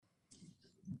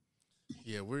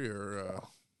Yeah, we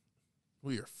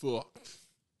are fucked.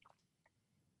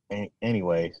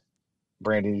 Anyways,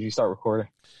 Brandon, did you start recording?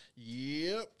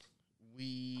 Yep.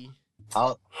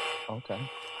 Okay.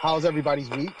 How's everybody's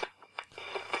week?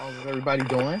 How's everybody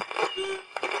doing?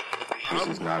 This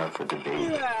is not up for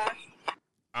debate.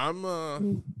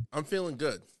 I'm feeling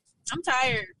good. I'm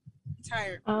tired.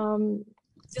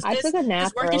 I took a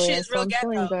nap working earlier, shit is so real I'm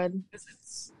feeling ghetto. good.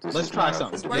 Let's try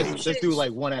something. Let's do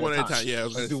like one at a time. Yeah,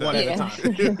 let's do one at a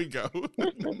time. Here we go.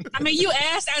 I mean, you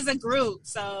asked as a group,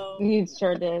 so You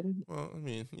sure did. Well, I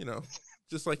mean,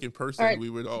 just like in person, All right, we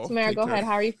would all. Samara, go ahead.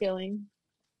 How are you feeling?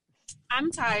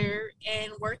 I'm tired,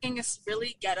 and working is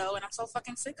really ghetto, and I'm so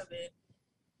fucking sick of it.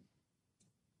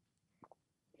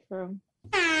 True.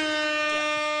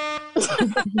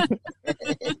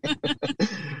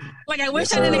 Like, I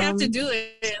wish I didn't have to do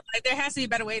it. Like, there has to be a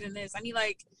better way than this. I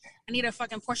need a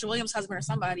fucking Portia Williams husband or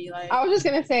somebody. Like, I was just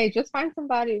gonna say, just find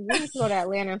somebody. We need to go to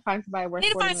Atlanta and find somebody worth. I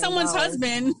need to find someone's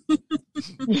husband.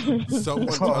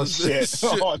 Someone's Oh husband. shit!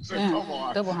 Oh, come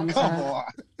on! Double Come homicide. on!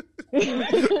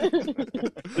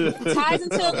 Ties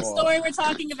into the story we're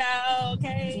talking about.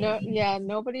 Okay. No, yeah,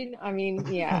 nobody. I mean,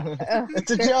 yeah,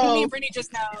 It's a Me and joke. Brittany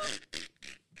just know.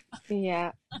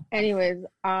 yeah. Anyways,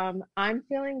 I'm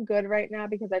feeling good right now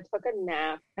because I took a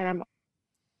nap and I'm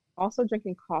also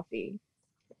drinking coffee.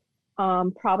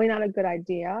 Probably not a good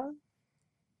idea,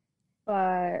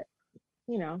 but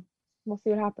we'll see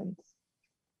what happens.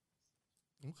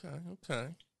 Okay.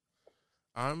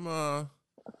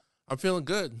 I'm feeling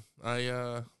good.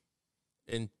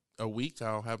 In a week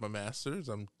I'll have my master's.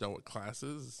 I'm done with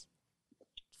classes,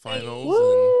 finals,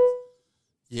 and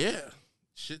yeah,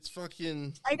 shit's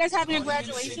fucking. Are you guys having a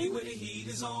graduation?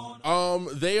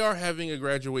 They are having a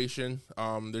graduation.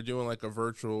 They're doing like a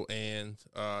virtual and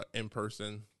in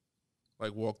person,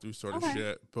 like walkthrough sort of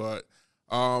shit. But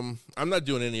I'm not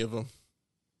doing any of them.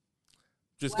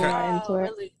 Just kind of.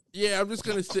 Really? Yeah, I'm just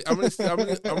gonna stick. I'm gonna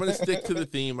stick to the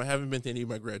theme. I haven't been to any of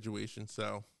my graduations,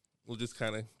 so we'll just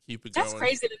kind of keep it going. That's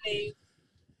crazy to me.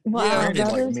 Wow, Yeah,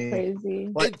 that like is me.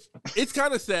 crazy. It's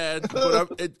kind of sad,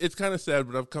 but it's kind of sad,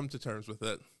 but I've come to terms with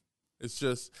it. It's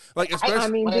just like, especially. I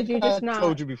mean, did you just not?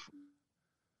 Told you before.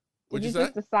 What'd Did you you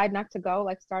say? just decide not to go,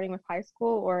 like starting with high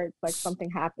school, or like something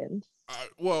happened?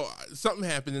 Well, something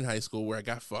happened in high school where I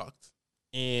got fucked,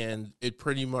 and it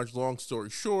pretty much. Long story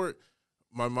short,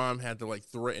 my mom had to like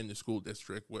threaten the school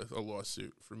district with a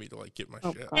lawsuit for me to like get my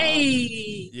shit. God.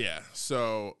 Hey. Yeah,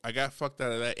 so I got fucked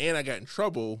out of that, and I got in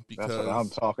trouble because That's what I'm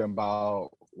talking about.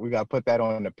 We got to put that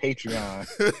on the Patreon.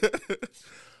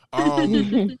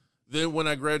 Then when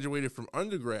I graduated from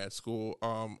undergrad school,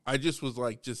 I just was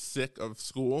like just sick of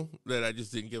school that I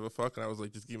just didn't give a fuck, and I was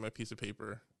like, just give me my piece of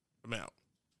paper, I'm out,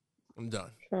 I'm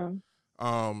done. True.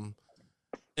 And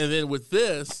then with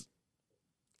this,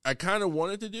 I kind of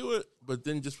wanted to do it, but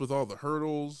then just with all the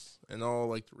hurdles and all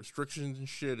like the restrictions and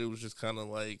shit, it was just kind of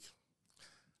like,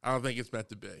 I don't think it's meant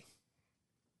to be.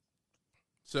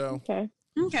 So Okay.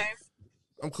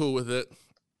 I'm cool with it.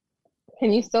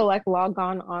 Can you still like log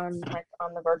on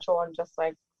the virtual and just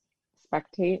like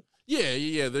spectate?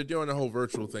 Yeah. They're doing a whole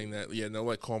virtual thing that, they'll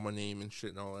like call my name and shit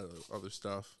and all that other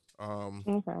stuff.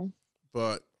 Okay.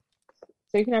 But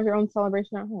So you can have your own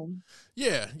celebration at home.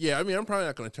 yeah. I mean, I'm probably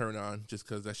not going to turn on just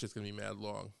because that's just going to be mad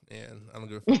long, and I don't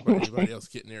give a fuck about anybody else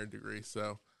getting their degree.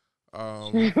 So,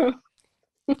 but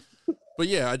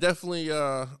yeah, I definitely,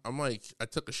 I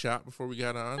took a shot before we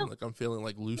got on. Like, I'm feeling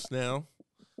like loose now.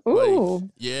 Ooh. Like,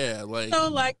 yeah, like. So,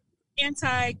 like,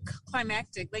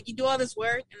 anticlimactic. Like, you do all this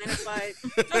work, and then it's like,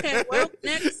 okay, well,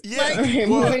 next. Yeah, Like, Okay,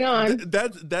 moving on.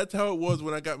 That's how it was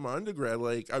when I got my undergrad.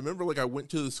 Like, I remember, like, I went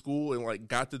to the school and like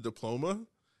got the diploma,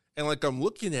 and like I'm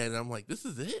looking at it, and I'm like, this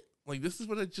is it. Like, this is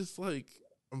what I just like.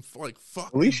 I'm like, fuck.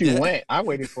 At least you went. I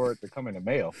waited for it to come in the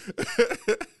mail.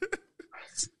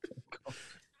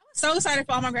 so excited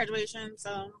for all my graduation.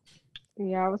 So,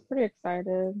 Yeah, I was pretty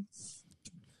excited.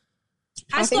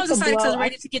 high I school, I was think the excited because I was blow-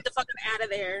 ready to get the fucking out of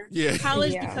there. Yeah.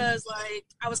 College Yeah. because like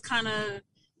I was kind of,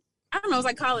 I don't know, it was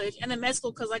like college, and then med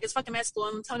school because like it's fucking med school.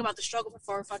 And I'm talking about the struggle for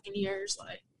 4 fucking years.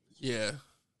 Like, Yeah.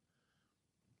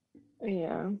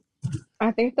 Yeah.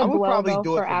 I think the I would blow probably though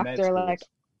do it for for med after schools. like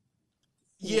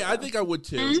Yeah, I think I would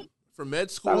too. Mhm. For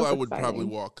med school, was I would exciting. probably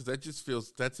walk because that just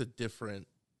feels that's a different.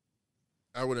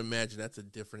 I would imagine that's a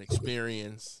different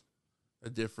experience,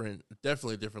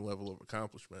 definitely a different level of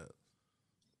accomplishment.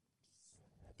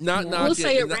 Not Yeah. not. I will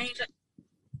say it rained.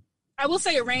 I will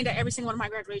say it rained at every single one of my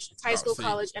graduations: high school, see.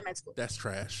 college, and med school. That's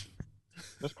trash.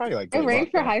 That's probably like it good rained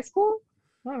luck, for though. high school?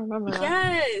 I don't remember that.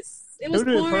 Yes, it was It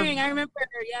would've been pouring. perfect. I remember.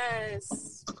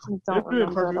 Yes. I don't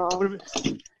remember at all.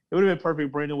 It would have been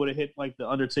perfect. Brandon would have hit like the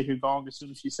Undertaker gong as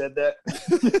soon as she said that.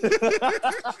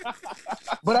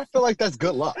 But I feel like that's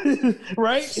good luck.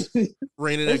 Right?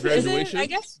 Raining at graduation? I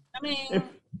guess. I mean,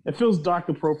 it feels dark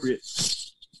appropriate.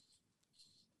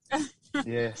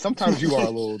 Yeah, sometimes you are a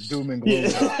little doom and gloom.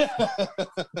 Yeah.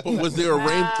 But was there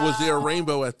a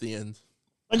rainbow at the end?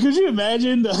 Like, could you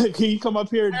imagine? Can you come up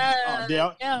here? And,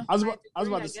 yeah. I was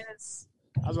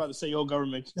about to say, yo,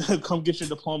 government, come get your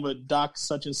diploma, doc,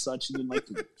 such and such, and then like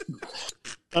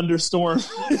thunderstorm,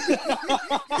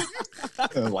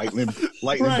 lightning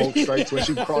bolt strikes when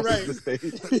she crosses the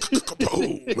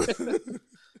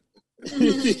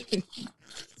stage.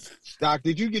 Doc,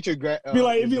 did you get your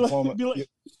diploma?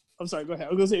 I'm sorry, go ahead. I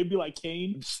was gonna say it'd be like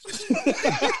Kane.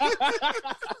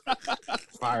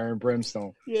 Fire and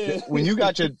brimstone. Yeah. When you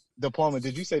got your diploma,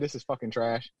 did you say this is fucking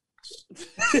trash?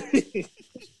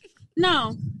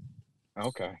 No.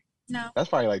 Okay. No. That's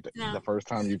probably like the first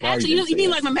time you probably actually. You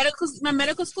mean like my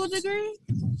medical school degree?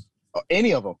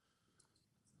 Any of them?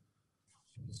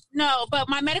 No, but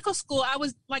my medical school, I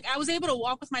was able to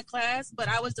walk with my class, but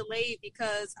I was delayed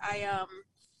because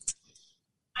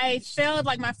I failed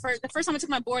like the first time I took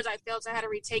my boards, I failed, so I had to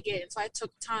retake it. And so I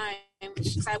took time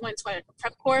because I went to a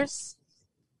prep course.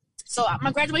 So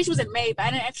my graduation was in May, but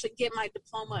I didn't actually get my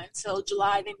diploma until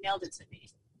July. They mailed it to me.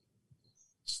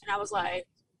 And I was like,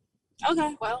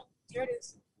 okay, well, here it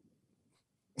is.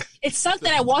 It sucked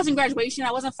that I was in graduation.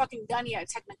 I wasn't fucking done yet,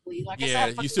 technically. Like,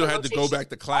 yeah, you still had to go back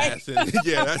to class. And,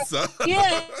 yeah, that sucks.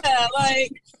 Yeah,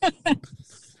 like...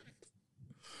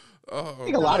 I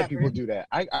think a lot of people do that.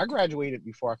 I graduated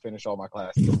before I finished all my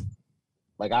classes.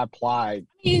 Like, I applied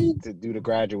to do the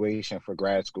graduation for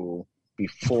grad school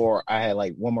before I had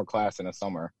like one more class in the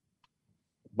summer.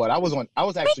 But I was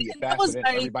actually faster than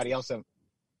everybody else.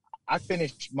 I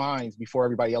finished mine before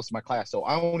everybody else in my class. So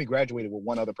I only graduated with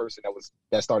one other person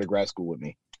that started grad school with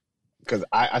me. Because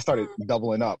I started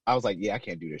doubling up. I was like, yeah, I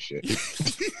can't do this shit. There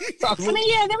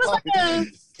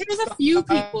was a few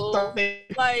people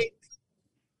like.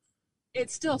 It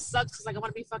still sucks because like I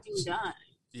want to be fucking done.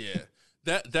 Yeah,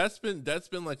 that's been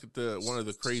like one of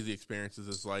the crazy experiences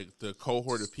is like the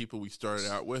cohort of people we started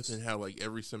out with and how like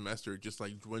every semester it just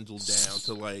like dwindled down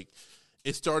to like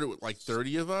it started with like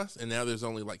 30 of us and now there's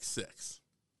only like 6.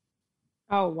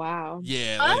 Oh wow.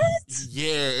 Yeah,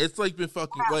 it's like been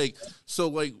fucking like so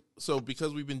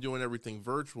because we've been doing everything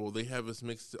virtual, they have us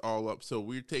mixed it all up. So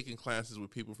we're taking classes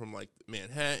with people from like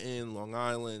Manhattan, Long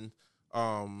Island,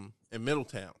 and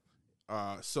Middletown.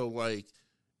 So like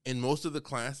in most of the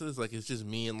classes, like it's just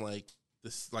me and like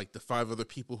this, like the 5 other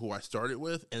people who I started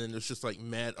with. And then there's just like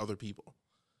mad other people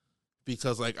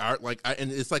because like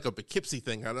and it's like a Poughkeepsie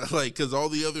thing. I like, cause all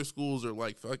the other schools are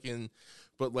like fucking,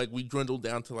 but like we dwindled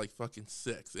down to like fucking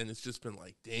 6 and it's just been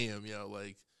like, damn,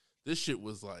 like this shit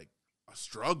was like a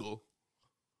struggle.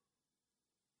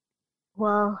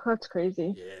 Wow. That's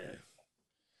crazy. Yeah.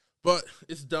 But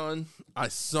it's done. I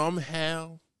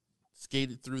somehow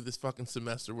skated through this fucking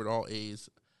semester with all A's.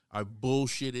 I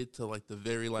bullshitted to like the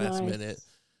very last minute,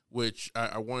 which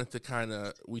I wanted to kind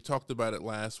of, we talked about it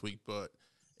last week, but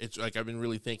it's like I've been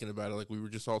really thinking about it. Like we were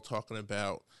just all talking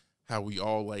about how we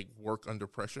all like work under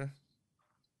pressure.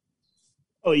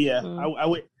 Oh yeah,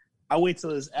 I wait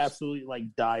till it's absolutely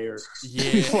like dire.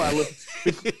 Yeah.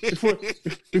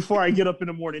 before I get up in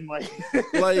the morning, like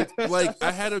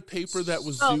I had a paper that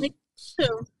was due. Me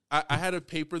too. I had a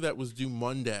paper that was due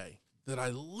Monday that I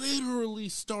literally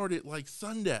started like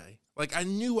Sunday. Like I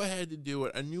knew I had to do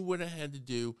it. I knew what I had to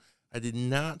do. I did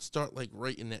not start like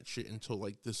writing that shit until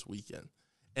like this weekend.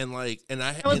 And like,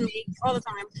 that was me all the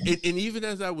time. And even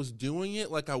as I was doing it,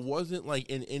 like I wasn't like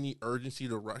in any urgency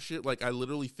to rush it. Like I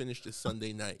literally finished it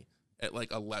Sunday night at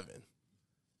like 11.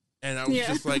 And I was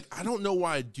just like, I don't know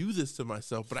why I do this to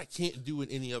myself, but I can't do it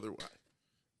any other way.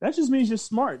 That just means you're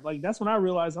smart. Like that's when I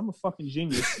realized I'm a fucking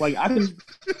genius. Like I can,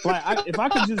 if I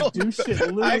could just do shit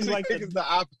literally like the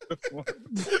opposite one.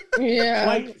 Yeah.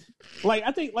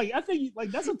 I think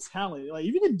that's a talent. Like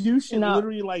if you can do shit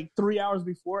literally like 3 hours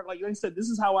before, like I said, this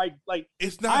is how I like.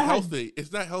 It's not healthy.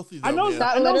 It's not healthy. Though, I know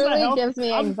that literally gives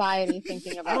me anxiety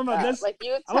thinking about. I don't know. That. Like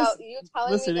you telling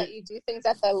me that you do things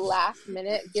at the last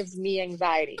minute gives me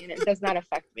anxiety, and it does not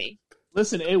affect me.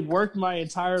 Listen, it worked my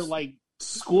entire like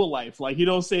school life, like you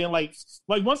know what I'm saying, like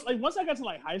once I got to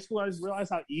like high school, I just realized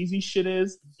how easy shit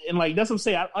is, and like that's what I'm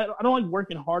saying. I don't like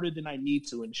working harder than I need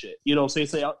to and shit. You know what I'm saying?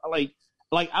 So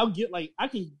I'll get like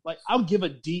I'll give a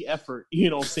D effort.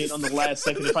 You know what I'm saying, on the last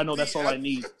second if I know that's all I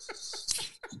need.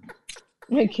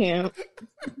 I can't.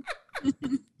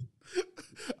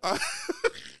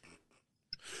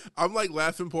 I'm like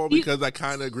laughing, Paul, because I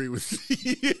kind of agree with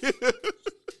you.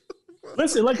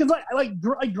 Listen, like, cause like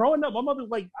growing up, my mother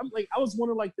I was one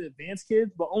of like the advanced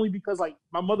kids, but only because like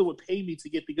my mother would pay me to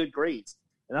get the good grades,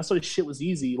 and that's why the shit was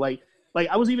easy. Like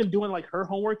I was even doing like her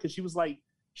homework because she was like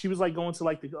going to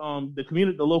like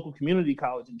the local community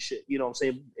college and shit. You know what I'm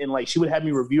saying? And like she would have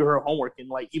me review her homework and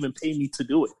like even pay me to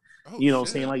do it. Oh, you know what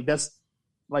I'm shit. saying?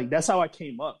 Like that's how I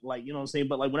came up. Like, you know what I'm saying?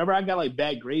 But like whenever I got like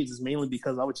bad grades, it's mainly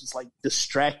because I was just like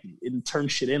distracted and turn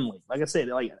shit in. Like I said,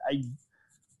 like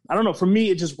I don't know. For me,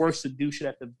 it just works to do shit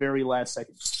at the very last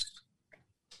second.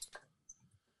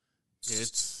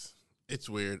 It's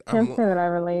weird. Can't say that I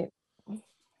relate.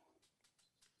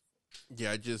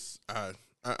 Yeah,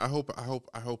 I hope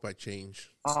I change.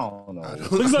 I don't know.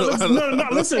 No.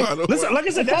 Listen. Like I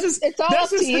said, It's all up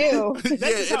to you. Yeah, it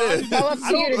is. It's all up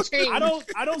to you to change.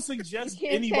 I don't suggest You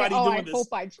can't anybody say, doing I this. hope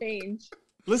I change.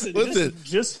 Listen.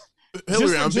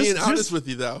 Hillary, I'm being honest with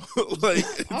you though. Like,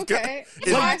 Okay.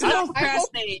 I don't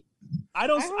procrastinate. I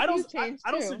don't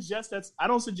suggest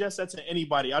that to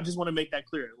anybody. I just want to make that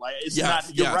clear. Like it's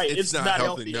not. You're right. It's not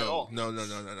healthy at all. No.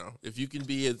 If you can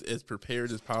be as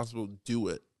prepared as possible, do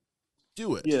it.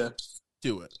 Do it. Yeah.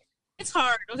 Do it. It's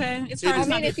hard. Okay. It's hard. I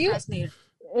mean, if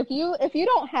you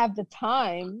don't have the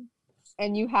time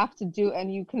and you have to do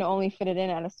and you can only fit it in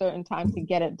at a certain time to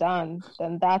get it done,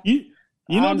 then that's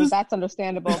that's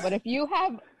understandable. But if you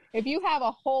have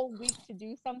a whole week to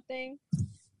do something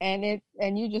and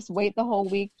you just wait the whole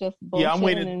week just bullshitting I'm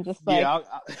waiting and just like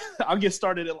I'll get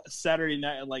started at Saturday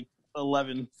night at like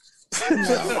 11. I'm one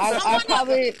of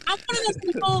those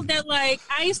people that like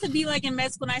I used to be like in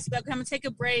med school and I used to be like, I'm gonna take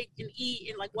a break and eat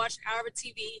and like watch an hour of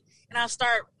TV and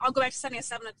I'll go back to studying at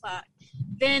 7:00.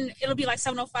 Then it'll be like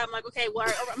 7:05. I'm like, okay, well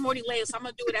I'm already late, so I'm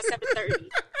gonna do it at 7:30.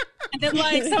 And then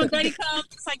like 7:30 comes,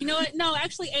 it's like, you know what? No,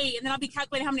 actually 8. And then I'll be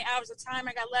calculating how many hours of time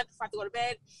I got left before I have to go to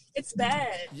bed. It's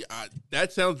bad. Yeah,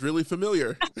 that sounds really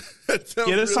familiar. That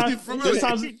sounds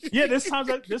familiar.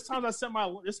 This time I set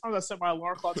my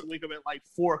alarm clock to wake up at like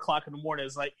 4:00 in the morning.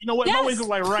 It's like, you know what? If I wake up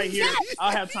like right here,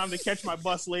 I'll have time to catch my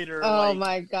bus later. Oh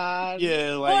my god.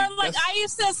 Yeah, like, or like I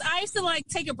used to like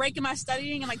take a break in my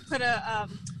studying and like put a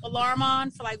alarm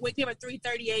on for like wake me up at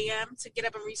 3:30 a.m. to get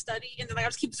up and restudy, and then like I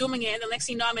just keep zooming it, and the next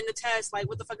thing you know I'm in the test. Like,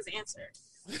 what the fuck is the answer?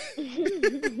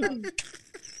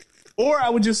 Or I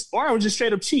would just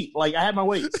straight up cheat. Like I had my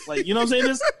weights. Like, you know what I'm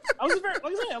saying? I was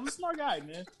a smart guy,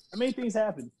 man. I made things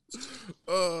happen.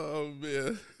 Oh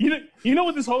man. You know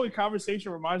what this whole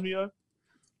conversation reminds me of?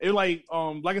 It like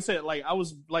I said, like I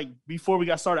was like before we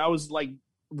got started, I was like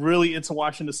really into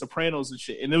watching The Sopranos and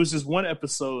shit. And there was this one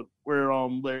episode where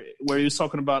he was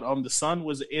talking about the son,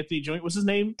 was it Anthony Jr.? What's his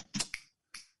name?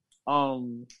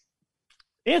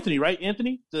 Anthony, right?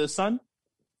 Anthony, the son?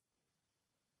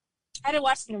 I didn't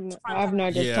watch. I have no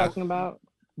idea what you're talking about.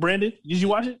 Brandon, did you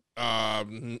watch it? All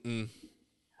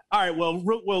right. Well,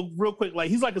 real quick. Like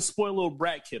he's like a spoiled little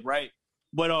brat kid, right?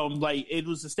 But like it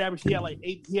was established he had like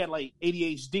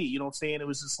ADHD. You know what I'm saying? It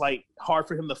was just like hard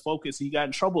for him to focus. He got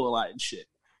in trouble a lot and shit.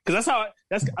 Because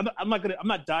I'm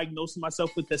not diagnosing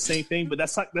myself with the same thing, but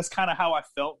that's kind of how I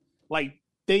felt. Like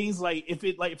things like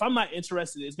if I'm not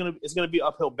interested, it's gonna be an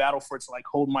uphill battle for it to like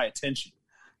hold my attention.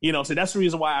 You know, so that's the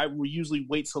reason why I would usually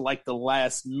wait till like the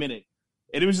last minute.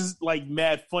 And it was just like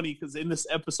mad funny because in this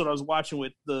episode I was watching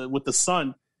with the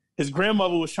son, his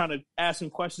grandmother was trying to ask him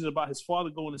questions about his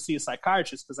father going to see a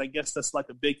psychiatrist because I guess that's like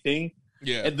a big thing.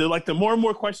 Yeah. And the more and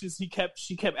more questions she kept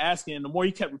asking, and the more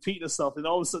he kept repeating himself, and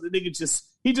all of a sudden the nigga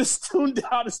just tuned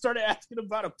out and started asking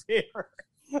about a pear.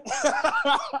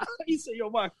 He said, "Yo,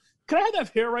 Mark, can I have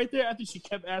that pear right there?" After she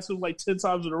kept asking like 10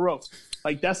 times in a row.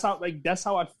 Like that's how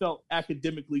I felt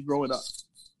academically growing up.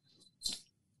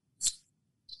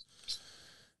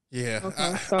 Yeah.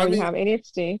 Okay, so you have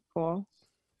ADHD. Cool.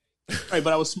 Right,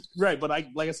 but I was right, but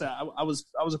like I said, I was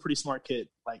a pretty smart kid.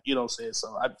 Like, you know what I'm saying?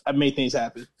 So I made things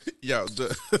happen. Yeah.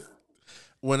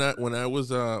 When I was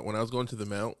going to the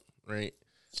Mount, right,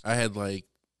 I had like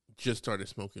just started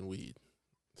smoking weed,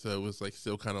 so it was like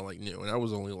still kind of like new, and I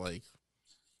was only like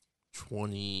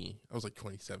 20. I was like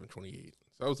 27, 28,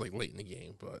 so I was like late in the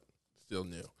game, but still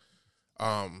new.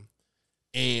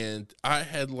 And I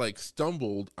had like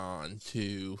stumbled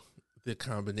onto the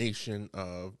combination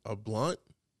of a blunt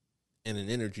and an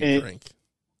energy drink.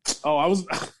 Oh, I was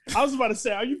about to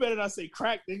say, are you better not say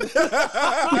crack, nigga?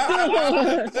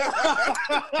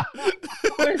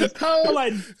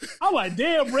 I'm like,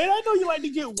 damn, Brad, I know you like to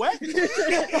get wet.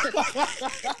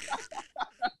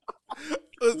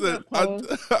 Listen,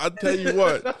 I'll tell you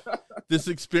what, this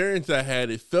experience I had,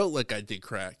 it felt like I did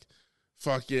crack.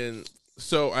 Fucking,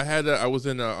 so I was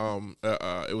in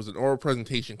it was an oral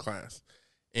presentation class,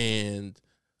 and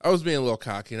I was being a little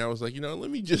cocky, and I was like,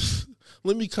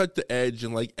 let me cut the edge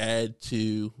and like add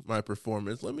to my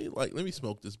performance. Let me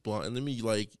smoke this blunt and let me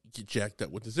like get jacked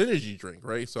up with this energy drink,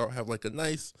 right? So I'll have like a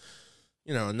nice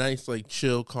like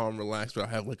chill, calm, relaxed, but I'll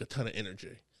have like a ton of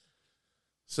energy.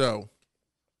 So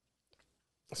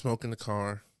smoke in the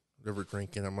car, whatever,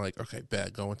 drinking. I'm like, okay,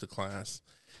 bad, going to class.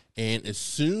 And as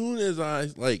soon as I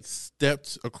like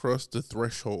stepped across the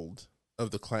threshold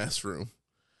of the classroom,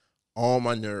 all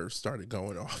my nerves started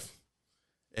going off.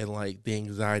 And, like, the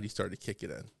anxiety started kicking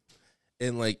in.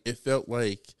 And, like, it felt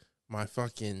like my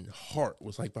fucking heart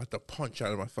was, like, about to punch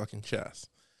out of my fucking chest.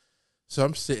 So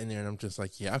I'm sitting there, and I'm just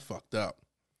like, yeah, I fucked up.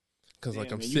 Because,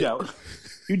 like, I'm sitting...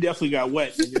 You definitely got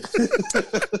wet.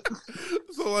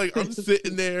 So, like, I'm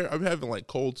sitting there. I'm having, like,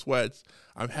 cold sweats.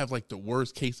 I have, like, the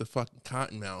worst case of fucking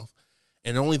cotton mouth.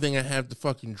 And the only thing I have to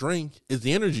fucking drink is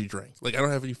the energy drink. Like, I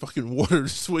don't have any fucking water to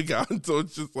swig on. So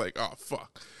it's just like, oh,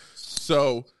 fuck.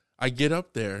 So... I get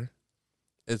up there,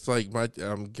 it's like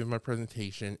I'm giving my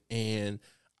presentation, and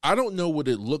I don't know what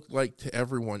it looked like to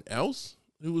everyone else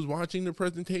who was watching the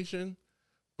presentation,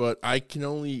 but I can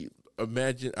only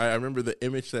imagine. I remember the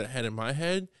image that I had in my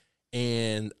head,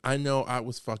 and I know I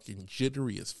was fucking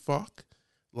jittery as fuck.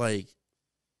 Like,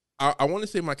 I want to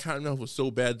say my cotton mouth was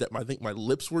so bad that I think my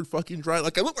lips were fucking dry.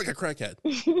 Like, I looked like a crackhead.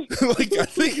 Like, I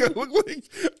think I looked like,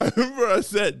 I remember I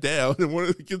sat down and one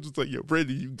of the kids was like, yo,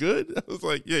 Brandon, you good? I was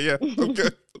like, yeah, I'm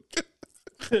good.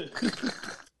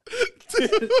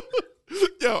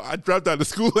 Yo, I dropped out of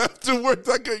school afterwards.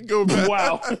 I couldn't go back.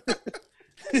 Wow.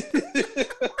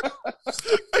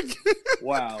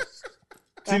 Wow.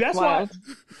 See, that's why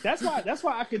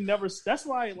I can never. That's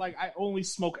why, like, I only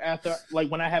smoke after, like,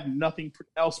 when I have nothing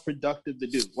else productive to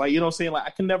do. Like, you know what I'm saying? Like,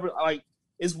 I can never, like,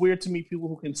 it's weird to me people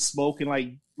who can smoke and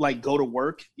like go to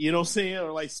work. You know what I'm saying?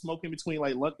 Or like smoke in between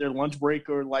like their lunch break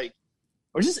or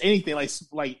just anything. I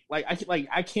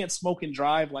can't smoke and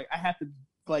drive. Like, I have to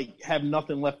like have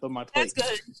nothing left on my plate. That's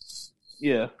good.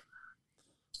 Yeah.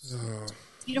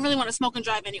 You don't really want to smoke and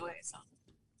drive anyway, so.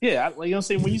 Yeah, like, you know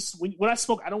what I'm saying? When I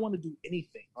smoke, I don't want to do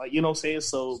anything. Like, you know what I'm saying?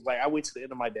 So, like, I wait till the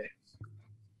end of my day.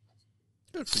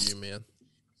 Good for you, man.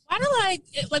 Why do,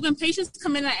 like when patients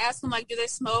come in and I ask them, like, do they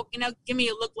smoke? And they'll give me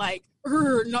a look like,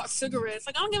 not cigarettes.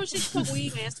 Like, I don't give a shit to smoke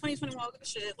weed, man. It's 2021. Look at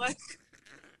shit. Like,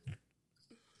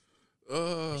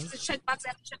 it's a checkbox I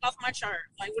have to check off my chart.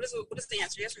 Like, what is the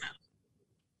answer? Yes or no?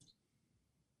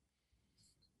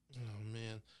 Oh,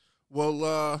 man.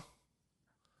 Well,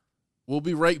 we'll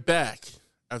be right back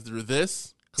after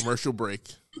this commercial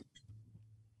break.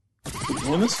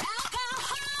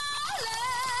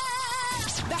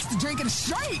 That's the drink of the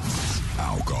streets.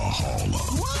 Alcohol.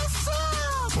 What's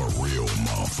up? For real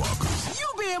motherfuckers. You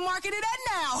being marketed at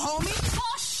now, homie.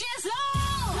 Oh, shizzle!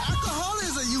 Alcohol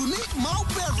is a unique malt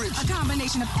beverage. A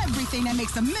combination of everything that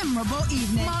makes a memorable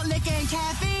evening. Malt liquor and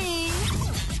caffeine.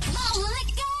 Malt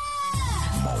liquor!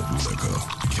 Malt liquor,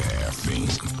 caffeine,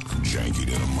 janky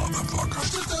than a motherfucker.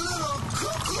 Just a little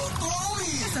cook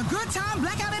It's a good time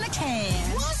blackout in a can.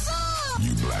 What's up?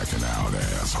 You blacking out,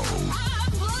 asshole.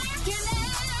 I'm blacking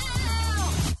out.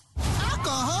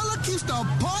 Alcohol keeps the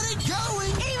party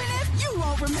going. Even if you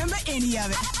won't remember any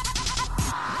of it.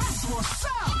 That's what's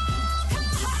up.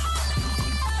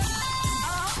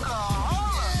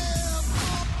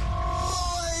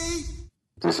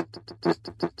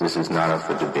 This is not up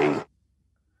for debate.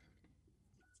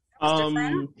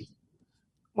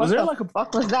 Was there like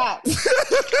fuck was that?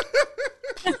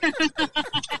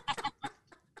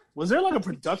 Was there like a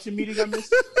production meeting I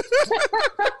missed?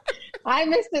 I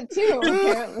missed it too,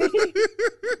 apparently.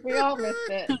 We all missed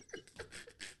it. Are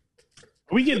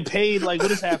we getting paid? Like,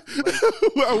 what is happening?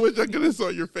 Like, I wish I could have saw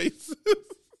your face.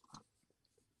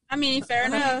 I mean, fair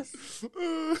enough.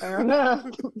 Fair enough.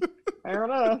 Fair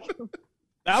enough.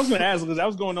 I was going to ask because that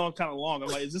was going on kind of long. I'm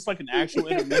like, is this like an actual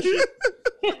intermission?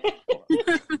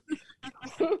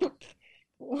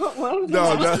 What was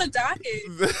No, What's on the docket?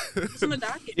 What's on the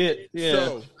docket? Yeah.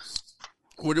 So,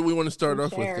 where do we want to start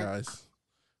off with, Sure. guys?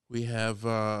 We have,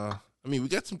 we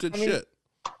got some good shit.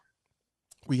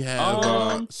 We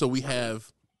have, we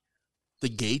have the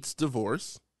Gates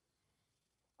divorce.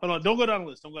 Hold on, don't go down the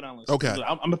list. Okay.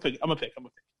 I'm gonna pick.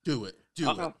 Do it.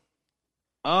 No,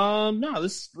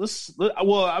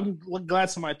 well, I'm glad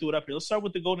somebody threw it up here. Let's start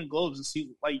with the Golden Globes and see,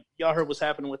 like, y'all heard what's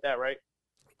happening with that, right?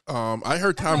 I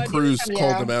heard Tom Cruise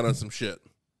called them out on some shit.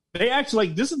 They actually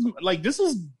this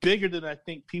is bigger than I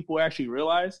think people actually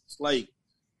realize.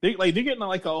 They're getting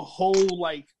like a whole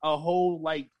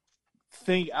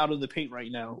thing out of the paint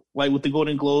right now. Like with the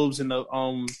Golden Globes and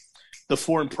the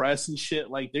foreign press and shit.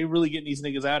 Like they're really getting these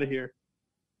niggas out of here.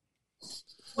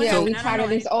 Yeah, So- we tired of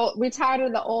these old. We tired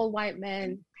of the old white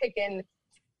men picking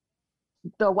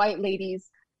the white ladies,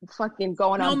 fucking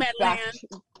going on back.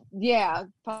 Nomadland. Yeah,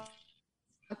 fucking.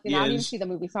 I didn't even Yes. see the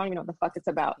movie, so I don't even know what the fuck it's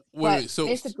about. Wait, but so-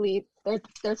 basically,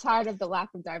 they're tired of the lack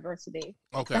of diversity.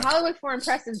 Okay. The Hollywood Foreign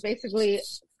Press is basically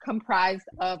comprised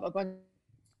of a bunch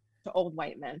of old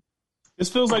white men. This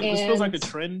feels like a And-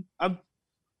 trend.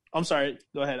 I'm sorry.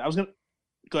 Go ahead. I was gonna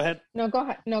go ahead. No, go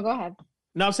ahead. No, go ahead.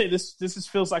 No, I'm saying this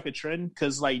feels like a trend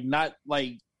because like not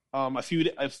like a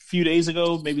few days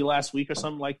ago, maybe last week or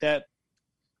something like that.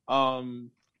 Remember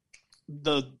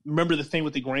the thing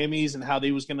with the Grammys and how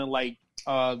they was gonna like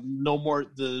no more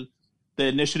the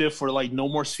initiative for like no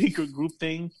more secret group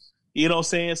thing. You know what I'm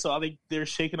saying? So I think they're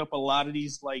shaking up a lot of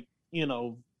these like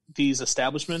these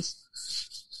establishments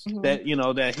that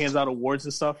that hands out awards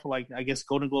and stuff. Like I guess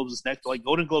Golden Globes is next. Like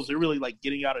Golden Globes, they're really like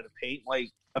getting out of the paint. Like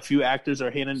a few actors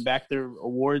are handing back their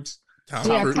awards.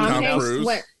 Tom Tom Hanks Cruise.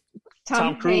 went.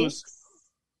 Tom Cruise. Hanks.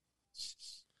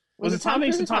 Was it Tom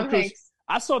Hanks or Tom Cruise?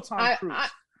 I saw Tom Cruise.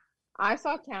 I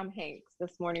saw Tom Hanks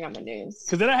this morning on the news.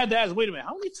 Because then I had to ask, wait a minute,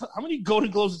 how many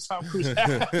Golden Globes did Tom Cruise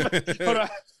have? Hold on.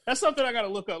 That's something I got to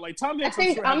look up. Like Tom Hanks,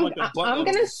 I'm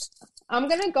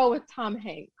gonna go with Tom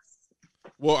Hanks.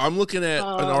 Well, I'm looking at an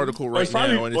article right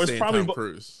now, and it's saying Tom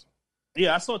Cruise.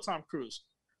 Yeah, I saw Tom Cruise.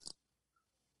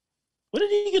 What did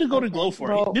he get a Golden Globe for?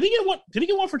 Well, did he get one? Did he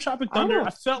get one for Tropic Thunder?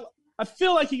 I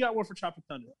feel like he got one for Tropic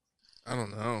Thunder. I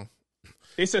don't know.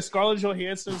 They said Scarlett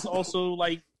Johansson's also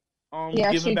like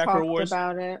yeah, giving she back her talked awards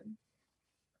about it.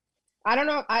 I don't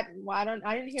know. I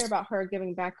didn't hear about her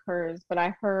giving back hers, but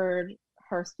I heard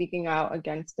her speaking out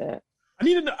against it. I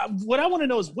need to know. What I want to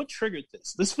know is what triggered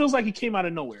this. This feels like it came out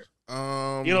of nowhere. You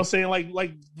know what I'm saying?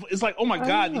 Like it's like, oh my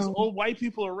god, these old white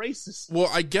people are racist. Well,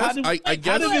 I guess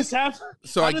how did this happen?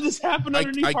 So how did this happen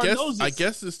underneath our noses? I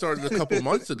guess it started a couple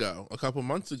months ago.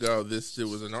 There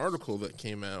was an article that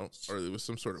came out, or there was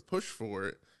some sort of push for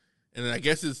it, and I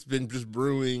guess it's been just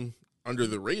brewing under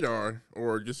the radar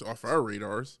or just off our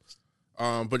radars.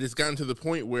 But it's gotten to the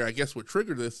point where I guess what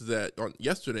triggered this is that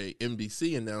yesterday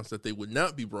NBC announced that they would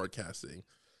not be broadcasting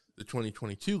the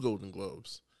 2022 Golden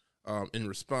Globes in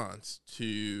response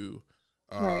to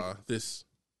this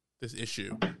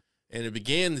issue, and it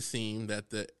began to seem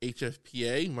that the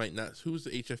HFPA might not. Who's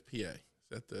the HFPA? Is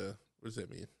that what does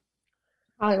that mean?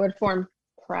 Hollywood Foreign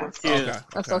Press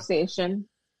Association.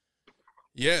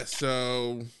 Yeah.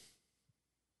 So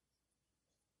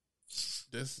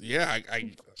this, I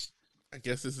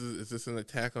guess is this an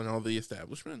attack on all the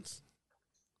establishments?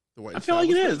 The white I feel like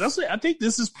it is. I think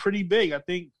this is pretty big. I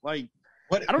think like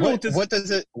what I don't know what this. What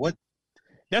does it? What?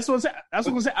 That's what I'm saying. That's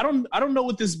what I'm saying. I don't know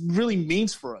what this really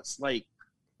means for us. Like,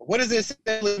 what does this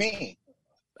mean?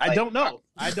 I don't know.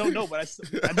 I don't know. But I just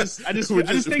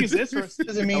think it's interesting. What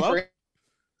does it mean for?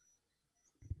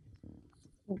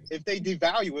 If they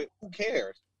devalue it, who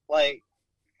cares? Like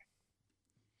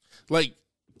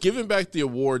giving back the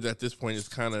awards at this point is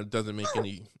kind of doesn't make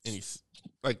any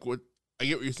like what I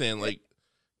get what you're saying. Like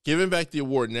giving back the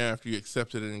award now after you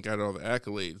accepted it and got all the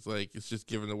accolades, like it's just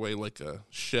giving away like a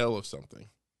shell of something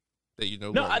that you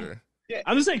no longer.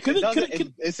 I'm just saying,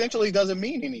 it essentially doesn't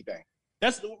mean anything.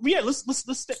 Let's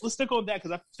stick on that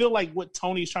because I feel like what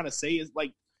Tony's trying to say is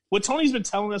like what Tony's been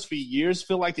telling us for years.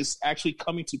 Feel like it's actually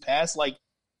coming to pass. Like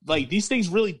these things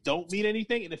really don't mean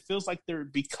anything, and it feels like they're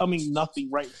becoming nothing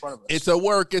right in front of us. It's a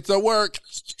work.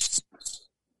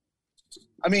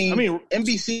 I mean,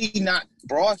 NBC not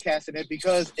broadcasting it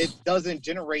because it doesn't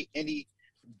generate any.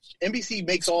 NBC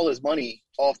makes all its money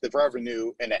off the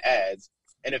revenue and the ads,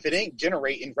 and if it ain't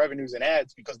generating revenues and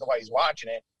ads because nobody's watching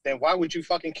it, then why would you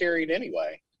fucking carry it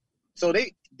anyway? So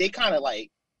they kind of like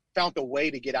found a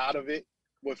way to get out of it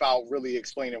without really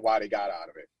explaining why they got out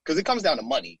of it. Because it comes down to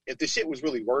money. If the shit was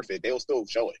really worth it, they'll still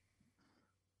show it.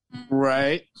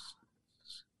 Right.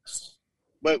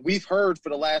 But we've heard for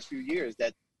the last few years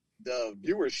that the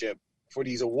viewership for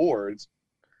these awards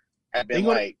have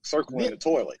been circling the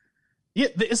toilet. Yeah,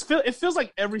 it feels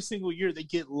like every single year they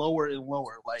get lower and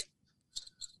lower.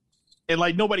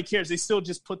 And nobody cares. They still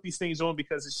just put these things on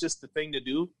because it's just the thing to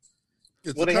do.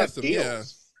 They have deals. Yeah.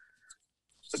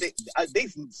 But they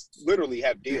literally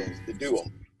have deals to do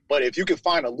them. But if you can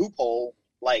find a loophole,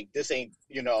 like this ain't,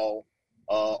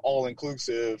 all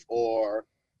inclusive or,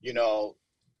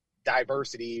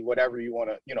 diversity, whatever you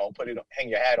want to, hang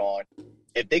your hat on.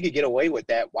 If they could get away with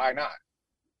that, why not?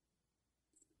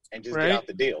 And just get out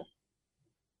the deal.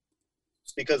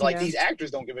 Because these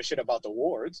actors don't give a shit about the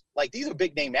awards. Like these are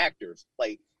big name actors.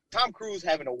 Like Tom Cruise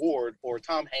having an award or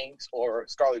Tom Hanks or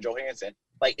Scarlett Johansson,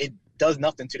 like it does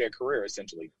nothing to their career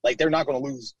essentially. Like they're not going to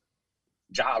lose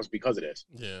jobs because of this.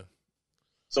 Yeah.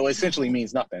 So it essentially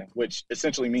means nothing, which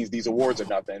essentially means these awards are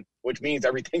nothing, which means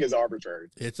everything is arbitrary.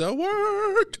 It's a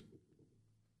word.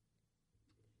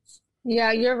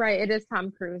 Yeah, you're right. It is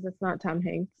Tom Cruise. It's not Tom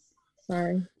Hanks.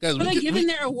 Sorry. Guys, Are they giving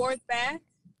their award back?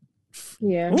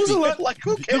 Yeah. Like,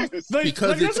 who cares?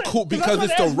 Because it's cool. Because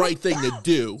it's the right thing to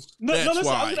do. That's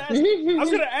why. I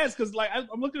was gonna ask because like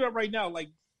I'm looking it up right now. Like,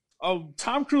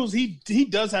 Tom Cruise, he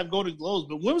does have Golden Globes,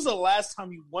 but when was the last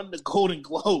time he won the Golden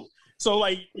Globe? So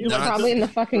like, probably in the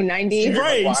fucking 90s,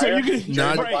 right? So you could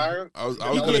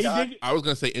I was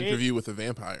gonna say Interview with a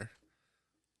Vampire.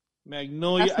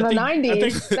 Magnolia. That's the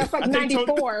 90s. That's like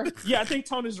 94. I think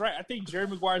Tony's right. I think Jerry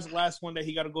Maguire's the last one that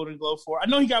he got a Golden Globe for. I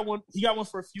know he got one. He got one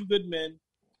for A Few Good Men,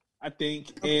 I think.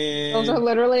 And those are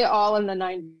literally all in the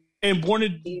 90s. And Born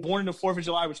in the 4th of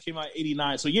July, which came out in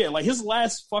 '89. So yeah, like his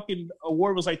last fucking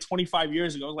award was like 25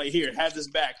 years ago. Like, here, have this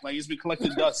back. Like, it's been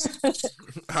collecting dust.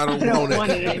 I don't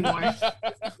want it anymore.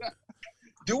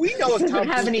 Do we know if Tom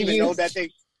Cruise even knows that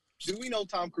Do we know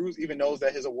Tom Cruise even knows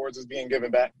that his awards is being given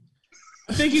back?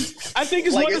 I think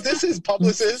it's like, is this his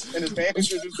publicist and his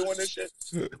manager just doing this shit?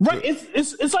 Right.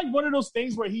 It's like one of those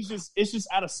things where it's just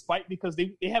out of spite because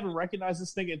they haven't recognized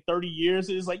this thing in 30 years.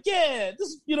 It's like, yeah,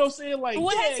 this, you know what I'm saying? Like, but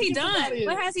what has he done?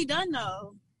 What has he done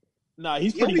though? Nah,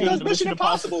 he's pretty good at Mission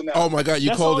Impossible now. Oh my God,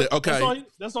 you called it. Okay.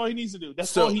 That's all he needs to do.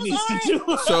 That's all he needs to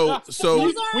do. So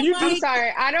when you I'm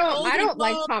sorry, I don't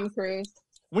like Tom Cruise.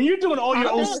 When you're doing all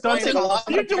your own stunts,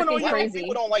 you're doing all your own.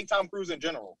 People don't like Tom Cruise in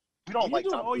general. We don't like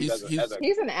Tom Cruise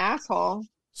he's an asshole.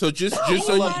 So just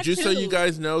so you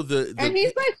guys know and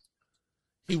he's like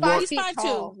he's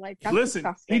 5'2". Like, that's listen,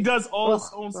 disgusting.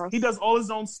 he does all his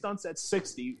own stunts at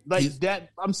 60. Like that.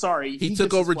 I'm sorry, he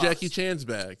took over Jackie Chan's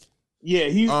bag. Yeah,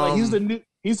 he's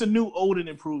the new old and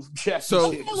improved Jackie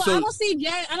Chan.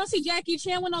 I don't see Jackie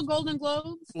Chan with no Golden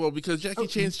Globes. Well, because Jackie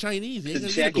Chan's Chinese.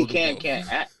 Jackie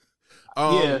can't act.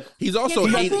 He's also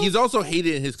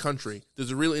hated in his country.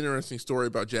 There's a really interesting story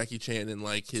about Jackie Chan and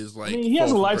like his like. I mean, he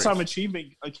has a Lifetime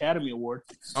Achievement Academy Award.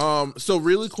 So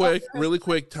really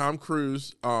quick, Tom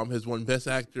Cruise has won the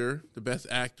Best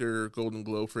Actor Golden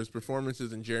Globe for his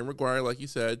performances in Jerry Maguire, like you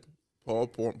said, Paul,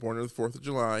 Born on the 4th of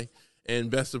July,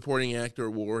 and Best Supporting Actor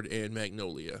Award and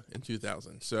Magnolia in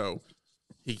 2000. So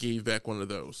he gave back one of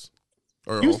those.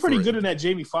 He was pretty good in that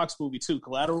Jamie Foxx movie too,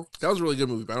 Collateral. That was a really good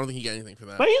movie, but I don't think he got anything for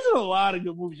that. But he's in a lot of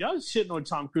good movies. Y'all shitting on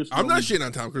Tom Cruise. I'm not shitting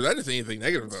on Tom Cruise. I didn't say anything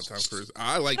negative about Tom Cruise.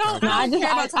 I like Tom Cruise.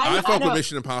 I fuck with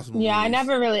Mission Impossible. Yeah, movies.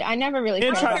 I never really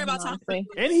cared about Tom Cruise.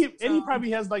 And he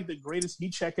probably has like the greatest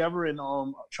heat check ever in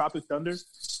Tropic Thunder.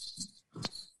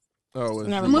 Oh,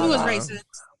 the movie was racist.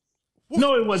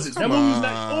 No, it wasn't. That movie was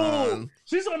like, oh,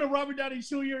 she's on the Robert Downey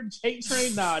Jr. hate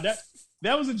train. Nah,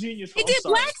 that was a genius. He did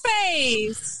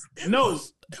blackface. No,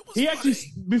 he actually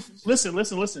listen.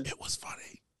 It was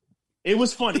funny. It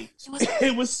was funny.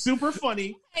 It was super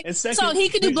funny. And second, so he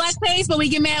could do blackface, but we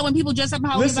get mad when people dress up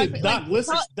how listen, blackface.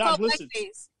 Doc, listen.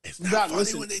 It's not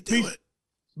funny when they do it.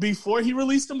 Before he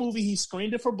released the movie, he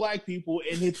screened it for black people,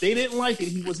 and if they didn't like it,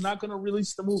 he was not going to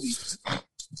release the movie.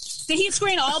 Did he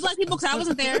screen all black people? Because I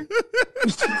wasn't there.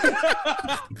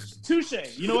 Touche.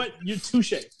 You know what? You're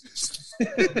touche.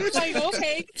 Like,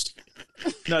 okay.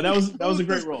 No, that was a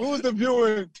great role. Who was the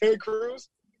viewer? Ted Cruz?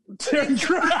 Terry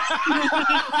Crews.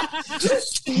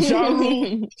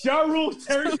 Ja Rule,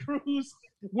 Terry Crews,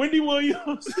 Wendy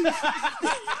Williams.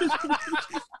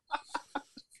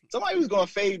 Somebody was going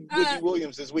to fade Wendy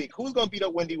Williams this week. Who's going to beat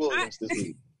up Wendy Williams this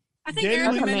week? I think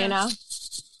Erica Mena.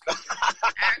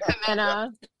 Erica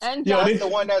Mena. And that's the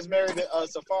one that's married to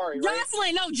Safari, right?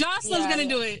 Jocelyn's going to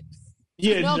do it.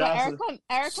 Yeah, no, Jocelyn. But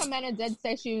Erica Mena did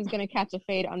say she was going to catch a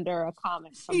fade under a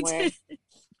comment somewhere.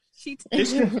 She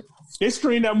did. They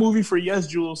screened that movie for Yes,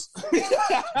 Jules.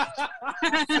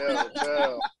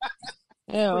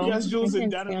 Yes, Jules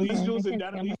and Donna Lee.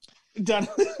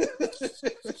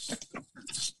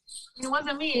 It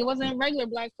wasn't me. It wasn't regular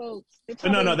black folks.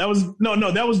 No, that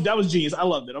was genius. I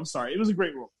loved it. I'm sorry. It was a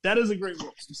great role. That is a great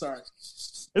role. I'm sorry.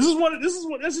 This is one of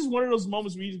those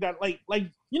moments where you just got like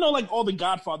all the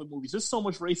Godfather movies. There's so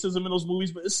much racism in those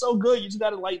movies, but it's so good. You just got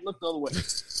to look the other way.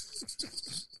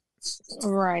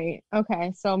 Right.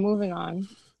 Okay. So moving on.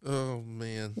 Oh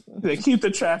man. They keep the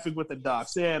traffic with the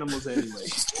docs. They're animals anyway.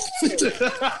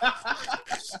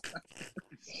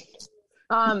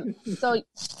 So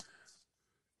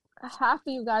half of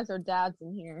you guys are dads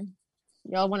in here.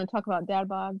 Y'all want to talk about dad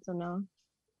bods or no?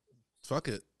 Fuck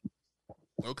it.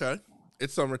 Okay.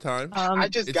 It's summertime. I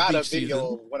just got a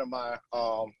video of one of my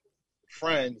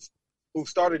friends who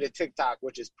started a TikTok,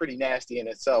 which is pretty nasty in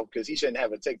itself because he shouldn't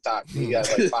have a TikTok. He has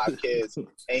like 5 kids, and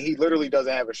he literally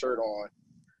doesn't have a shirt on,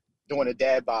 doing a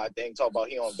dad bod thing, talking about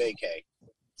he on vacay.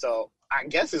 So I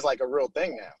guess it's like a real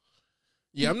thing now.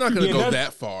 Yeah, I'm not gonna go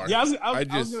that far. Yeah, I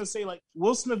was gonna say like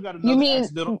Will Smith got another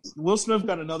accidental. Will Smith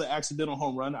got another accidental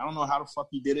home run. I don't know how the fuck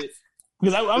he did it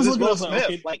because I was looking Will at Smith.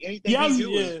 okay, like anything he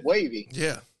do is wavy.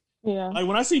 Yeah. Like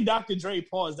when I see Dr. Dre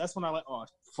pause, that's when I like, oh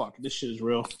fuck, this shit is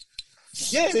real.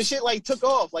 Yeah, this shit like took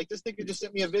off. Like this nigga just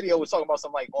sent me a video was talking about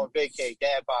some like on vacay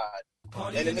dad bod,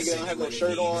 and the nigga don't have no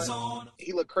shirt on.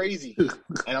 He look crazy,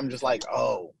 and I'm just like,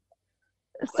 oh.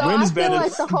 So Brandon's batting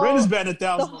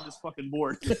 1,000 on this fucking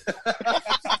board.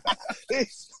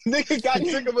 Nigga got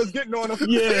sick of us getting on him.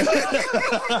 Yeah.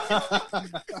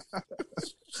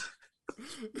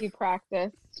 You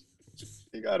practiced.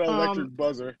 He got an electric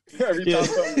buzzer every time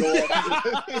something goes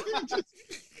off.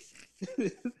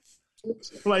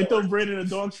 Like throw Brandon a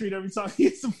dog treat every time he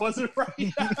hits the buzzer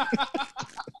right.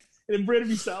 And Brandon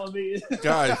be salivating.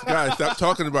 Guys, stop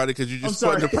talking about it because you're just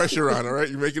putting the pressure on, all right?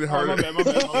 You're making it harder. My bad.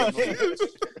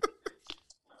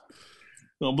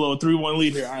 Gonna blow a 3-1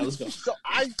 lead here. All right, let's go. So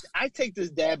I take this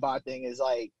dad bod thing as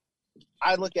like,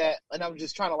 I look at, and I'm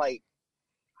just trying to like,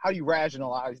 how do you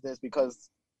rationalize this? Because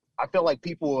I feel like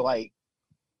people are like,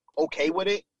 okay with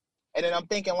it. And then I'm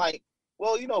thinking like,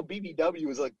 well, you know, BBW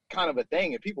is a kind of a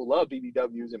thing and people love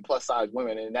BBWs and plus size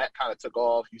women. And that kind of took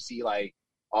off. You see like,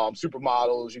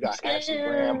 supermodels. You got Ashley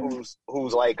Graham,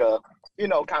 who's like a, you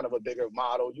know, kind of a bigger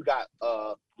model. You got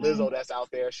Lizzo that's out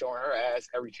there showing her ass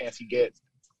every chance he gets.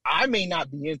 I may not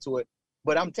be into it,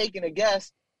 but I'm taking a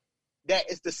guess that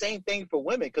it's the same thing for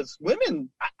women because women,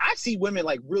 I see women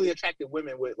like really attractive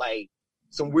women with like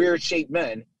some weird shaped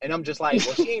men, and I'm just like,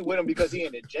 well, she ain't with him because he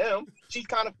in the gym. She's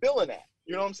kind of feeling that.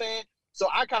 You know what I'm saying? So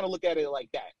I kind of look at it like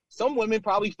that. Some women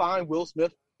probably find Will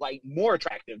Smith like more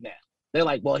attractive now. They're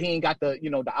like, well, he ain't got the, you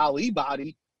know, the Ali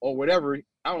body or whatever.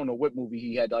 I don't know what movie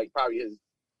he had, like probably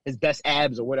his best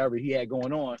abs or whatever he had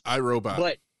going on. iRobot.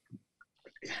 But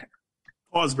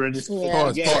pause, Brendan. Yeah.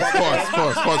 Pause. You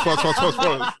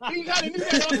gotta do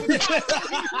that.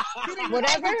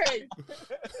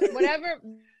 Whatever.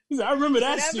 I remember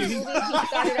that scene.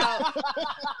 Started out.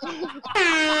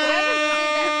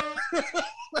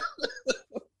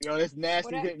 Yo, it's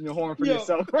nasty hitting your horn for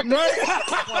yourself. Right?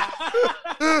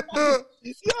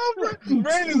 Yo,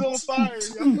 Brandon's on fire.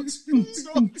 Yo. He's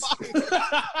on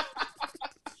fire.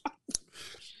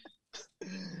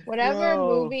 Whatever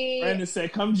movie. Brandon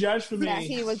said, "Come judge for me." That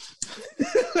he was.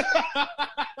 All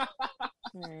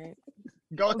right.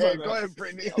 Go ahead,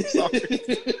 Brittany. I'm sorry.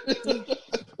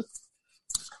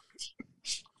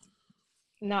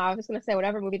 No, I was just gonna say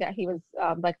whatever movie that he was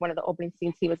like one of the opening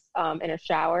scenes he was in a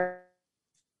shower.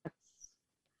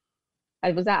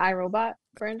 Was that iRobot,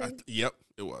 Brandon? Yep,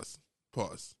 it was.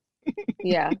 Pause.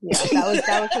 Yeah,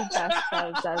 that was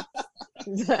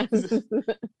his best.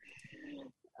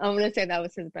 I'm gonna say that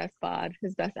was his best bod,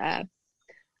 his best abs.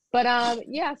 But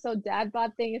yeah, so dad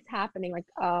bod thing is happening. Like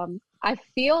I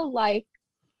feel like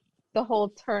the whole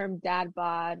term dad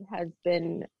bod has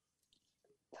been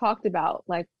talked about,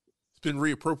 like it's been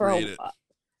reappropriated.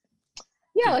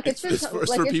 Yeah, like it's been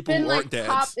for people who aren't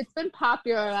dads. It's been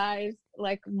popularized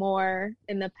like more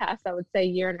in the past, I would say,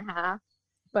 year and a half.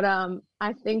 But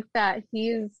I think that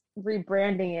he's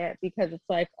rebranding it because it's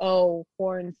like, oh,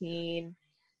 quarantine,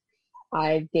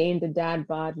 I've gained a dad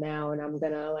bod now, and I'm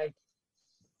gonna like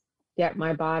get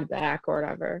my bod back or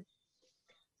whatever.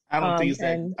 I don't think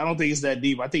it's that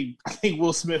deep. I think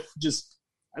Will Smith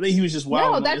I think he was just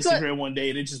wild on Instagram one day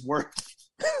and it just worked.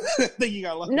 I think you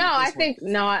got lucky. I think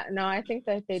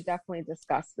that they definitely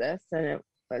discussed this, and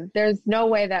there's no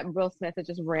way that Will Smith is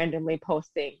just randomly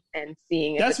posting and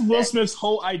seeing it. That's Will Smith's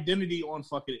whole identity on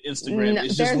fucking Instagram.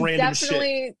 It's just random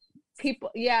shit.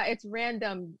 People, yeah, it's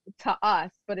random to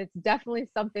us, but it's definitely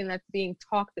something that's being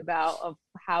talked about of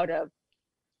how to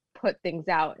put things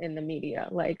out in the media.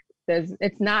 Like he's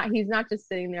not just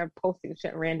sitting there posting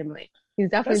shit randomly. He's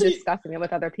definitely discussing it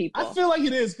with other people. I feel like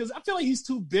it is because I feel like he's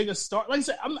too big a star. Like I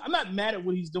said, I'm not mad at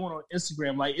what he's doing on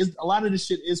Instagram. Like a lot of this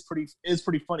shit is pretty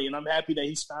funny, and I'm happy that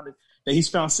he's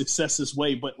found success this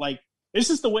way. But like, it's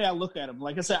just the way I look at him.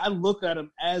 Like I said, I look at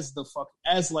him as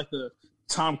like a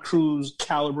Tom Cruise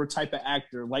caliber type of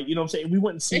actor. Like, you know what I'm saying? We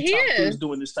wouldn't see Tom Cruise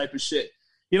doing this type of shit.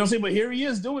 You know what I'm saying? But here he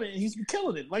is doing it, and he's been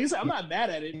killing it. Like I said, I'm not mad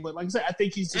at it, but like I said, I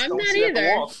think he's just throwing shit at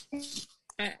the wall.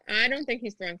 I don't think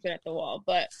he's throwing shit at the wall,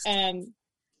 but I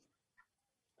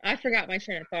forgot my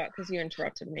train of thought because you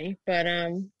interrupted me. But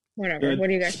whatever. Good. What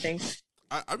do you guys think?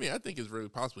 I mean, I think it's really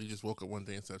possible he just woke up one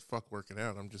day and said, "Fuck working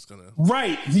out. I'm just gonna."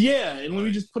 Right. Yeah. And let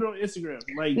me just put it on Instagram.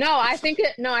 Like, I think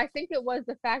it was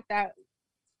the fact that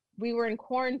we were in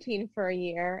quarantine for a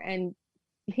year and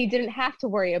he didn't have to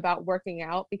worry about working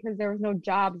out because there was no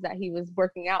jobs that he was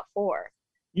working out for.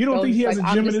 You don't think he has a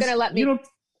gym in his...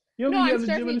 You You No, don't think I'm he has a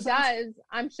sure gym in he his house? does.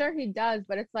 I'm sure he does,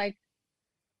 but it's like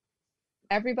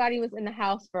everybody was in the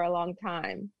house for a long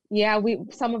time. Yeah,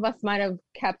 some of us might have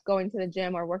kept going to the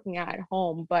gym or working out at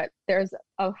home, but there's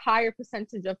a higher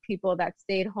percentage of people that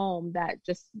stayed home that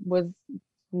just was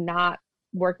not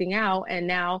working out, and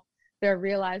now they're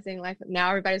realizing like now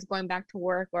everybody's going back to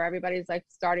work or everybody's like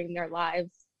starting their lives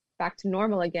back to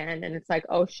normal again, and it's like,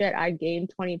 oh shit, I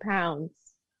gained 20 pounds.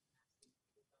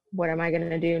 What am I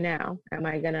gonna do now? Am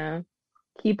I gonna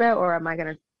keep it, or am I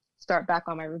gonna start back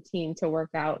on my routine to work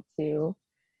out to,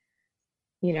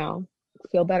 you know,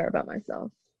 feel better about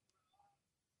myself?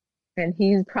 And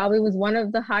he probably was one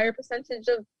of the higher percentage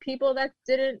of people that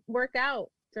didn't work out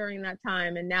during that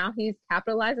time, and now he's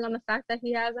capitalizing on the fact that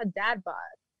he has a dad bod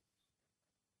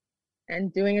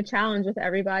and doing a challenge with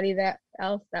everybody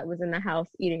else that was in the house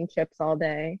eating chips all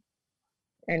day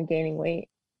and gaining weight.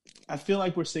 I feel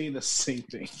like we're saying the same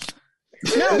thing.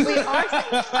 No, we are.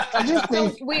 I just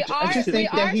think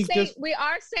we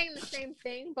are saying the same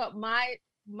thing, but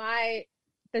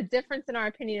the difference in our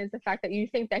opinion is the fact that you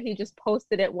think that he just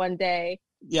posted it one day.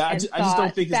 Yeah, I just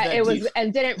don't think it's that it was deep.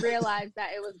 and didn't realize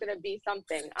that it was going to be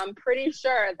something. I'm pretty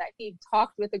sure that he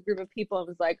talked with a group of people and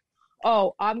was like,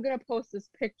 "Oh, I'm going to post this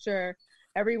picture.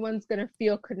 Everyone's going to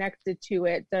feel connected to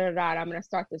it. I'm going to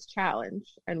start this challenge,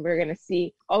 and we're going to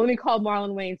see. Oh, let me call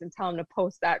Marlon Wayans and tell him to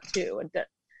post that too." And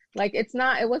like, it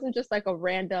wasn't just like a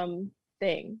random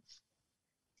thing.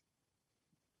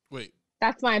 Wait.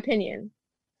 That's my opinion.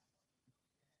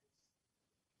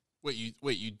 Wait,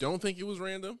 you don't think it was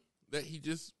random that he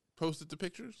just posted the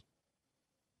pictures?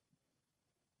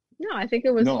 No, I think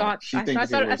it was thought. I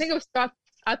think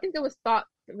it was thought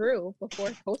through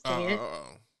before posting it.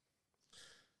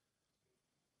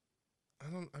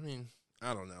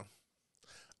 I don't know.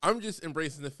 I'm just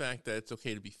embracing the fact that it's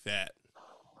okay to be fat.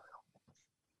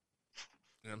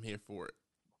 And I'm here for it.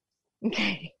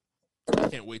 Okay. I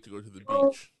can't wait to go to the beach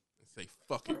and say,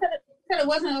 fuck it. Said it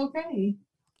wasn't okay.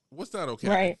 What's not okay?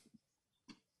 Right.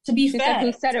 To be She fat. said,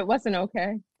 who said it wasn't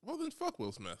okay? Well, then fuck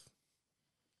Will Smith.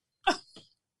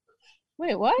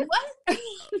 Wait, what? What?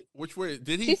 Which way?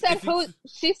 Did he? She said who?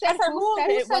 She said who said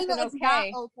it wasn't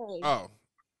okay? Oh,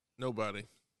 nobody.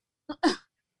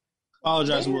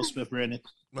 Apologize to Will Smith, Brandon.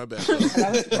 My bad.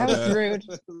 That was rude.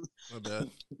 My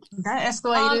bad. That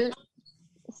escalated.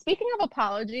 Speaking of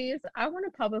apologies, I want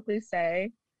to publicly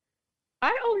say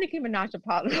I owe Nicki Minaj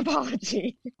an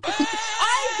apology.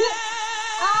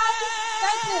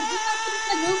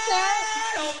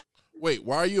 Wait,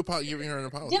 why are you giving her an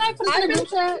apology? Did I put it in the group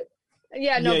chat?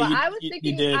 Yeah, no, Yeah, but you- I was you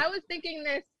thinking did. I was thinking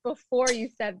this before you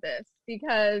said this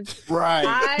because Right.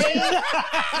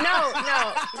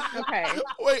 no, okay.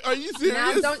 Wait, are you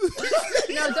serious? Now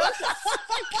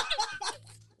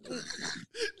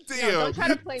Damn. don't try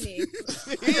to play me.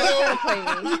 Don't try to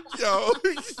play me. Yo.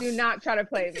 Do not try to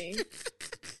play me.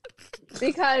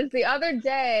 Because the other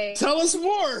day, Tell us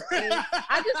more.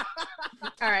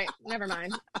 all right, never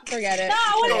mind. Forget it. No,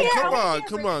 I wanna Yo, hear it. come I on.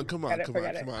 Forget it. Come on. No,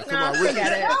 forget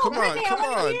it. Come on. Brittany, I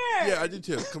wanna hear. Yeah, I do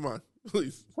too. Come on,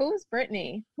 please. Who's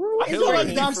Brittany? Who I is feel like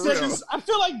Brittany? Doc for said real. this. I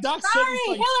feel like Doc said Sorry, this.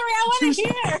 Hillary, Like, I want to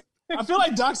hear. I feel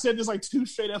like Doc said this like 2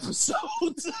 straight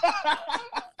episodes.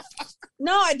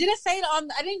 No, I didn't say it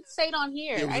on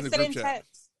here. It was I in the said it in group chat.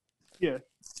 text. Yeah,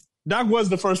 Doc was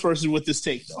the first person with this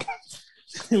take though.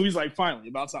 He was like, finally,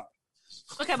 about time.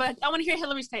 Okay, but I want to hear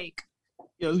Hillary's take.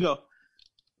 Yeah, let's go.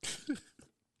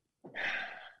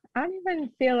 I don't even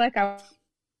feel like I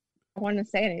want to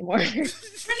say it anymore.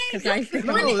 Because now you think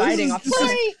No, I'm this fighting is- off this the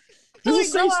is- mic. This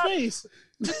is a safe space.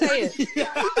 Just say it.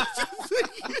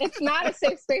 It's not a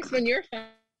safe space when you're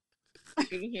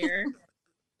fighting here.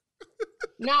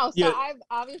 No, so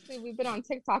Yeah. we've been on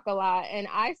TikTok a lot, and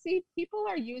I see people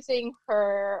are using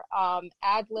her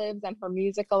ad libs and her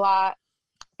music a lot,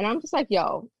 and I'm just like,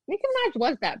 yo, Nicki Minaj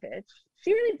was that bitch.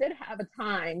 She really did have a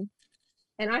time,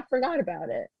 and I forgot about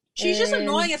it. She's just And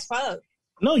annoying as fuck.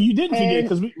 No, you didn't forget And-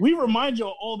 because we remind you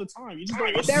all the time. You just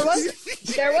like There was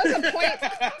a point.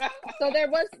 So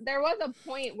there was a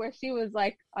point where she was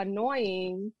like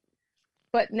annoying,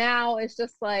 but now it's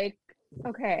just like,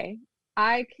 okay,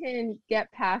 I can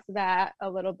get past that a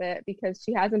little bit because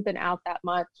she hasn't been out that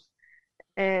much,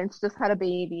 and she just had a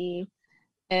baby,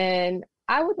 and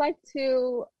I would like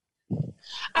to.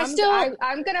 I'm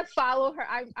gonna follow her.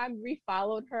 I'm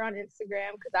refollowed her on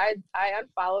Instagram because I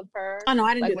unfollowed her. Oh no,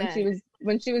 I didn't Like do that.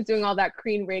 when she was doing all that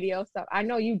Queen Radio stuff. I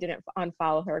know you didn't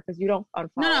unfollow her because you don't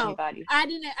unfollow anybody. I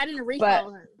didn't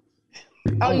refollow her.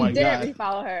 Oh, my you didn't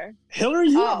God. refollow her. Hillary,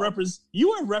 you Oh.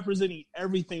 are representing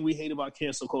everything we hate about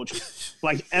cancel culture.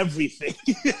 Like everything.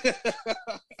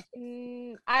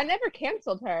 I never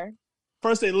canceled her.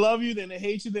 First they love you, then they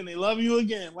hate you, then they love you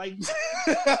again. Like,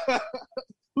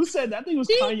 who said that? I think it was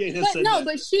Kanye who said that.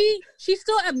 But she's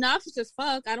still obnoxious as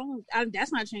fuck.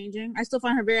 That's not changing. I still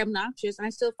find her very obnoxious, and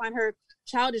I still find her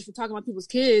childish for talking about people's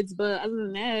kids. But other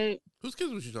than that, whose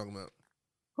kids was she talking about?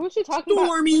 Who was she talking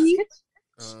Stormy. about?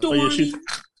 Stormy.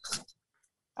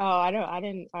 I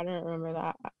don't remember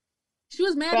that. She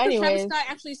was mad because Travis Scott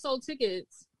actually sold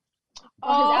tickets. His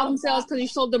album sales because he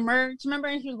sold the merch. Remember,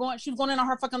 and she was going in on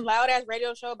her fucking loud ass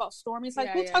radio show about Stormy. It's like,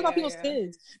 who talk about people's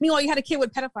kids? Meanwhile, you had a kid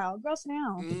with pedophile. Girl, sit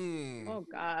down. Oh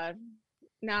God.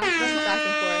 Now it's going back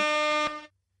and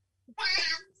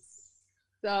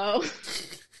forth. So,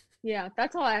 yeah,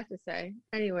 that's all I have to say.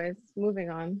 Anyways, moving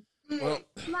on. Well,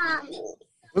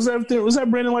 what's that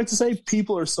Brandon like to say?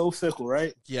 People are so fickle,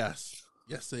 right? Yes,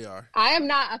 they are. I am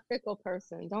not a fickle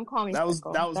person. Don't call me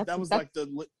fickle. That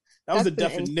was the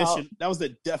definition. That was the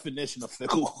definition of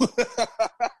fickle.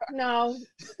 No,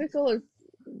 fickle is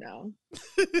no.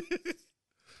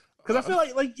 Because I feel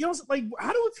like you know, like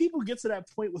how do people get to that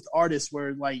point with artists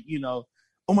where like, you know,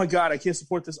 oh my God, I can't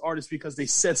support this artist because they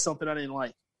said something I didn't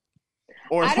like.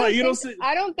 Or I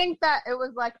don't think that it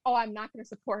was like, oh, I'm not going to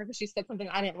support her because she said something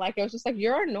I didn't like. It was just like,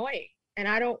 you're annoying, and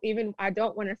I don't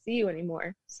want to see you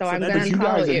anymore. So I'm going to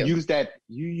unfollow you. You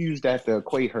used that to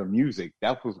equate her music.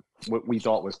 That was what we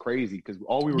thought was crazy because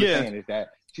all we were saying is that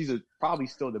she's probably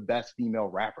still the best female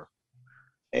rapper,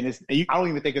 and I don't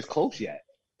even think it's close yet.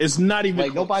 It's not even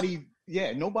like close.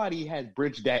 Nobody has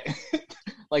bridged that.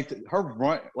 Like her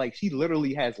run, like she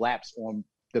literally has laps on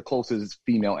the closest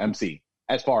female MC.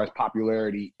 As far as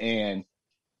popularity and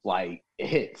like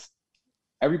hits,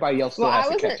 everybody else still has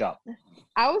to catch up.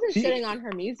 I wasn't shitting on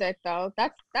her music though.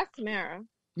 That's Tamara.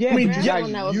 Yeah, you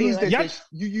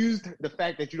used the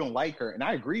fact that you don't like her, and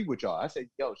I agree with y'all. I said,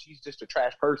 "Yo, she's just a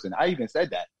trash person." I even said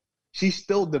that she's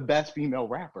still the best female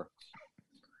rapper.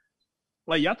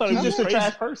 Like y'all thought she's it was just a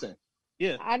trash person.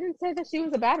 Yeah, I didn't say that she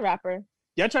was a bad rapper.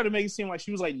 Y'all tried to make it seem like she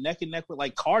was like neck and neck with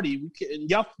like Cardi. And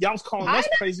y'all was calling us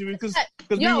crazy because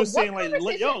we were saying like,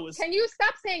 can you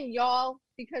stop saying y'all?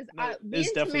 Because me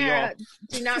and Tamara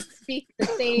do not speak the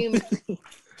same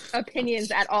opinions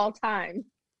at all times.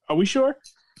 Are we sure?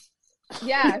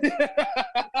 Yes.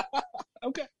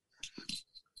 Okay.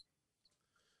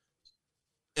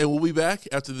 And we'll be back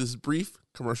after this brief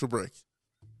commercial break.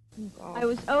 I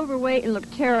was overweight and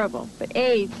looked terrible, but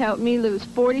AIDS helped me lose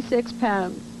 46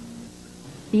 pounds.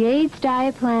 The AIDS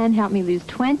diet plan helped me lose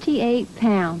 28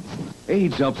 pounds.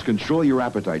 AIDS helps control your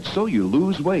appetite so you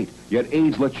lose weight. Yet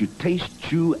AIDS lets you taste,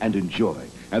 chew, and enjoy.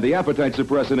 And the appetite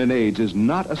suppressant in AIDS is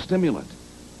not a stimulant.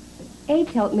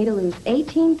 AIDS helped me to lose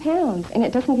 18 pounds, and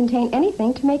it doesn't contain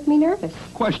anything to make me nervous.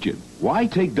 Question: why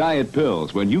take diet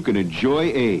pills when you can enjoy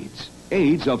AIDS?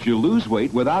 AIDS helps you lose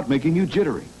weight without making you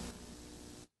jittery.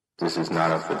 This is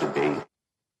not up for debate.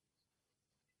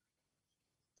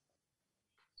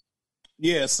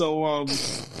 Yeah, so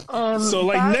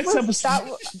like next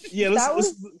episode,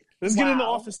 let's get into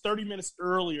office 30 minutes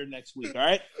earlier next week. All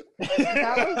right.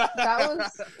 that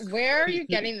was. Where are you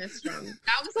getting this from?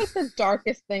 That was like the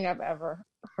darkest thing I've ever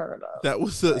heard of. That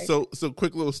was so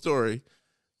quick little story.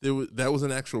 That was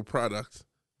an actual product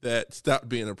that stopped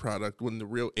being a product when the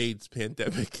real AIDS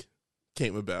pandemic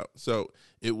came about. So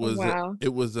it was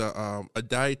a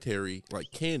dietary like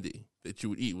candy that you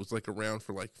would eat. It was like around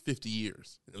for like 50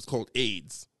 years. It was called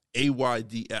AIDS,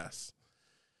 AIDS.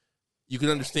 You can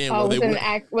understand why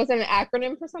was it an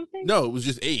acronym for something? No, it was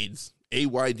just AIDS,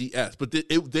 AIDS. But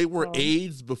they were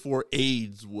AIDS before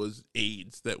AIDS was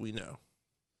AIDS that we know.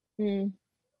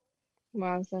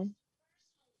 Wow.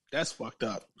 That's fucked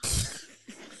up.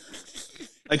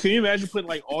 Like, can you imagine putting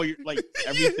like all your like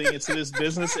everything into this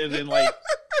business and then like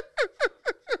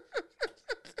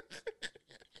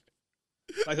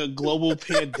a global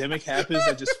pandemic happens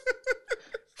that just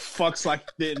fucks like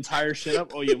the entire shit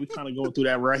up? Oh yeah, we kind of going through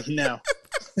that right now.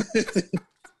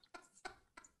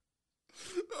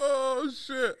 Oh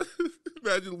shit!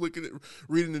 Imagine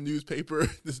reading the newspaper.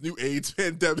 This new AIDS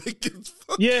pandemic is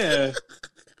yeah.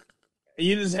 And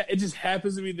it just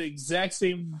happens to be the exact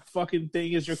same fucking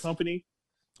thing as your company.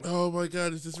 Oh my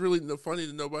god, is this really funny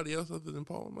to nobody else other than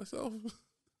Paul and myself?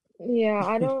 Yeah,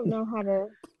 I don't know how to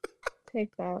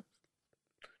take that.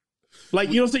 Like,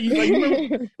 you know what I'm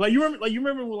saying? You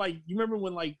remember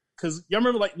when because y'all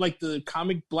remember like the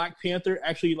comic Black Panther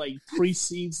actually like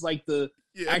precedes like the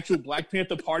actual Black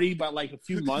Panther party by like a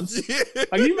few months. Yeah.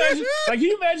 Like, can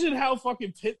you imagine how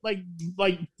fucking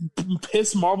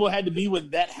pissed Marvel had to be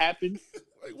when that happened?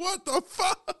 Like, what the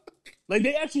fuck? Like,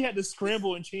 they actually had to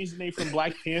scramble and change the name from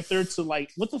Black Panther to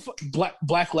like what the fuck,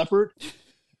 Black Leopard.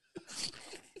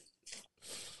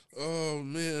 Oh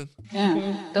man.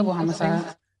 Yeah, double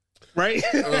homicide. Right?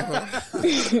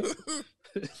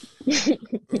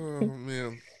 Oh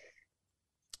man.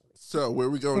 So where are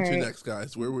we going to next,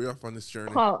 guys? Where are we off on this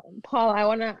journey? Paul, I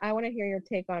wanna hear your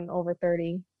take on over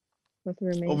 30 with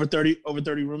roommates. Over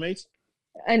 30 roommates.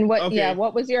 And what? Okay. Yeah,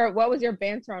 what was your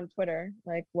banter on Twitter?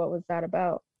 Like, what was that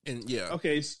about? And yeah.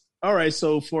 Okay. All right.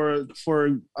 So for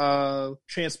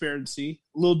transparency,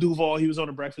 Lil Duval, he was on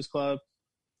the Breakfast Club.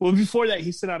 Well, before that,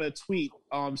 he sent out a tweet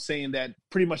saying that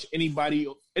pretty much anybody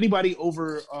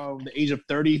over the age of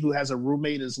 30 who has a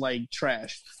roommate is like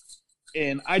trash.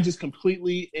 And I just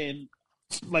completely and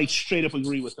like straight up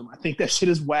agree with him. I think that shit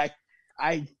is whack.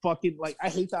 I fucking I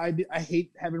hate the idea. I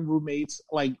hate having roommates.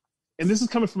 Like, and this is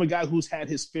coming from a guy who's had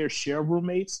his fair share of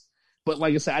roommates. But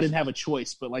like I said, I didn't have a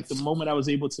choice. But like the moment I was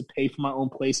able to pay for my own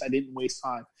place, I didn't waste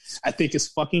time. I think it's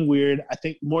fucking weird. I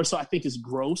think it's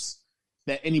gross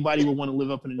that anybody would want to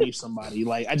live up underneath somebody.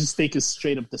 Like, I just think it's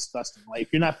straight up disgusting. Like,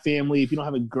 if you're not family, if you don't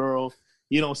have a girl,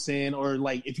 you know what I'm saying? Or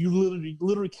like, if you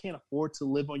literally can't afford to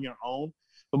live on your own.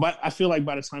 But I feel like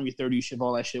by the time you're 30, you should have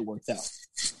all that shit worked out.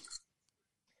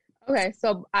 Okay,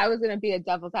 so I was going to be a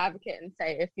devil's advocate and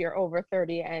say if you're over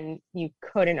 30 and you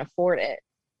couldn't afford it,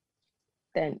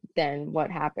 then what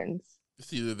happens?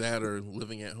 It's either that or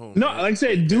living at home. No, right? like I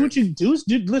said, do what you do.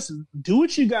 Listen, do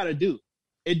what you got to do.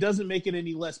 It doesn't make it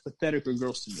any less pathetic or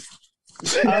gross to me.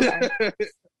 Okay.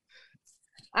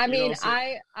 I mean,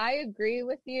 I agree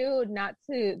with you, not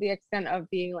to the extent of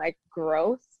being like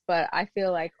gross, but I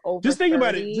feel like over Just think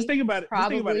about 30 it. Just think about it.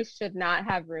 Probably should not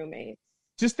have roommates.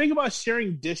 Just think about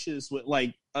sharing dishes with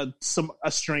like a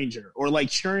stranger, or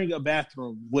like sharing a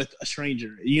bathroom with a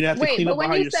stranger. You'd have to clean up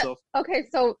behind yourself. Okay,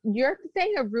 so you're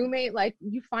saying a roommate like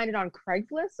you find it on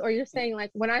Craigslist, or you're saying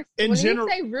like when you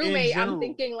say roommate, I'm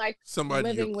thinking like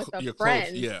somebody living with a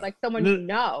friend, like someone you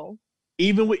know.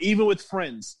 Even with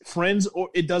friends, or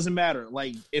it doesn't matter.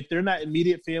 Like if they're not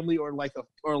immediate family or like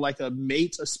a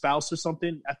mate, a spouse or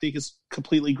something, I think it's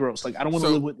completely gross. Like I don't want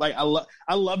to live with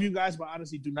I love you guys, but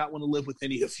honestly, do not want to live with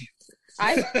any of you.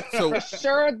 I for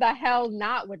sure the hell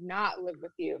would not live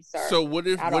with you, sir. So what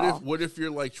if you're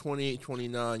like 28,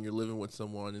 29, you're living with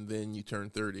someone, and then you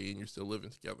turn 30 and you're still living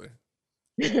together?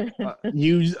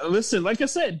 You listen, like I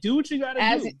said, do what you gotta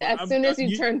do. As soon as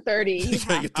you turn 30, you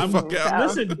have get the fuck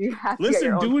out.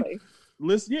 Listen,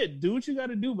 do what you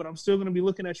gotta do, but I'm still gonna be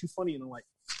looking at you funny in the light.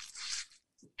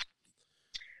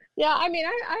 Yeah, I mean,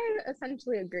 I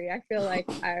essentially agree. I feel like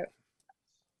I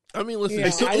mean, listen,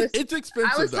 it's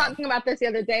expensive. I was talking about this the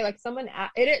other day. Like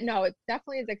it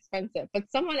definitely is expensive. But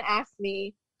someone asked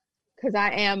me, because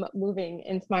I am moving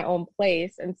into my own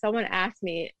place, and someone asked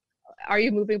me, are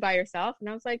you moving by yourself? And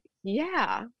I was like,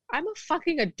 yeah, I'm a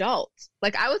fucking adult.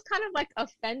 Like, I was kind of like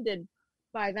offended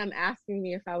by them asking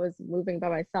me if I was moving by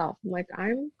myself. I'm like,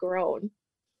 I'm grown.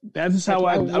 That's how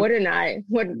why wouldn't I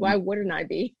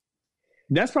be?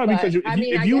 That's probably because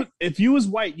if you was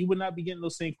white, you would not be getting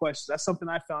those same questions. That's something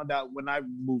I found out when I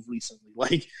moved recently.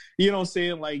 Like, you know what I'm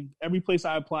saying? Like, every place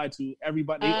I applied to,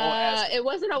 everybody all asked. It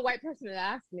wasn't a white person that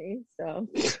asked me, so...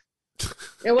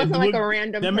 It wasn't like a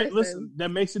random person. Listen, that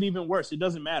makes it even worse. It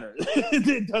doesn't matter.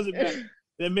 It doesn't matter.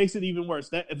 That makes it even worse.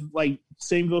 That like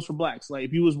same goes for blacks. Like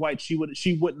if you was white, she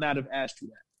would not have asked you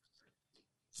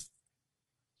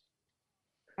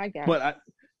that. I guess.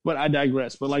 But I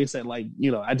digress. But like I said, like,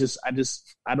 you know, I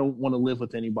don't want to live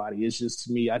with anybody. It's just,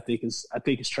 to me, I think it's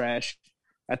trash.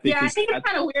 I think it's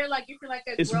kind of weird. Like if you're like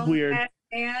a grown ass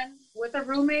man with a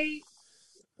roommate,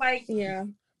 like yeah.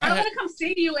 I don't want to come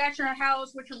see you at your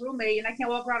house with your roommate, and I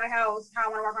can't walk around the house how I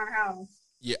want to walk around the house.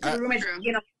 Yeah, your roommate's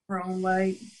in a room.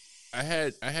 Like I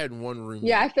had one roommate.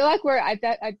 Yeah, I feel like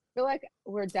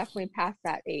we're definitely past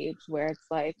that age where it's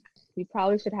like you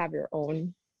probably should have your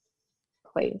own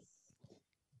place.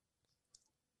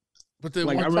 But then,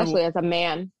 like, especially as a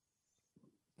man.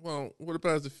 Well, what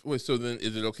about so then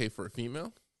is it okay for a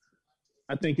female?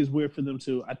 I think it's weird for them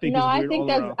too. I think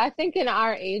I think in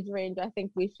our age range, I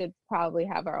think we should probably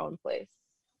have our own place,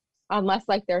 unless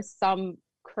like there's some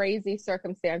crazy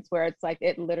circumstance where it's like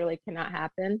it literally cannot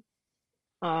happen.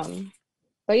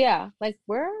 But yeah, like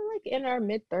we're like in our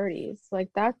mid-30s, like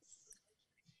that's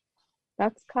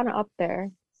kind of up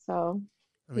there. So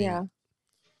I mean,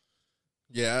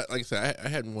 yeah, like I said, I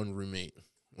had one roommate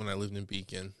when I lived in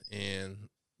Beacon, and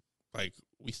like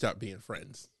we stopped being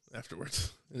friends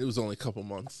afterwards, and it was only a couple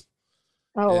months.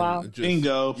 Oh, wow.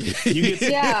 Bingo.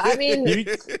 Yeah, I mean,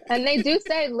 and they do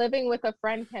say living with a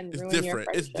friend can ruin your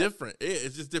friendship. It's different.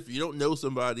 It's just different. You don't know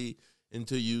somebody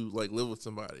until you like live with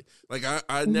somebody. Like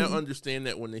I now understand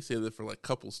that when they say that for like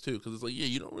couples too, because it's like, yeah,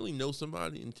 you don't really know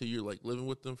somebody until you're like living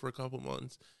with them for a couple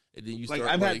months, and then you start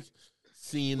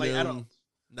seeing like, them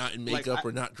not in makeup like,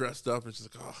 or not dressed up. It's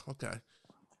just like, oh, okay.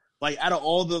 Like out of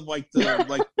all the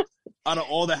out of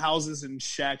all the houses and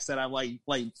shacks that I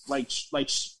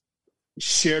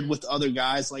shared with other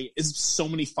guys, like it's so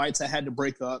many fights I had to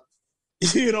break up.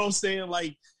 You know what I'm saying?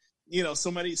 Like, you know,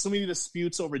 so many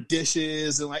disputes over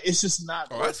dishes and like it's just not.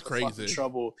 Oh, that's crazy.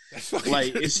 Trouble.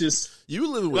 Like it's just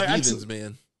you living with heathens,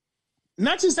 man.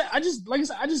 Not just that.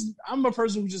 I'm a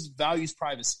person who just values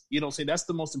privacy. You know what I'm saying? That's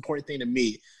the most important thing to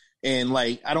me. And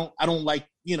like I don't like,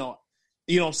 you know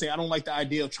what I'm saying? I don't like the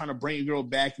idea of trying to bring a girl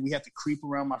back and we have to creep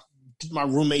around my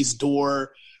roommate's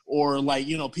door or like,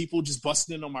 you know, people just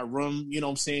busting in on my room, you know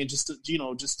what I'm saying? Just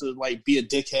to like be a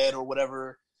dickhead or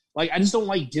whatever. Like, I just don't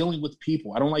like dealing with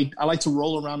people. I like to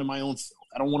roll around in my own filth.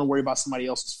 I don't want to worry about somebody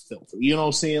else's filth. You know what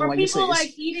I'm saying? Or like people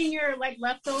like eating your like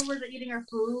leftovers or eating your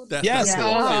food. Yes. Oh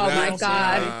my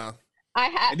God. I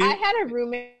had a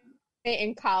roommate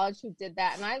in college who did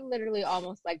that, and I literally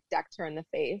almost like decked her in the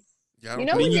face. Yeah, you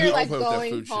know when you're like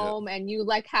going home and you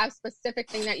like have specific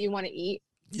thing that you want to eat,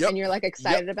 and you're like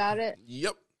excited about it.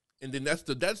 Yep. And then that's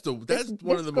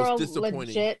one of the most disappointing.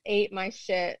 Legit ate my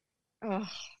shit. Oh,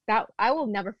 that I will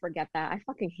never forget that. I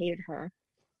fucking hated her.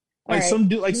 Like some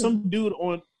dude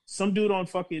on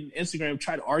fucking Instagram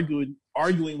tried arguing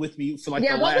with me for like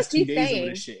the last 2 days of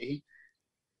this shit.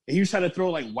 He was trying to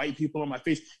throw like white people on my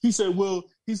face. He said, well,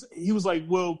 he was like,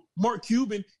 well, Mark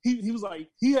Cuban, he was like,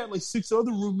 he had like 6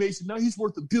 other roommates and now he's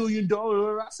worth $1 billion.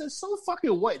 I said, so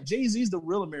fucking what? Jay-Z's the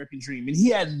real American dream and he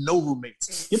had no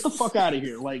roommates. Get the fuck out of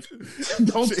here. Like,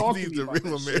 don't talk to me the about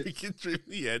real that American dream.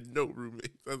 He had no roommates.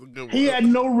 That's a good one. He had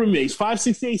no roommates.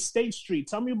 568 State Street.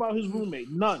 Tell me about his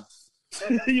roommate. None.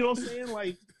 You know what I'm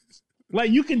saying?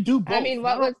 Like you can do both. I mean,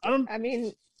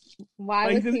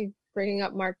 why was he bringing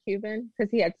up Mark Cuban? Because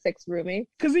he had 6 roommates.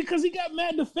 Because he got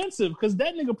mad defensive. Because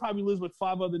that nigga probably lives with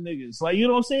 5 other niggas. Like, you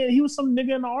know what I'm saying? He was some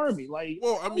nigga in the army. Like,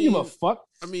 well, I mean, don't give a fuck.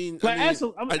 I mean, like,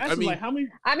 like how many?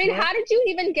 I mean, how did you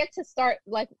even get to start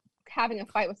like having a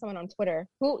fight with someone on Twitter?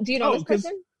 Who do you know this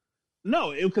person?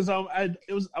 No, because I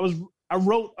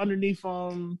wrote underneath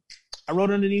the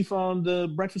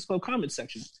Breakfast Club comment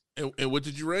section. And what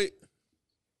did you write?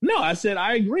 No, I said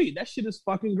I agree. That shit is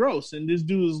fucking gross. And this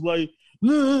dude is like,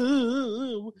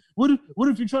 what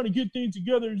if you're trying to get things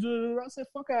together? I said,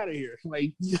 fuck out of here.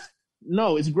 Like,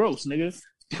 no, it's gross, nigga.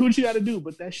 Do what you got to do,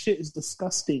 but that shit is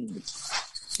disgusting.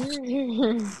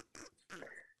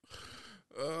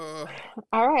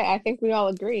 All right, I think we all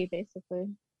agree, basically.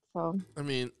 So I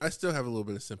mean, I still have a little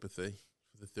bit of sympathy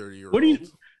for the 30-year-old.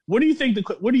 What do you think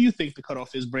the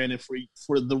cutoff is, Brandon,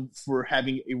 for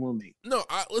having a roommate? No,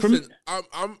 listen.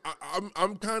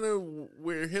 I'm kind of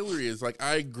where Hillary is. Like,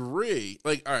 I agree.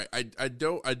 Like, all right, I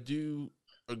do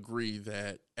agree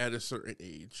that at a certain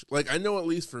age, like I know at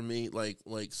least for me, like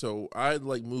so I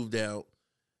like moved out,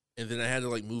 and then I had to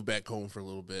like move back home for a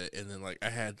little bit, and then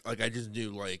I just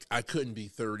knew like I couldn't be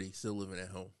 30 still living at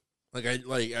home.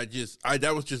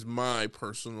 That was just my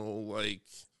personal like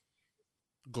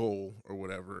goal or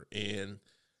whatever, and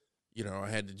you know I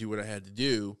had to do what I had to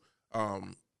do,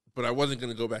 but I wasn't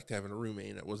going to go back to having a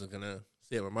roommate. I wasn't going to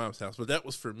stay at my mom's house, but that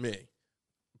was for me.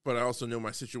 But I also know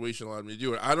my situation allowed me to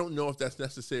do it. I don't know if that's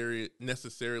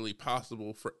necessarily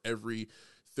possible for every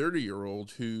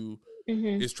 30-year-old who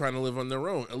is trying to live on their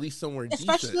own, at least somewhere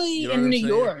especially decent. You know in New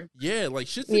York. Yeah, like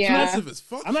shit's expensive as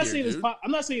fuck. I'm not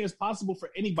saying it's possible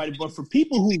for anybody, but for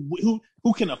people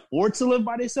who can afford to live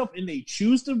by themselves and they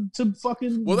choose to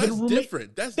fucking that's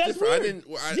different. That's different.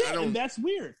 Weird. I don't. And that's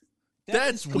weird.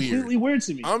 That's completely weird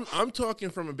to me. I'm talking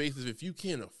from a basis if you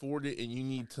can't afford it and you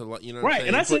need to, like, you know, right?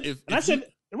 What I'm saying? And I said,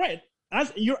 right.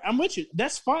 I'm with you.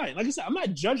 That's fine. Like I said, I'm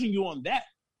not judging you on that.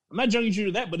 I'm not judging you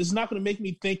to that, but it's not going to make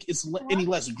me think it's any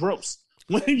less gross.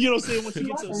 When, you know what I'm saying? Once you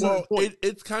get to a certain point,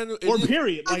 it's kind of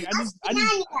period. Like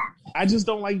I just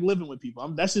don't like living with people.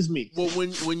 That's just me. Well,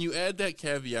 when you add that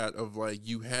caveat of like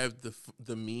you have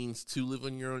the means to live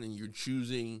on your own and you're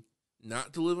choosing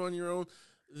not to live on your own,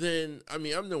 then I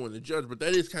mean I'm no one to judge, but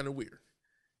that is kind of weird.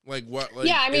 Like what? Like,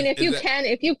 yeah, I mean, if you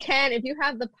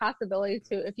have the possibility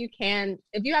to, if you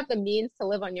have the means to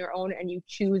live on your own and you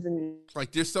choose and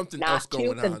like there's something else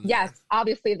going on. Yes,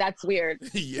 obviously that's weird.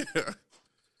 Yeah,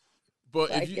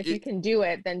 but like, if you can do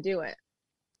it, then do it.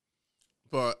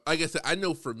 But like I said, I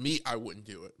know for me, I wouldn't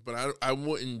do it. But I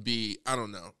wouldn't be. I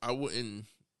don't know. I wouldn't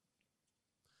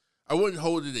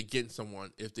hold it against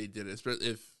someone if they did it. Especially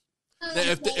if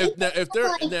they're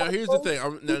here's the thing.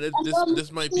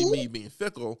 This might be me being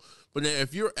fickle, but now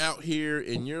if you're out here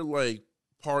and you're like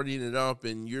partying it up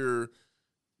and you're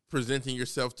presenting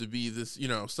yourself to be this, you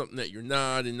know, something that you're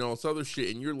not and all this other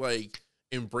shit, and you're like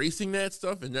embracing that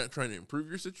stuff and not trying to improve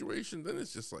your situation, then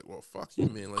it's just like, well, fuck you,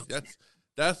 man. Like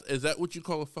is that what you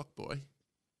call a fuck boy?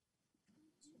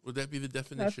 Would that be the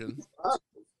definition?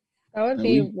 That would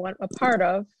be a part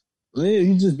of. Yeah,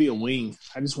 you just be a wing.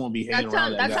 I just want to be hanging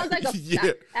around that guy. Sounds like a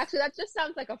yeah. Actually, that just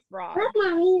sounds like a fraud.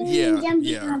 Yeah. They won't make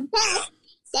me hurt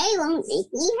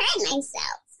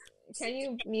myself. Can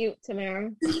you mute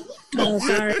Tamara? Oh,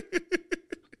 sorry.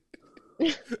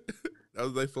 That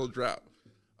was like full drop.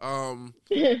 But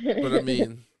I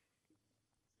mean,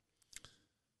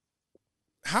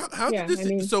 how did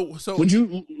this? So would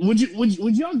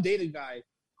y'all date a guy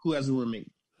who has a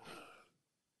roommate?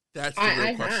 That's the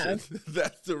real question.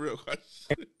 That's the real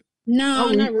question.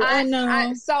 No, not really. No.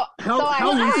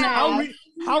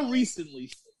 How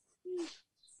recently?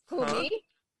 Who, me?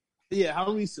 Yeah, how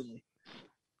recently?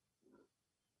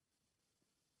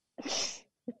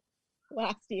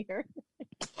 Last year.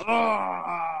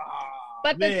 Oh,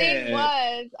 but the thing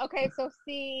was, okay, so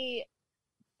see,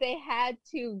 they had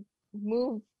to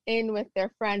move in with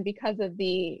their friend because of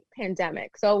the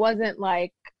pandemic. So it wasn't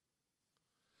like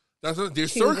that's what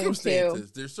there's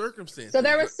circumstances. There's circumstances. So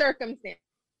there was circumstances.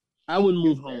 I wouldn't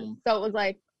move home. So it was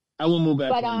like I wouldn't move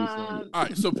back home. All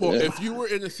right, so Paul, if you were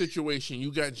in a situation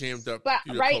you got jammed up, but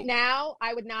right now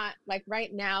I would not like.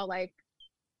 Right now, like,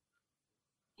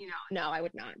 you know, no, I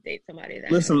would not date somebody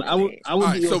that. Listen, I would. All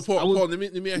right, so Paul, let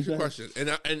me ask you a question,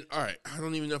 and all right, I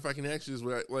don't even know if I can ask you this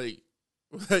without like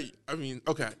I mean,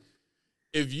 okay,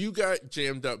 if you got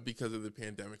jammed up because of the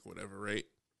pandemic, whatever, right?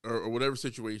 Or whatever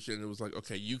situation, it was like,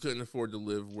 okay, you couldn't afford to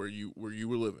live where you were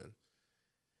living.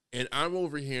 And I'm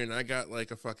over here and I got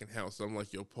like a fucking house. So I'm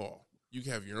like, yo, Paul, you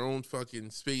have your own fucking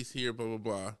space here, blah, blah,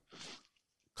 blah.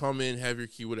 Come in, have your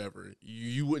key, whatever.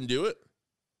 You wouldn't do it?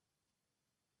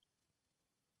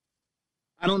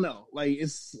 I don't know. Like,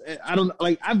 I don't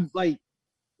like, I've like.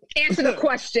 Answer the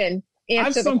question.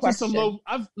 Answer the question.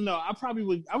 I would probably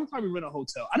rent a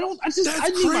hotel. I need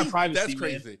my privacy. That's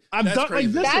crazy.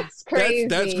 That's crazy.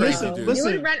 That's crazy, dude. You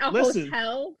would rent a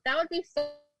hotel? That would be so.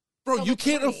 Bro, you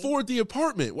can't afford the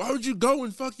apartment. Why would you go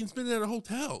and fucking spend it at a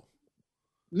hotel?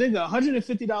 Nigga,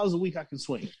 $150 a week I can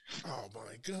swing. Oh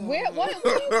my god. What are you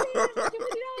paying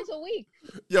 $150 a week?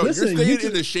 Yo, you're staying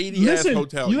in a shady ass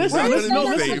hotel. You're not going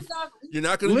to be safe. You're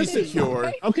not going to be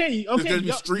secure. Okay. There's going to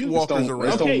be streetwalkers around.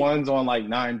 There's the ones on like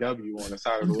 9W on the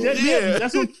side of the road. Yeah,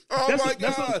 that's what. Oh my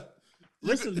god.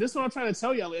 Listen, this is what I'm trying to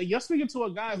tell y'all. You're speaking to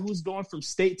a guy who's going from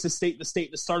state to state to state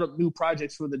to start up new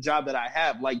projects for the job that I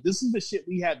have. Like, this is the shit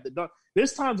we had to do.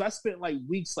 There's times I spent like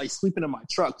weeks like sleeping in my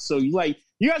truck. So you guys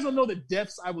don't know the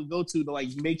depths I would go to like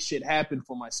make shit happen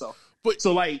for myself. But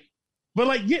there's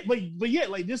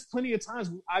plenty of times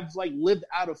I've like lived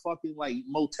out of fucking like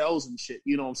motels and shit.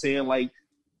 You know what I'm saying? Like,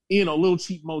 you know, little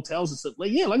cheap motels and stuff.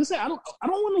 Like, yeah, like I said, I don't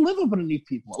want to live up underneath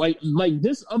people. Like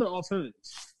there's other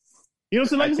alternatives. You know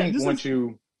what I'm saying? Like I think once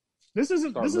you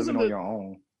living on your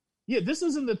own. Yeah, this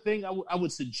isn't the thing I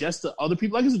would suggest to other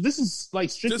people. Like I said, this is like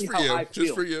strictly how I feel.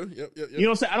 Just for you. Yep. You know what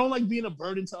I'm saying? I don't like being a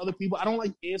burden to other people. I don't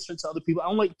like answering to other people. I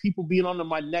don't like people being under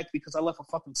my neck because I left a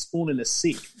fucking spoon in the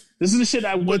sink. This is the shit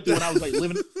I went through when I was like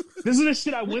living. This is the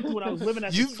shit I went through when I was living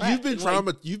at the trap.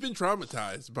 You've been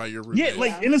traumatized by your roommate. Yeah,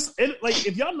 like like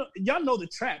if y'all know the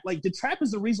trap. Like the trap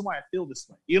is the reason why I feel this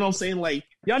way. You know what I'm saying? Like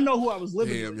y'all know who I was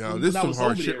living with. Damn, yo, this is some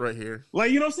hard shit right here.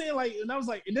 Like, you know what I'm saying? Like, and I was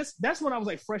like, and that's when I was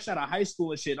like fresh out of high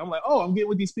school and shit. I'm like, oh, I'm getting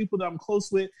with these people that I'm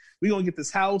close with. We gonna get this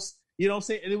house. You know what I'm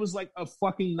saying? And it was like a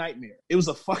fucking nightmare. It was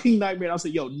a fucking nightmare. I was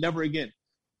like, yo, never again.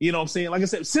 You know what I'm saying? Like I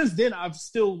said, since then I've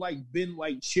still like been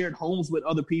like shared homes with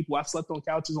other people. I've slept on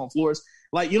couches, on floors.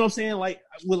 Like, you know what I'm saying? Like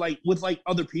with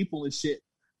other people and shit.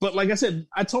 But like I said,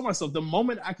 I told myself the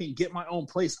moment I can get my own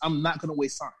place, I'm not gonna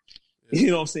waste time.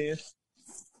 You know what I'm saying?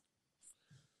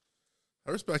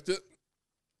 I respect it.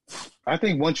 I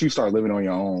think once you start living on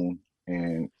your own,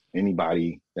 and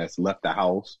anybody that's left the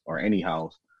house or any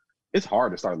house, it's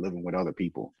hard to start living with other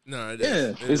people. No, it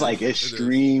is. Yeah, it's like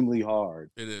extremely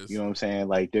hard. It is. You know what I'm saying?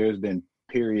 Like there's been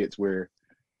periods where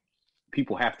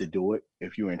people have to do it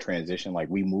if you're in transition. Like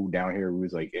we moved down here, we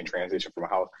was like in transition from a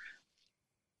house.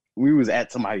 We was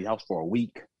at somebody's house for a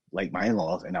week, like my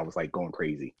in-laws, and I was like going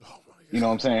crazy. Oh my God. You know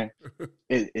what I'm saying?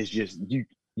 It's just you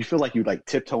feel like you're like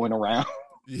tiptoeing around.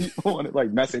 You don't want to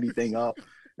like mess anything up.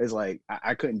 It's like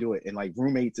I couldn't do it. And like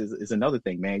roommates is another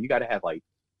thing, man. You got to have like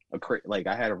like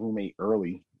I had a roommate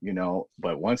early, you know,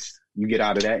 but once you get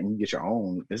out of that and you get your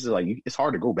own, this is like it's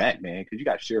hard to go back, man, because you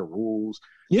got to share rules.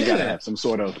 Yeah. You got to have some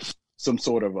sort of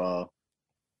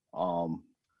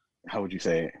how would you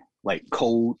say it? Like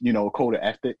code, you know, code of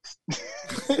ethics.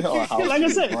 Like I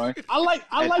said, I like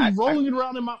rolling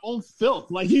around in my own filth.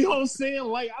 Like, you know what I'm saying?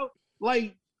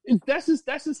 Like That's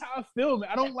just how I feel, man.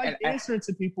 I don't like answering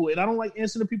to people, and I don't like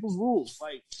answering to people's rules.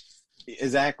 Like,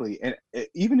 exactly. And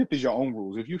even if it's your own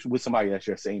rules, if you're with somebody that's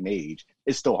your same age,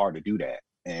 it's still hard to do that.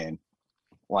 And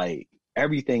like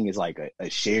everything is like a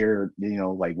shared,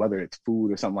 like whether it's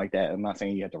food or something like that. I'm not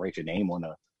saying you have to write your name on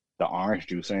the orange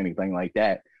juice or anything like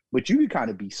that, but you can kind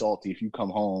of be salty if you come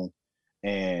home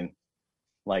and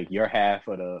like your half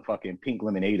of the fucking pink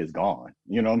lemonade is gone.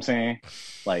 You know what I'm saying?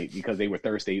 Like because they were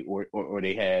thirsty or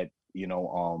they had,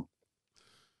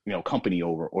 company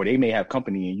over, or they may have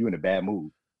company and you in a bad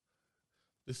mood.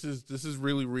 This is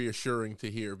really reassuring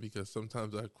to hear because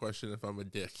sometimes I question if I'm a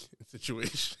dick in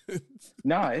situations.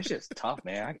 No, it's just tough,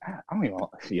 man. I don't even,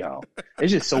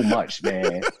 it's just so much,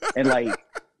 man. And like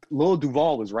Lil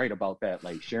Duval was right about that,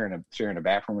 like sharing a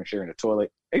bathroom and sharing a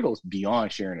toilet. It goes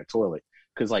beyond sharing a toilet.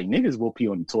 Cause like niggas will pee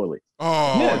on the toilet.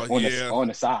 Oh, on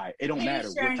the side. It don't matter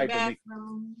what type of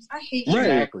I hate you.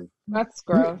 Exactly. That's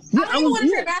gross. I don't even want to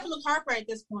share a bathroom with Harper at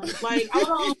this point. Like I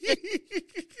don't.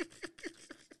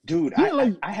 Dude,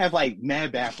 I have like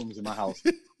mad bathrooms in my house.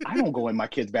 I don't go in my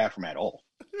kid's bathroom at all.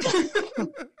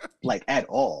 Like at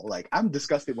all. Like I'm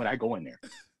disgusted when I go in there.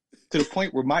 To the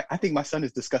point where I think my son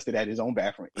is disgusted at his own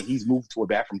bathroom and he's moved to a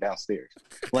bathroom downstairs.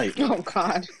 Like, oh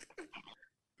God.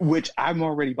 Which I'm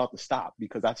already about to stop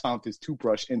because I found this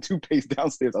toothbrush and toothpaste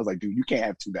downstairs. I was like, dude, you can't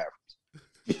have two bathrooms.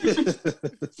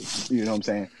 You know what I'm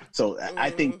saying? So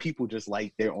I think people just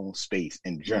like their own space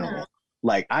in general. Yeah.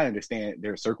 Like I understand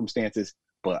their circumstances,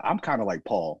 but I'm kind of like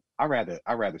Paul. I rather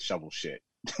shovel shit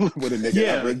with a nigga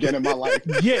ever again in my life.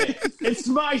 Yeah, it's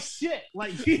my shit.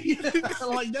 Like that's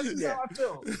how I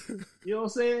feel. You know what I'm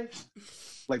saying?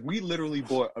 Like we literally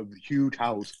bought a huge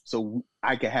house so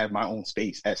I could have my own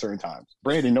space at certain times.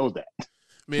 Brandon knows that.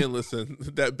 Man, listen,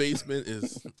 that basement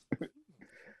is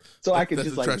so I could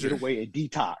just like get away and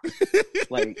detox.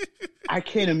 Like I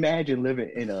can't imagine living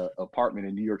in an apartment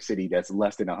in New York City that's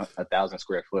less than 1,000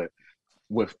 square foot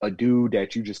with a dude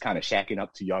that you just kind of shacking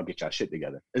up to y'all get y'all shit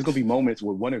together. There's gonna be moments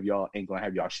where one of y'all ain't gonna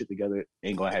have y'all shit together,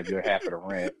 ain't gonna have your half of the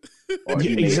rent, or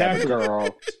he may have a girl,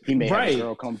 he may have a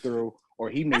girl come through, or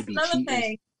he may be cheating.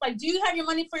 Thing. Like, do you have your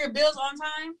money for your bills on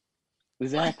time?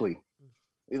 Exactly.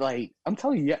 Like I'm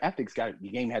telling you, your ethics your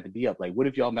game had to be up. Like, what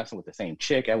if y'all messing with the same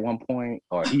chick at one point,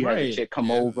 or he had a chick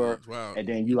come over, and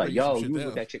then you like, yo, you was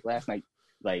with that chick last night.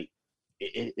 Like,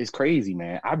 it's crazy,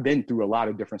 man. I've been through a lot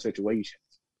of different situations.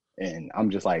 And I'm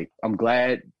just like, I'm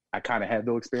glad I kind of had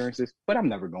those experiences, but I'm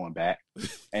never going back.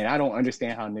 And I don't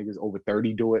understand how niggas over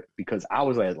 30 do it because I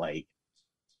was at like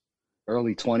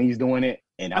early 20s doing it,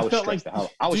 and I was stressed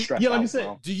out. I was stressed out. Like I said,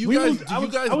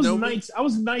 I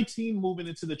was 19 moving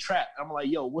into the trap. I'm like,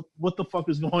 yo, what the fuck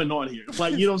is going on here?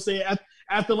 Like, you know what I'm saying?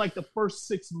 After like the first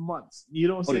 6 months, you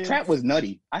know what I'm saying? The trap was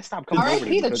nutty. I stopped coming over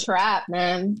there. The trap,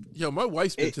 man. Yo, my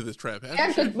wife's been to this trap.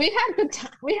 We had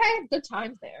good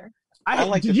times there. I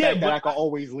like the fact that I can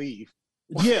always leave.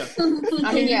 Yeah.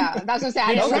 I mean, yeah. That's what I'm saying.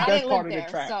 I didn't live there,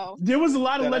 the so. There was a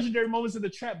lot of legendary moments in the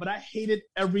trap, but I hated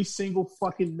every single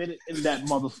fucking minute in that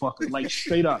motherfucker. Like,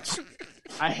 straight up.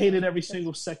 I hated every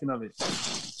single second of it.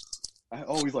 I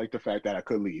always liked the fact that I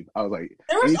could leave. I was like,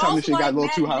 there was anytime also the shit got a little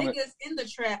too high. Niggas in the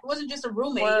trap. It wasn't just a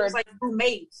roommate. It was like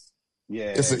roommates.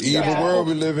 Yeah. It's an evil world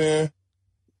we live in.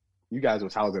 You guys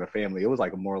was housing a family. It was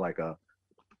like more like a.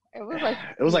 It was like.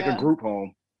 It was like a group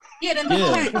home. Yeah, then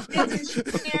people had kids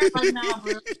and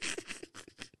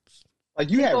like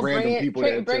you had random people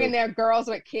there bringing their girls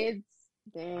with kids.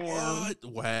 Damn. What?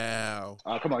 Wow.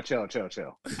 Come on, chill. Right.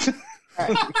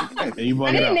 I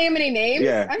didn't name any names.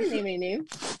 Yeah. I didn't name any names.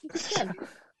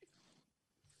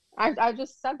 I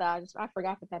just said that. I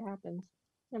forgot that happened.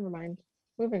 Never mind.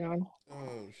 Moving on.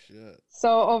 Oh shit.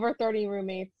 So over 30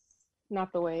 roommates,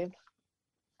 not the wave.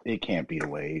 It can't be the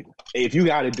wave. If you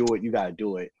got to do it, you got to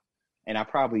do it. And I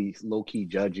probably low key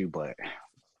judge you, but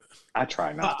I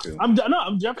try not to. I'm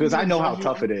definitely because I know how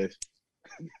tough it is.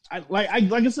 Like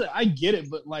I said, I get it,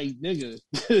 but like nigga,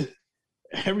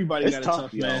 everybody got it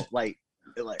tough, man. Like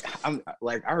I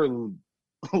heard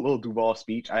Lil Duval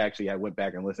speech. I actually went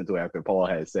back and listened to it after Paul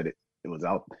had said it was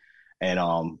out, and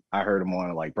I heard him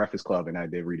on like Breakfast Club, and I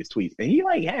did read his tweets, and he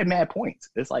like had mad points.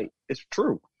 It's like it's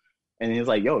true. And he's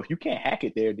like, yo, if you can't hack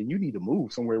it there, then you need to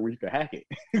move somewhere where you can hack it.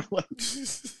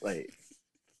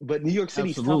 But New York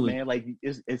City's tough, man. Like,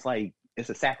 it's like,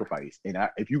 it's a sacrifice. And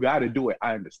if you got to do it,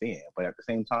 I understand. But at the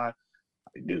same time,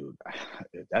 dude,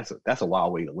 that's a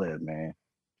wild way to live, man.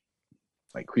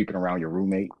 Like, creeping around your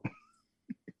roommate.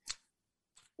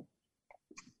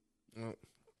 Well,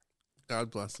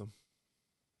 God bless him.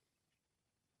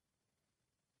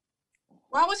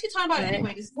 Why was he talking about it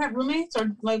anyway? Does he have roommates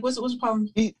or like what's the problem?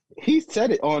 He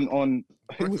said it on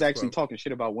he was actually talking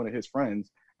shit about one of his friends,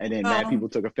 and then mad people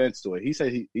took offense to it. He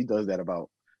said he does that about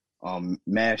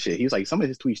mad shit. He was like, some of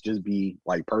his tweets just be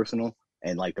like personal,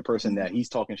 and like the person that he's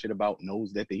talking shit about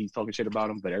knows that he's talking shit about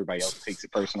him, but everybody else takes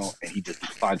it personal, and he just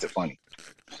finds it funny.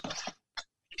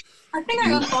 I think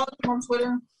I unfollowed him on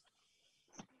Twitter.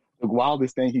 The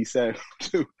wildest thing he said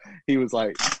too, he was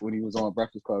like, when he was on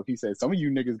Breakfast Club, he said, some of you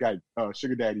niggas got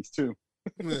sugar daddies too.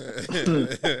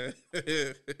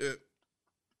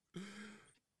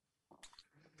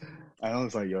 I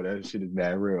was like, yo, that shit is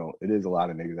mad real. It is a lot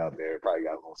of niggas out there probably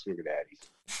got little sugar daddies.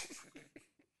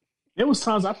 It was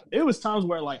times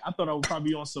where like I thought I would probably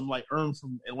be on some like Earn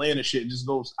from Atlanta shit. And just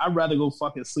go. I'd rather go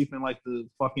fucking sleep in like the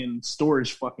fucking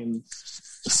storage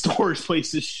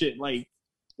places shit. Like,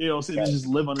 you know, so just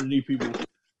live underneath people.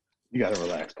 You gotta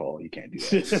relax, Paul. You can't do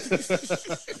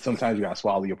that. Sometimes you gotta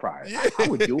swallow your pride. I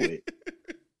would do it.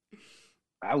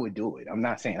 I'm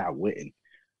not saying I wouldn't.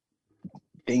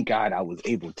 Thank God I was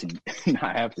able to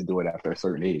not have to do it after a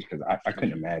certain age, because I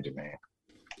couldn't imagine, man.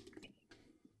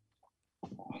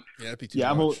 Yeah, that'd be too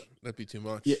much. That'd be too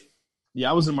much. Yeah,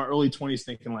 I was in my early 20s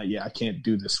thinking like, yeah, I can't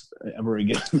do this ever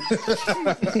again.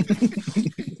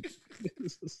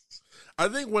 I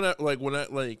think when I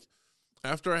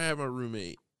after I had my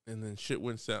roommate and then shit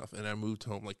went south and I moved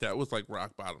home, like that was like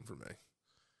rock bottom for me.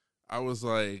 I was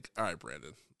like, all right,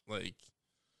 Brandon, like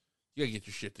you gotta get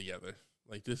your shit together.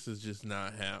 Like this is just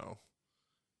not how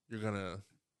you're gonna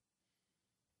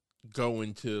go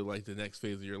into like the next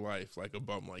phase of your life, like a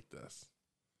bum like this.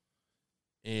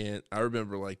 And I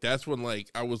remember like that's when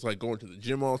like I was like going to the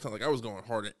gym all the time. Like I was going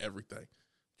hard at everything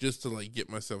just to like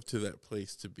get myself to that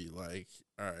place to be like,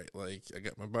 all right, like I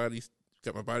got my body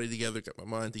together, got my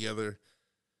mind together.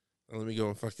 And let me go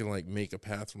and fucking like make a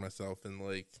path for myself. And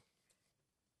like,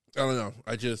 I don't know.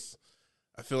 I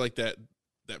feel like that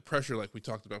pressure, like we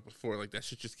talked about before, like that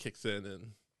shit just kicks in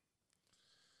and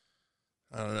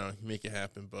I don't know, make it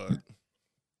happen. But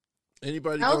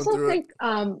anybody going through it?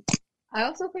 I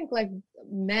also think like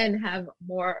men have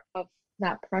more of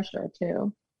that pressure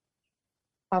too,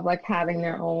 of like having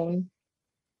their own.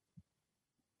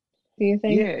 Do you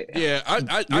think? Yeah.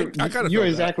 I kind of. You're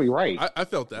exactly right. I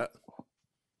felt that.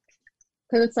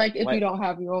 Because it's like if you don't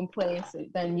have your own place,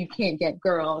 then you can't get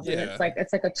girls, and it's like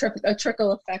a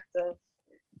trickle effect of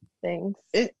things.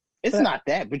 It's not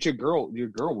that, but your girl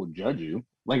will judge you.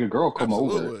 Like a girl come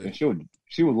over and she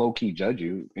would low key judge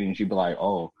you, and she'd be like,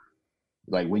 oh.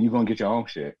 Like, when you gonna get your own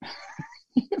shit?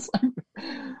 It's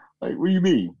like, what do you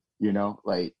mean? You know,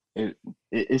 like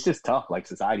it's just tough. Like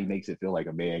society makes it feel like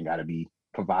a man got to be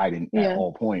providing at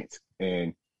all points,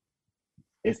 and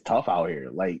it's tough out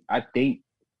here. Like I think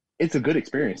it's a good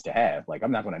experience to have. Like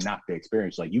I'm not gonna knock the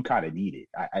experience. Like you kind of need it.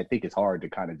 I think it's hard to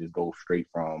kind of just go straight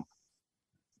from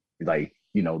like,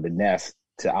 you know, the nest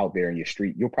to out there in your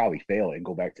street. You'll probably fail and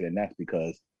go back to the nest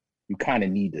because you kind of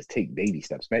need to take baby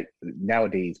steps.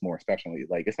 Nowadays, more especially,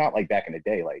 like it's not like back in the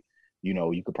day. Like, you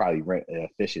know, you could probably rent an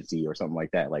efficiency or something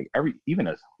like that. Like even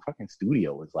a fucking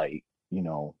studio is like, you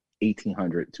know,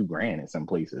 $1,800, $2,000 in some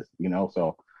places. You know,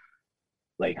 so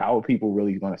like, how are people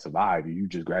really going to survive? Are you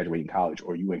just graduating college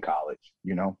or you in college?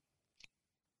 You know,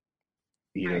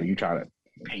 either you try to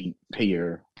pay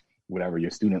your whatever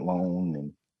your student loan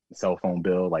and cell phone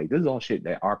bill. Like this is all shit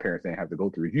that our parents didn't have to go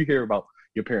through. If you hear about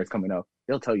your parents coming up,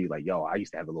 they'll tell you like, yo, I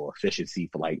used to have a little efficiency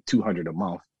for like $200 a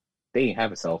month. They didn't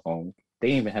have a cell phone. They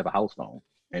didn't even have a house phone.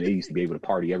 And they used to be able to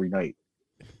party every night.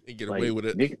 And get away with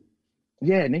it.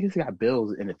 Niggas got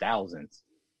bills in the thousands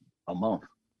a month.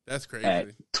 That's crazy.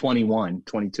 At 21,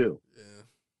 22.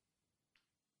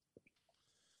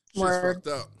 Yeah.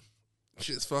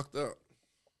 Shit's fucked up.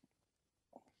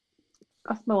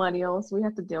 Us millennials, we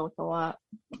have to deal with a lot.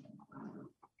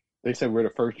 They said we're the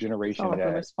first generation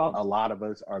that a lot of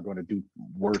us are going to do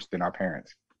worse than our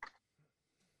parents.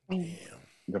 Damn.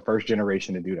 The first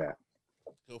generation to do that.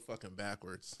 Go fucking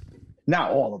backwards. Not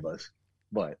all of us,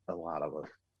 but a lot of us.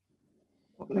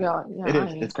 Yeah, it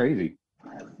is. It's crazy.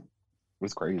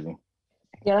 It's crazy.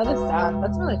 Yeah, that is sad.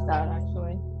 That's really sad,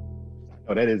 actually.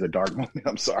 Oh, that is a dark moment.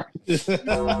 I'm sorry. I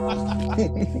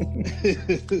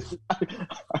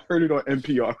heard it on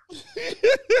NPR.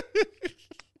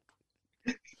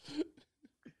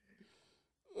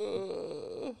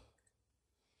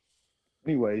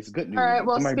 Anyways, good news. All right,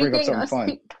 well, somebody bring up something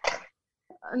fun.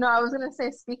 No, I was gonna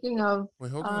say. Speaking of,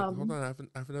 wait, hold on. I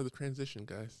have another transition,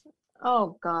 guys.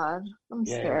 Oh God, I'm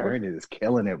scared. Brandon is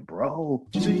killing it, bro.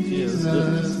 Jesus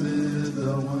is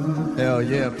the one. Hell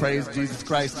yeah, praise Jesus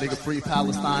Christ, nigga, free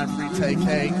Palestine, free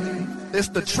TK. It's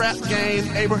the trap game,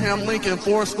 Abraham Lincoln,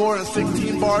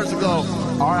 16 bars ago.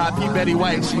 R.I.P. Betty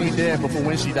White, she ain't dead before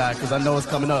when she died, because I know it's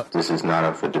coming up. This is not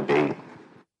up for debate.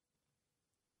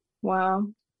 Wow.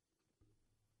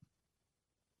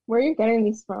 Where are you getting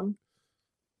these from?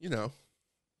 You know,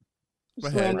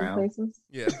 Just my head. random places.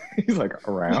 Yeah. He's like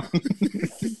around.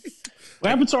 What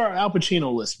happened to our Al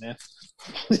Pacino list, man?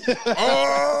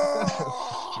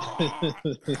 Oh!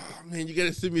 Man, you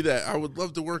gotta send me that. I would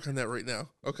love to work on that right now.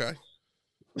 Okay.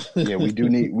 Yeah, we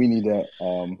need that.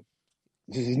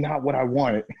 This is not what I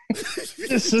wanted.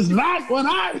 This is not what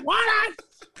I wanted.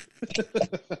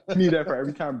 I need that for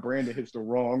every time Brandon hits the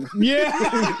wrong. Yeah.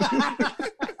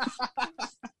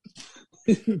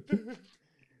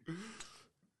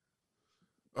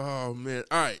 Oh man!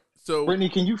 All right, so Brittany,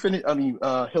 can you finish? I mean,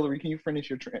 Hillary, can you finish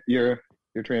your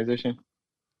transition?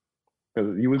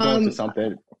 Because you was going to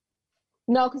something.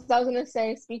 No, because I was going to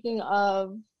say, speaking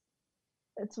of,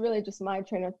 it's really just my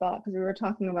train of thought because we were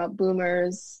talking about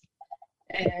boomers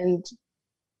and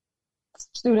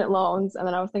student loans, and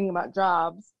then I was thinking about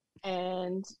jobs,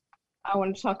 and I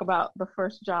want to talk about the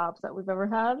first jobs that we've ever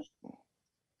had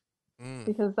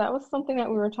because that was something that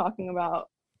we were talking about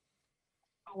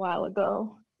a while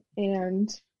ago, and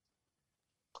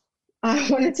I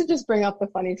wanted to just bring up the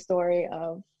funny story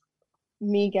of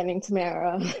me getting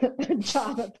Tamara a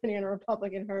job at Banana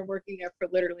Republic and her working there for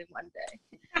literally one day.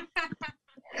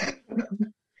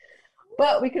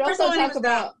 But we could also talk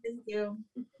about. Thank you.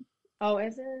 Oh,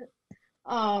 is it?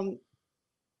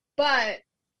 But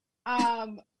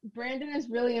Brandon is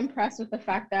really impressed with the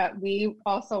fact that we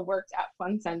also worked at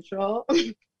Fun Central.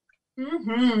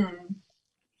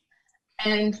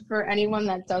 And for anyone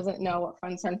that doesn't know what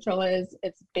Fun Central is,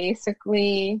 it's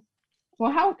basically,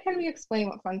 well, how can we explain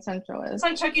what Fun Central is? It's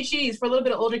like Chuck E. Cheese for a little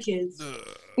bit of older kids.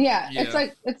 Yeah. It's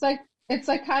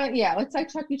like kind of, yeah, it's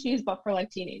like Chuck E. Cheese, but for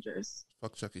like teenagers.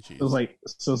 Fuck Chuck E. Cheese.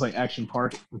 So it's like Action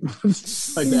Park. Like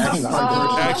the Action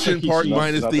Park. Action Park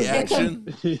minus the action.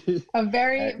 A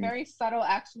very, very subtle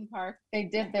action park.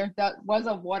 There was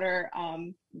a water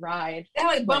ride. They had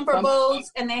like bumper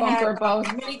boats and they had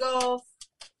mini golf.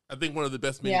 I think one of the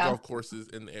best mini golf courses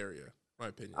in the area, my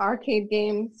opinion. Arcade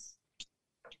games.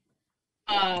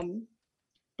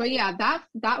 But yeah,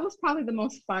 that was probably the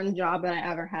most fun job that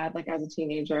I ever had, like as a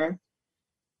teenager.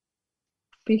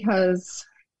 Because,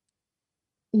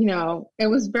 you know, it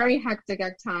was very hectic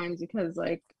at times because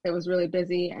like it was really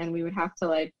busy and we would have to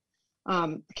like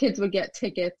kids would get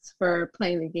tickets for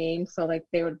playing the game. So like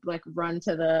they would like run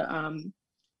to the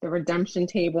redemption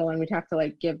table and we'd have to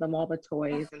like give them all the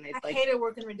toys and they'd like hated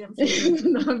working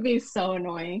redemption. That would be so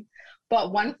annoying.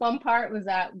 But one fun part was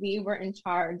that we were in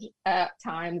charge at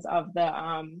times of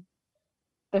the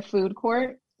food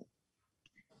court,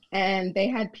 and they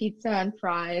had pizza and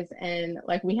fries, and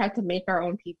like we had to make our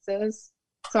own pizzas.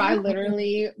 So I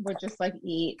literally would just like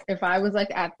eat. If I was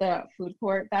like at the food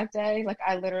court that day, like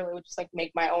I literally would just like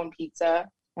make my own pizza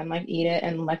and like eat it,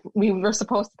 and like we were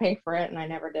supposed to pay for it and I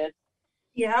never did.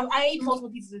 Yeah, I ate multiple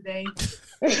pizzas a day.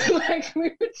 Like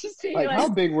we would just eat like how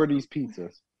big were these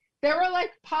pizzas? They were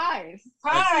like pies.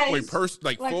 Wait,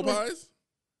 like full pies?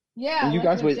 Yeah. And you like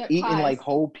guys were eating pies. like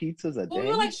whole pizzas a day? We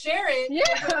would like share it.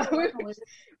 Yeah.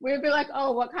 We'd be like,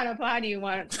 oh, what kind of pie do you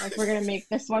want? Like, we're going to make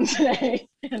this one today.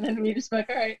 And then we just be like,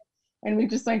 all right. And we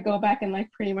just like go back and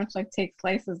like pretty much like take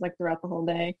slices like throughout the whole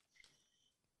day.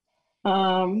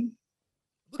 Look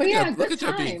at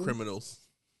you being criminals.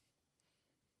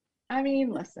 I mean,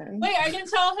 listen. Wait, are you going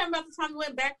to tell him about the time you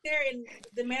went back there and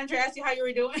the manager asked you how you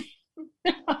were doing?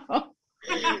 I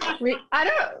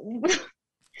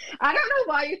don't know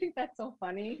why you think that's so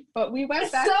funny, but we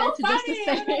went back there to just to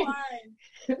say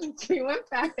we went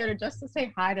back there just to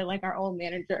say hi to like our old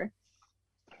manager.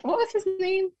 What was his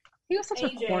name? He was such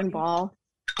AJ. a cornball.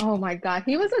 Oh my god,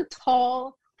 he was a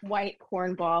tall white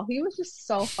cornball. He was just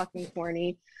so fucking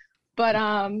corny. But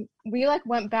we like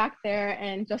went back there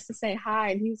and just to say hi,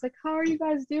 and he was like, "How are you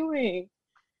guys doing?"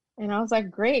 And I was like,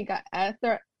 "Great." Got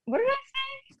after. What did I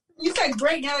say? You said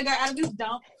great. Now I got out of this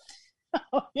dump.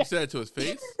 Oh, yeah. You said it to his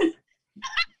face?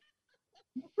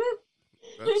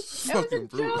 That's it fucking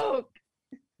was a brutal. joke.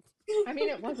 I mean,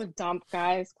 it was a dump,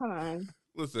 guys. Come on.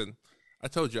 Listen, I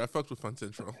told you I fucked with Fun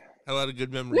Central. Had a lot of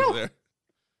good memories there.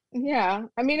 Yeah,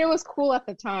 I mean, it was cool at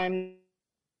the time.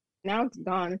 Now it's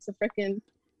gone. It's a freaking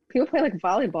people play like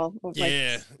volleyball.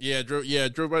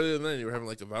 Drove by the other night. They were having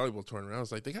like a volleyball tournament. I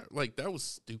was like, they got like that was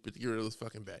stupid to get rid of those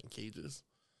fucking batting cages.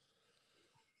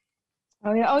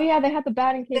 Oh yeah, they had the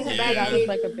batting cage. That was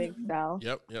like a big sell.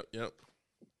 Yep. They're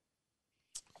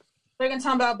gonna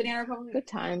talk about Banana Republic. Good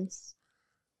times.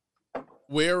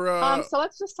 Where so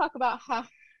let's just talk about how.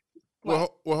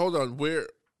 Well, hold on. Where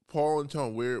Paul and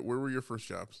Tone? Where were your first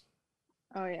jobs?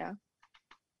 Oh yeah.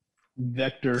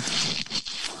 Vector.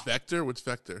 Vector? What's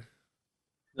Vector?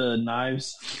 The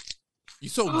knives. You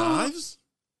sold knives?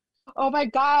 Oh my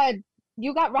god,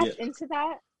 you got wrapped into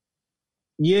that?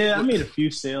 Yeah, I made a few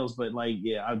sales, but like,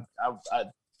 yeah, I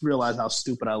realized how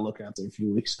stupid I look after a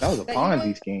few weeks. That was a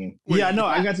Ponzi scheme. Yeah, I know.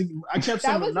 I kept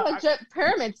that was a legit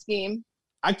pyramid scheme.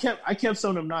 I kept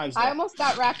some of them knives. Though. I almost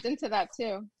got wrapped into that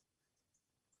too.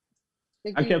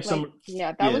 I kept some.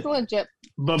 Yeah, that was legit.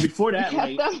 But before that,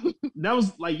 like, that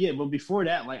was like, yeah. But before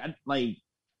that,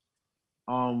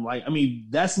 I mean,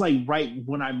 that's like right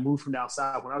when I moved from down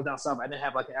south. When I was down south, I didn't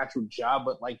have like an actual job,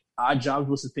 but like odd jobs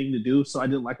was the thing to do. So I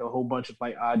did like a whole bunch of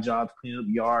like odd jobs, cleaning up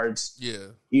yards. Yeah,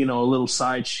 you know, a little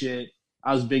side shit.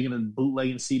 I was big into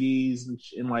bootlegging CDs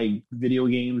and like video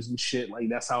games and shit. Like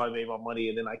that's how I made my money.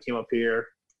 And then I came up here,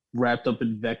 wrapped up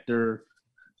in Vector.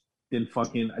 Then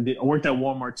I worked at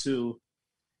Walmart too.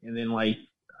 And then like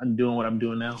I'm doing what I'm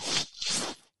doing now.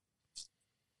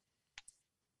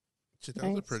 Shit,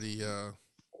 that was a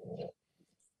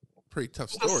pretty tough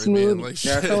story, man. Like,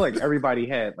 yeah, I feel like everybody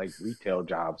had like retail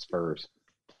jobs first.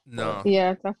 No.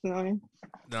 Yeah, definitely.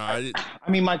 No, I didn't. I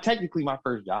mean, my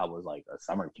first job was like a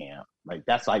summer camp. Like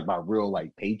that's like my real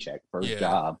like paycheck first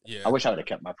job. Yeah. I wish I would have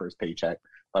kept my first paycheck,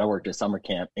 but I worked at summer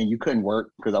camp, and you couldn't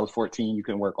work because I was 14. You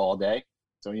couldn't work all day,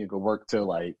 so you could work till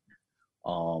like,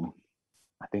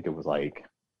 I think it was like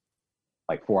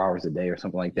 4 hours a day or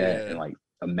something like that, and like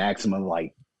a maximum of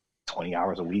like 20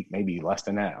 hours a week, maybe less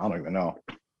than that. I don't even know.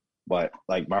 But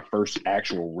like my first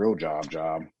actual real job,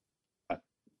 I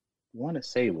want to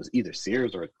say it was either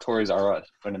Sears or Toys R Us,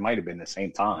 but it might have been the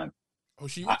same time. Oh,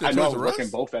 I know I was working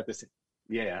both at the same.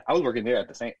 Yeah, I was working there at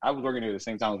the same. I was working there at the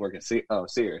same time I was working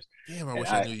Sears. Damn, I wish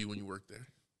I knew you when you worked there.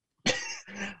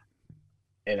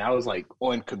 And I was like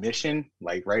on commission,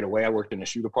 like right away. I worked in the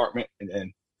shoe department, and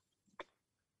then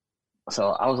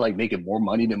so I was like making more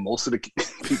money than most of the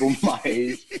people my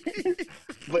age.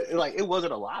 But like it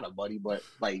wasn't a lot of money, but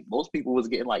like most people was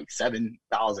getting like $7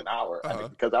 an hour. I mean,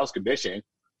 because I was commissioned.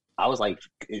 I was like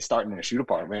starting in the shoe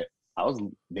department. I was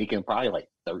making probably like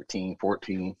 13,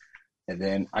 14. And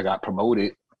then I got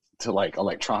promoted to like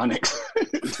electronics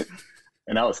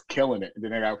and I was killing it. And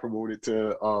then I got promoted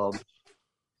to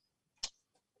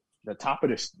the top of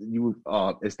this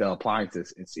is the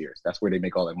appliances in Sears. That's where they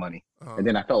make all that money. And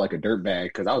then I felt like a dirtbag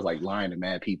because I was like lying to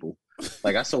mad people.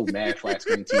 Like I sold mad flat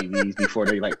screen TVs before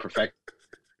they like perfect,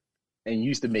 and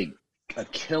used to make a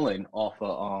killing off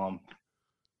of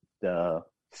the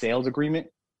sales agreement,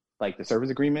 like the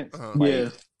service agreement.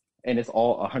 Like, and it's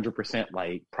all 100%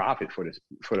 like profit for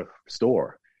the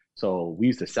store. So we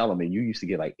used to sell them, and you used to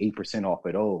get like 8% off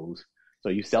of those. So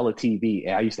you sell a TV,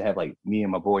 and I used to have like me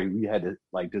and my boy, we had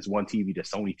like this one TV, the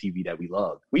Sony TV that we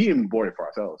loved. We even bought it for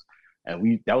ourselves,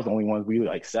 and that was the only one we would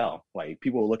like sell. Like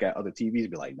people would look at other TVs and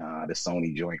be like, nah, this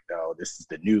Sony joint though, this is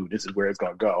the new, this is where it's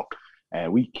gonna go.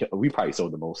 And we probably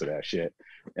sold the most of that shit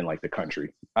in like the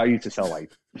country. I used to sell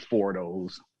like 4 of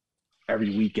those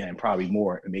every weekend, probably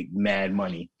more, and make mad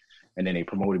money. And then they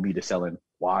promoted me to selling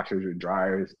washers and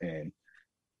dryers and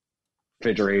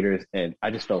refrigerators, and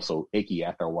I just felt so icky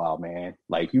after a while, man.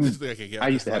 Like I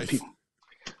used to have people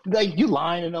like you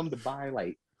lining them to buy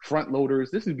like front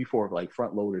loaders. This is before like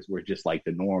front loaders were just like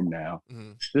the norm now.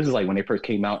 Mm-hmm. This is like when they first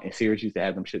came out, and Sears used to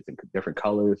have them shits in different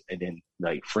colors, and then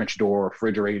like French door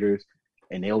refrigerators,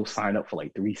 and they'll sign up for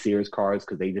like 3 Sears cards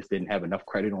because they just didn't have enough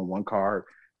credit on one card,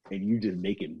 and you just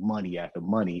making money after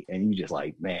money, and you just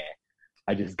like, man,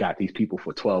 I just got these people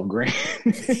for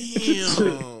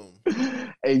 $12,000.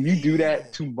 And you do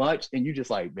that too much, and you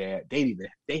just like, man, they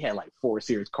had like 4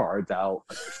 Sears cards out,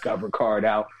 a Discover card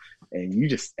out, and you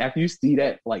just, after you see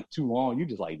that like too long, you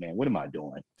just like, man, what am I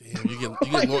doing? Damn, you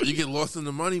get lost in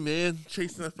the money, man,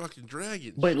 chasing that fucking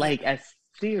dragon. But like at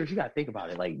Sears, you gotta think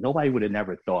about it. Like nobody would have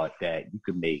never thought that you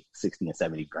could make 60 and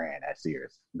 70 grand at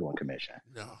Sears doing commission.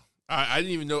 No. I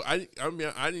didn't even know. I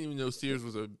didn't even know Sears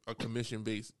was a commission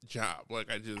based job. Like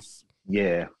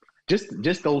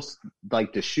just those,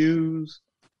 like the shoes,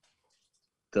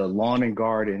 the lawn and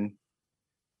garden,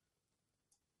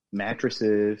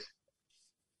 mattresses,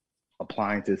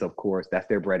 appliances. Of course, that's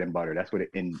their bread and butter. That's what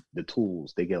in the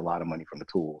tools, they get a lot of money from the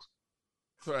tools.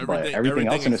 So everything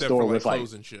else in the store was like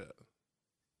clothes and shit.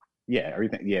 Yeah,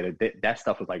 everything. Yeah, that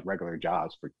stuff was like regular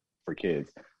jobs for kids.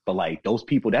 But like those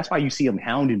people, that's why you see them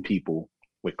hounding people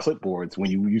with clipboards when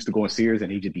you used to go in Sears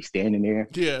and he'd just be standing there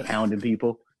hounding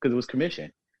people because it was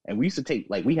commission. And we used to take,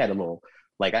 like, we had a little,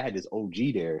 like I had this OG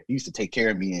there. He used to take care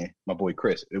of me and my boy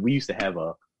Chris. We used to have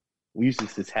a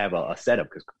setup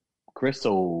because Chris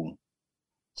sold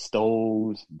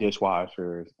stoves,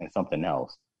 dishwashers, and something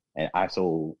else. And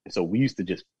so we used to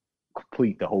just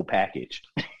complete the whole package.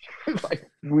 Like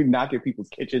we're knocking people's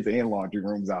kitchens and laundry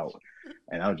rooms out.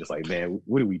 And I was just like, man,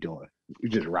 what are we doing? We're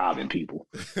just robbing people.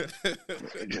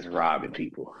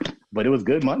 But it was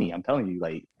good money, I'm telling you.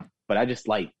 Like, but I just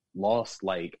like lost,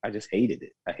 like I just hated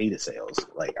it. I hated sales.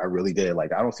 Like I really did.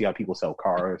 Like I don't see how people sell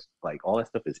cars. Like all that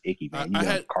stuff is icky, man. I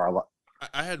had car lot.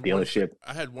 I had dealership.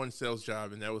 I had one sales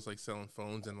job, and that was like selling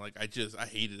phones, and like I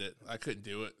hated it. I couldn't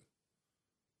do it.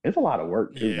 It's a lot of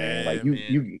work too, man. Like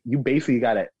you basically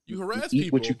gotta harass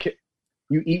eat people. what you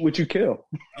you eat what you kill.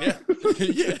 Yeah,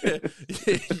 yeah.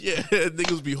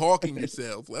 Niggas be hawking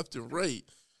yourself left and right.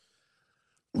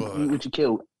 But eat what you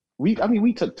kill. We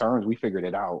took turns. We figured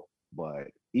it out, but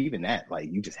even that,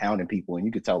 like you just hounding people, and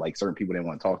you could tell like certain people didn't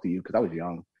want to talk to you because I was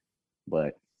young,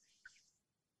 but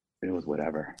it was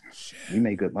whatever. Shit. We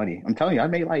made good money. I'm telling you, I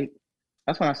made like.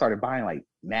 That's when I started buying like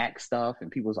Mac stuff, and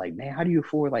people was like, "Man, how do you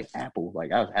afford like Apple?"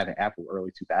 Like I was having Apple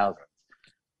early 2000s,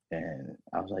 and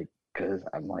I was like, "Cause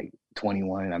I'm like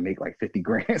 21 and I make like 50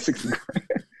 grand, 60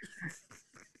 grand."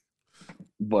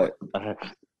 But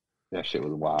that shit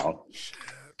was wild.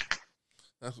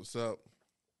 That's what's up.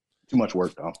 Too much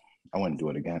work though. I wouldn't do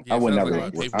it again. Yeah, I would never.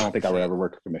 Like I don't think I would ever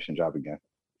work a commission job again.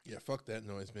 Yeah, fuck that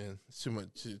noise, man. It's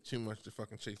too much to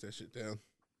fucking chase that shit down.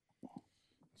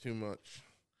 Too much.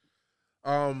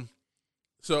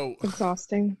 So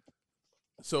exhausting.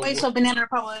 So Banana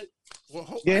Republic.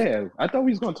 Well, yeah, I thought we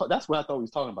was gonna talk. That's what I thought we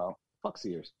was talking about. Fuck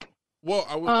Sears. Well,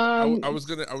 I was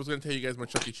gonna tell you guys my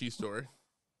Chuck E. Cheese story.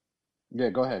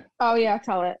 Yeah, go ahead. Oh yeah,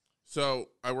 tell it. So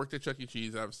I worked at Chuck E.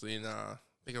 Cheese, obviously, and I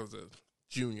think I was a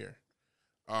junior.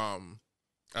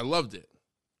 I loved it.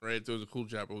 Right, it was a cool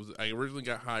job. I originally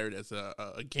got hired as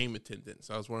a game attendant,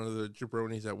 so I was one of the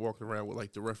jabronis that walked around with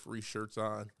like the referee shirts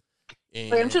on.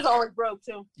 And I'm sure it's always broke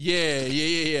too.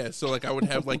 Yeah. So like I would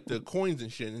have like the coins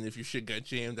and shit, and if your shit got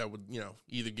jammed, I would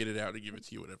either get it out or give it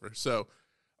to you, whatever. So,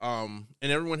 and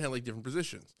everyone had like different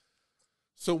positions.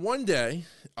 So one day,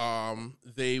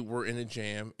 they were in a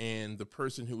jam, and the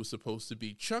person who was supposed to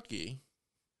be Chucky,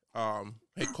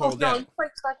 had called out.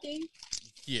 Chucky.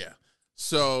 Yeah.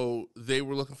 So they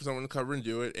were looking for someone to cover and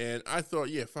do it, and I thought,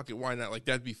 yeah, fuck it, why not? Like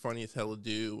that'd be funny as hell to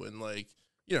do, and like.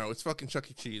 It's fucking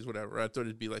Chuck E. Cheese, whatever. I thought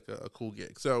it'd be like a cool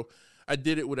gig. So I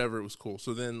did it, whatever. It was cool.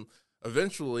 So then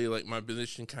eventually, like, my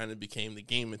position kind of became the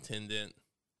game attendant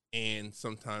and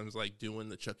sometimes, like, doing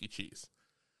the Chuck E. Cheese.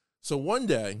 So one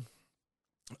day,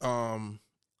 I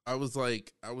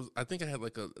think I had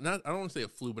like I don't want to say a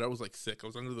flu, but I was like sick. I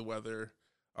was under the weather,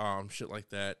 shit like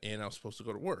that. And I was supposed to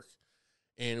go to work.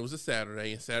 And it was a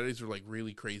Saturday, and Saturdays were like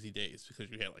really crazy days because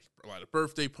you had like a lot of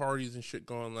birthday parties and shit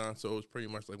going on. So it was pretty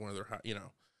much like one of their,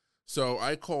 So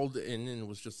I called in and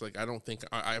was just like, I don't think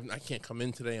I can't come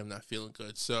in today. I'm not feeling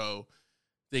good. So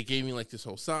they gave me like this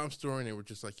whole sob story, and they were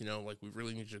just like, like we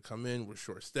really need you to come in. We're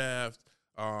short staffed.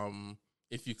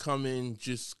 If you come in,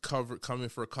 just come in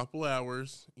for a couple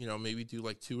hours. Maybe do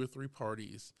like 2 or 3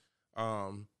 parties,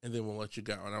 and then we'll let you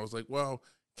go. And I was like, well.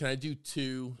 Can I do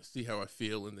 2, see how I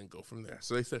feel, and then go from there?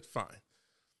 So they said, fine.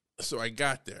 So I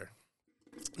got there.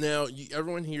 Now,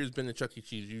 everyone here has been to Chuck E.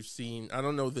 Cheese. You've seen, I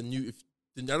don't know what the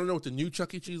new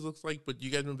Chuck E. Cheese looks like, but you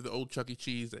guys remember the old Chuck E.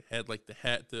 Cheese that had like the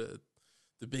hat, the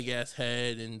big ass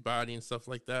head and body and stuff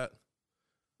like that?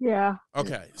 Yeah.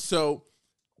 Okay. So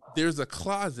there's a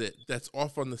closet that's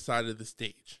off on the side of the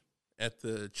stage at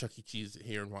the Chuck E. Cheese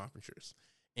here in Wappingers.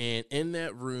 And in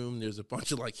that room, there's a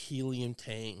bunch of like helium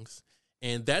tanks.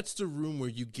 And that's the room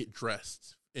where you get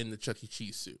dressed in the Chuck E.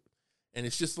 Cheese suit. And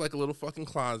it's just like a little fucking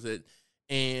closet.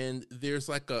 And there's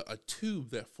like a tube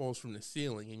that falls from the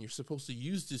ceiling. And you're supposed to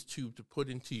use this tube to put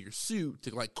into your suit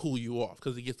to like cool you off.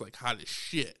 Because it gets like hot as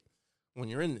shit when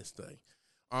you're in this thing.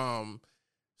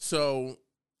 So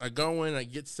I go in, I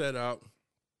get set up.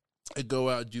 I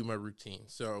go out and do my routine.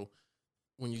 So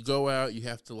when you go out, you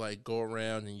have to like go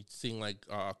around and you sing like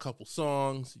a couple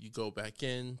songs. You go back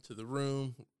in to the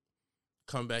room.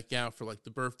 Come back out for like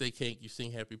the birthday cake, you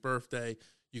sing happy birthday,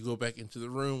 you go back into the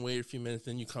room, wait a few minutes,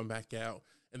 then you come back out,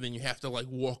 and then you have to like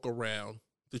walk around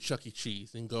the Chuck E.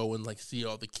 Cheese and go and like see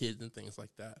all the kids and things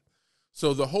like that.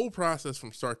 So the whole process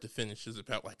from start to finish is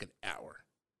about like an hour,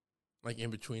 like in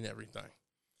between everything.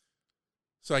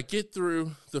 So I get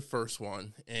through the first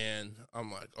one, and I'm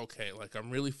like, okay, like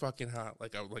I'm really fucking hot.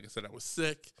 Like I said, I was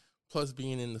sick, plus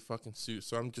being in the fucking suit,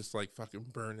 so I'm just like fucking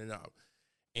burning up.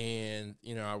 And,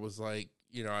 I was like,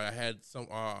 I had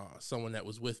someone that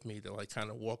was with me to like kind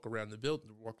of walk around the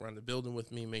building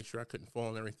with me, make sure I couldn't fall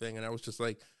and everything. And I was just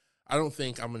like, I don't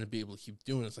think I'm going to be able to keep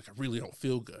doing this. Like, I really don't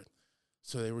feel good.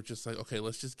 So they were just like, okay,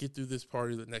 let's just get through this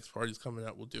party. The next party's coming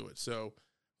out. We'll do it. So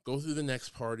go through the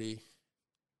next party,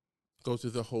 go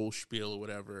through the whole spiel or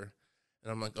whatever.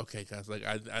 And I'm like, okay, guys, like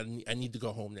I need to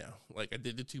go home now. Like I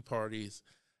did the 2 parties.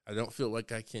 I don't feel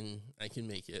like I can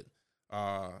make it.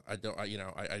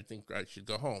 I think I should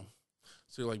go home.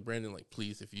 So you're like, Brandon, like,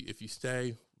 please, if you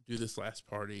stay, do this last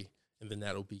party, and then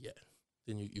that'll be it.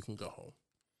 Then you can go home.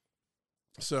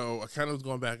 So I kind of was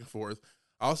going back and forth.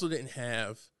 I also didn't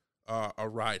have a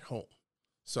ride home.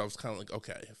 So I was kind of like,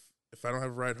 okay, if I don't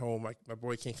have a ride home, my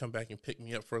boy can't come back and pick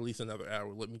me up for at least another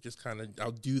hour. Let me just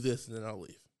I'll do this and then I'll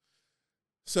leave.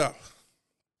 So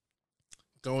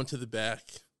going to the back,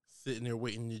 sitting there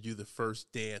waiting to do the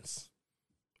first dance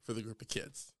for the group of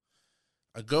kids.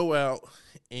 I go out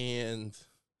and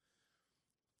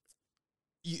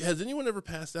has anyone ever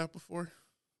passed out before?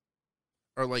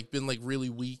 Or like been like really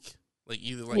weak? Like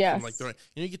either like yes. from like throwing,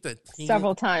 you get that tingling,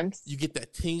 several times. You get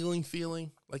that tingling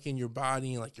feeling like in your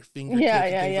body and like your fingertips yeah,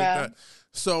 and things yeah. like that.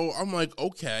 So I'm like,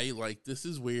 okay, like this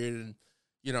is weird, and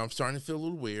I'm starting to feel a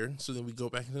little weird. So then we go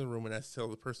back into the room and I tell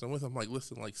the person I'm with, I'm like,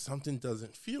 listen, like something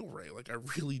doesn't feel right. Like I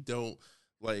really don't,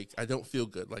 like I don't feel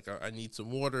good. Like I need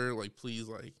some water. Like please,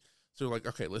 like. So like,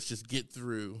 okay, let's just get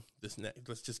through this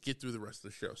let's just get through the rest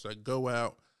of the show. So I go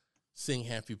out, sing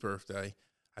Happy Birthday.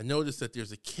 I notice that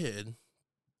there's a kid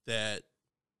that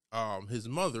his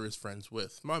mother is friends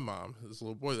with my mom, this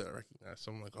little boy that I recognize.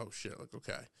 So I'm like, oh shit, like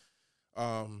okay.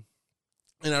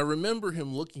 And I remember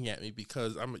him looking at me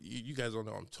because you guys all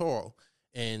know I'm tall,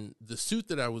 and the suit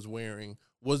that I was wearing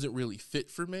wasn't really fit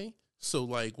for me. So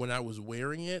like when I was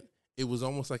wearing it, it was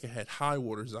almost like I had high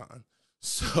waters on.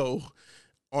 So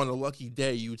on a lucky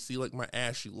day, you would see like my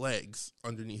ashy legs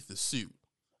underneath the suit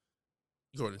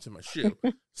going into my shoe.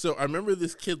 So I remember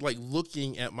this kid like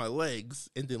looking at my legs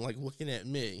and then like looking at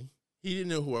me. He didn't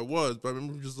know who I was, but I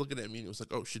remember him just looking at me and it was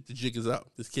like, oh shit, the jig is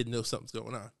up. This kid knows something's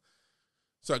going on.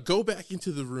 So I go back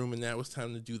into the room and now it's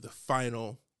time to do the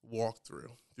final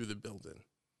walkthrough through the building.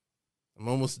 I'm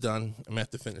almost done. I'm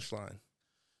at the finish line.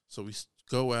 So we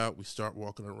go out, we start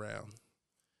walking around.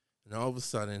 And all of a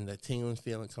sudden, that tingling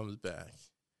feeling comes back.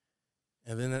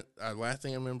 And then last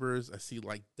thing I remember is I see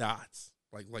like dots,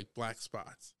 like black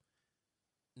spots.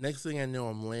 Next thing I know,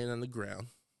 I'm laying on the ground.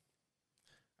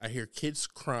 I hear kids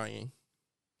crying.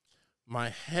 My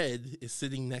head is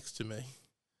sitting next to me.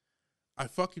 I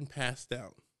fucking passed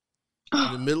out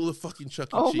in the middle of fucking Chuck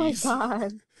E. Cheese. Oh my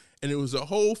God. And it was a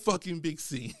whole fucking big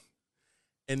scene.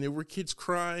 And there were kids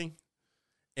crying.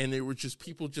 And there were just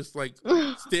people just like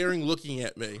staring, looking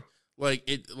at me.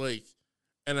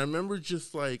 And I remember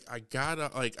just like, I got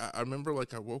up, like, I remember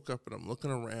like I woke up and I'm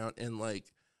looking around and like,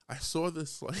 I saw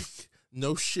this like,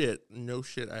 no shit.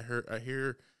 I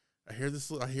hear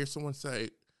someone say,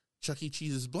 Chuck E.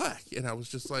 Cheese is black. And I was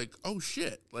just like, oh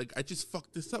shit. Like, I just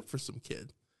fucked this up for some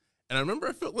kid. And I remember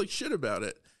I felt like shit about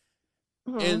it.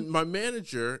 Mm-hmm. And my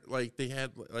manager, like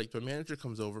my manager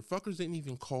comes over. Fuckers didn't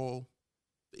even call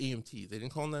the EMT. They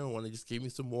didn't call 911. They just gave me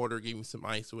some water, gave me some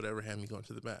ice or whatever, had me go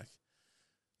into the back.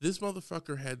 This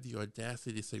motherfucker had the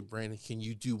audacity to say, Brandon, can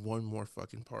you do one more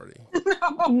fucking party?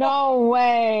 No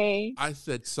way. I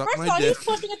said, suck first my of all, dick. he's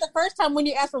pushing it the first time when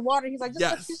you ask for water. He's like,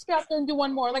 just go out there and do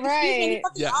one more. Like, excuse me,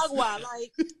 fucking agua.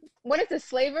 Like, what is this,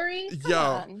 slavery?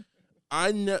 Come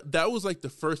on. That was like the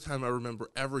first time I remember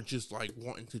ever just like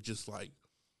wanting to just like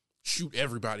shoot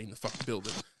everybody in the fucking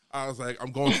building. I was like,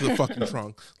 I'm going to the fucking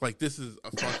trunk. Like, this is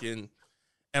a fucking...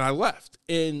 And I left.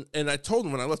 And I told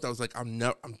him when I left, I was like, I'm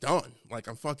done. Like,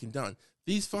 I'm fucking done.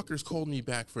 These fuckers called me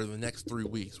back for the next 3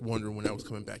 weeks, wondering when I was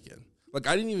coming back in. Like,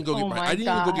 I didn't even go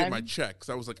get my check, because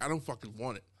I was like, I don't fucking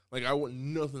want it. Like, I want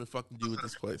nothing to fucking do with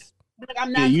this place. Like,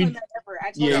 I'm not doing that ever.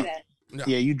 I told you that. No.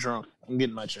 Yeah, you drunk. I'm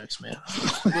getting my checks, man.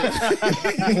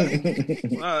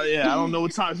 I don't know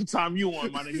what time you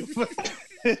on, my nigga.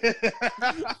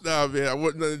 Nah, man, I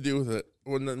want nothing to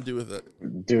do with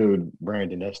it. Dude,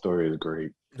 Brandon, that story is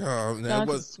great. Oh, man,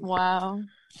 wow.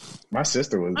 My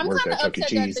sister worked at Chuck E.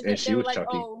 Cheese, and she was like, Chucky.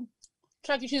 Oh,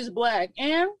 Chuck E. Cheese is black,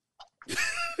 and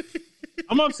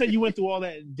I'm upset you went through all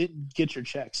that and didn't get your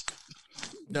checks.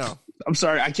 No, I'm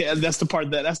sorry. I can't. That's the part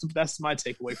that's my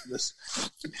takeaway from this.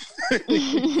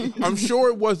 I'm sure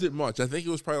it wasn't much. I think it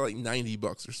was probably like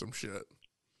 $90 or some shit.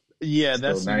 Yeah,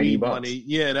 that's weed money.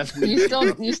 Yeah, that's weed.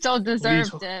 You still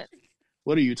deserved it.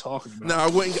 What are you talking about?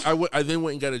 No, I then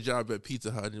went and got a job at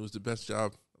Pizza Hut, and it was the best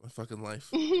job of my fucking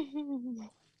life.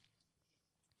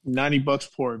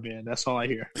 $90 poor, man. That's all I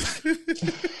hear.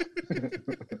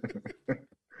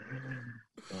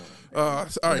 All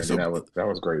right, so that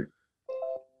was great.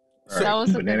 So that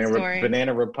was a good story.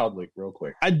 Banana Republic, real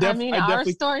quick. Our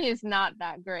story is not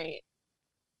that great.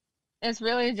 It's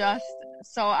really just,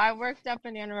 so I worked at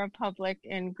Banana Republic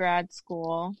in grad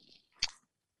school,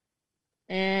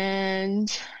 and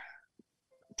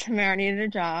Tamara needed a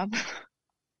job.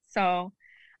 So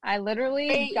I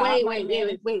literally wait.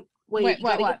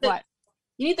 What?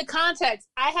 You need the context.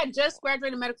 I had just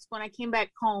graduated medical school and I came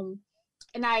back home,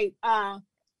 and I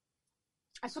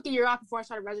I took a year off before I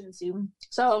started residency.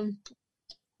 So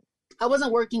I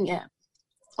wasn't working yet.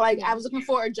 Like, I was looking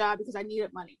for a job because I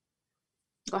needed money.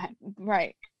 Go ahead.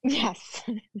 Right. Yes.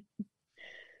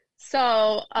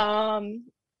 So,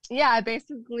 yeah, I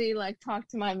basically like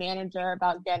talked to my manager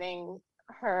about getting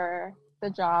her the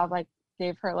job, like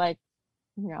gave her like,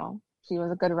 you know, she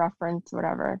was a good reference,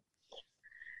 whatever.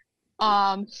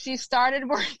 She started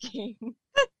working.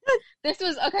 This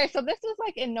was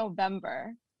like in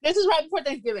November. This is right before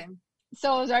Thanksgiving.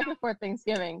 So it was right before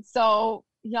Thanksgiving. So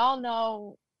y'all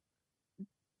know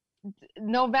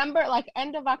November, like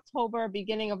end of October,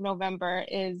 beginning of November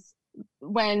is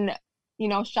when, you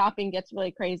know, shopping gets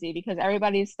really crazy because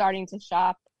everybody's starting to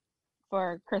shop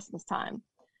for Christmas time.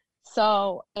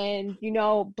 So, and you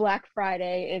know, Black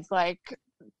Friday is like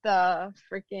the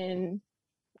freaking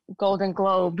Golden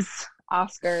Globes,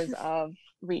 Oscars of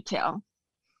retail.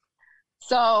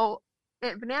 So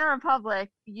at Banana Republic,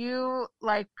 you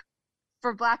like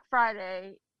for Black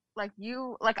Friday, like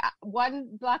you like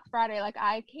one Black Friday, like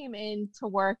I came in to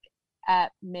work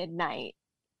at midnight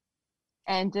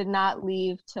and did not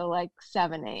leave till like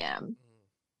 7 a.m.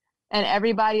 And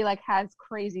everybody like has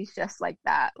crazy shifts like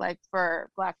that, like for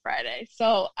Black Friday.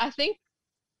 So I think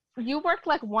you worked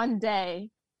like one day.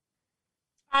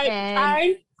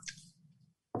 I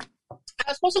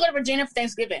was supposed to go to Virginia for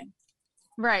Thanksgiving.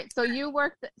 Right. So you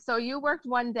worked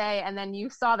one day and then you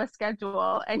saw the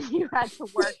schedule and you had to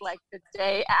work like the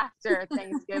day after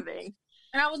Thanksgiving.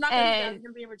 And I was not going to be there. I was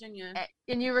going to be in Virginia.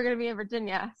 And you were going to be in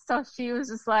Virginia. So she was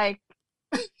just like,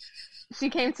 she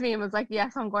came to me and was like,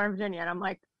 yes, I'm going to Virginia. And I'm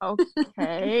like,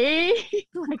 okay.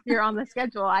 Like, you're on the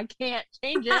schedule. I can't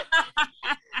change it.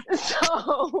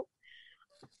 So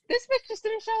this bitch just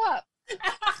didn't show up.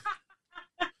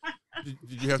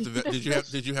 Did you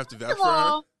have to vouch for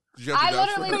her? I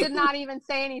literally did not even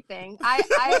say anything. I at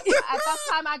that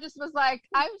time I was just like,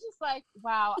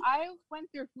 wow, I went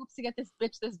through hoops to get this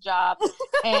bitch this job,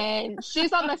 and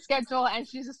she's on the schedule, and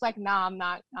she's just like, nah, I'm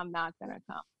not gonna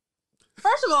come.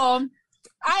 First of all,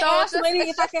 I asked the lady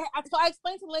if I could. So I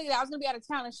explained to the lady that I was gonna be out of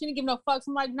town, and she didn't give no fucks.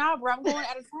 I'm like, nah, bro, I'm going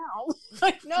out of town.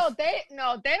 No, they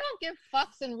don't give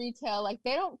fucks in retail. Like,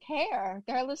 they don't care.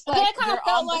 They're just like, I kind of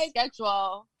felt on like the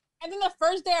schedule. And then the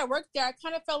first day I worked there, I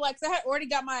kind of felt like, cause I had already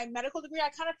got my medical degree, I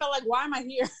kind of felt like, why am I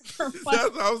here? I'm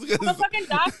a fucking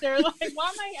doctor. Like, why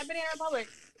am I at Banana Republic?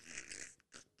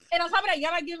 And on top of that,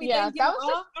 y'all not giving me Thanksgiving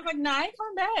off. I was like, nah, I ain't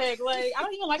coming back. Like, I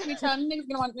don't even like retail. Niggas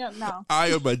gonna want, no. I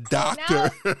am a doctor.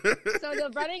 So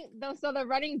the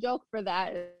running joke for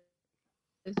that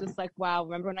is just like, wow,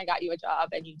 remember when I got you a job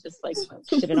and you just like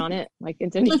shitted on it? Like,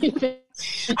 it didn't even.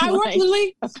 I worked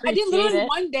I did literally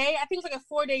one day. I think it was like a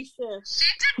 4-day shift. She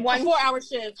did 4-hour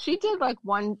shift. She did like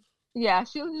one. Yeah,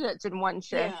 she legit did one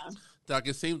shift. Yeah. Doc,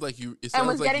 it seems like you. It and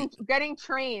was like getting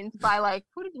trained by like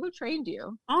who trained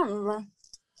you? I don't remember.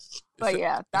 But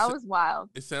yeah, that was wild.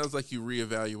 It sounds like you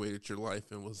reevaluated your life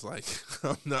and was like,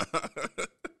 I'm not.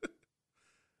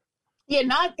 Yeah,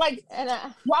 not like.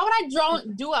 Why would I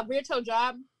do a retail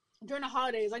job during the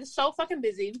holidays? Like, it's so fucking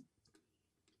busy.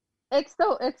 It's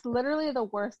literally the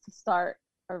worst to start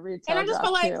a retail job. And I just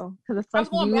feel like because it's like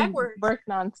going you backwards. Work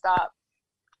nonstop.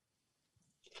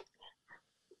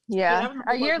 Yeah,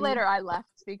 a year later I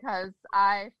left because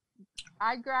I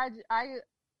graduated.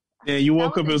 Yeah, you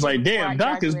woke up and was like, "Damn,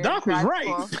 Doc was right."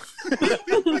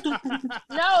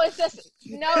 No, it's just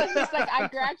like I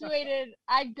graduated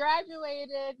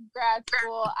grad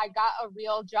school. I got a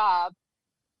real job,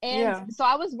 and so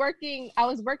I was working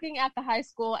at the high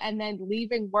school and then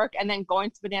leaving work and then going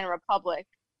to Banana Republic,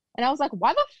 and I was like,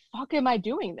 "Why the fuck am I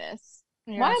doing this?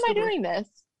 Why am I doing this?"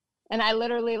 And I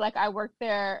literally like I worked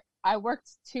there. I worked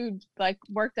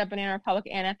at Banana Republic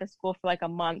and at the school for like a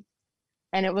month.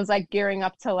 And it was like gearing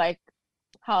up to like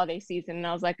holiday season. And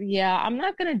I was like, yeah, I'm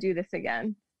not going to do this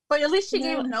again. But at least she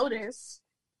gave notice.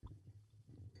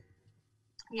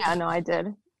 Yeah, no, I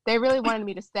did. They really wanted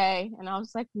me to stay. And I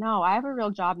was like, no, I have a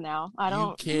real job now. I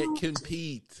don't. You can't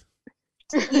compete.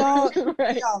 Y'all,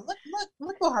 right. Y'all,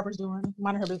 look what Harper's doing.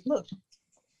 Mind her business. Look.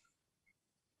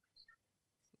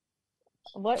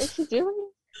 What is she doing?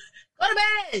 Go to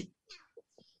bed.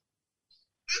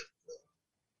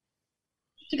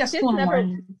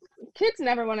 Kids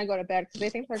never want to go to bed because they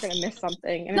think they're going to miss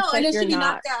something. And no, it's and like then she be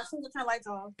not. knocked out as soon as the lights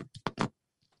off.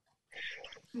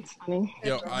 It's funny.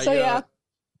 Yo, yeah,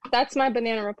 that's my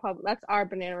Banana Republic. That's our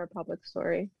Banana Republic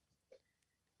story.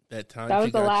 That time that was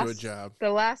she got you a job.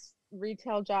 The last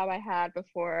retail job I had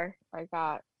before I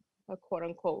got a quote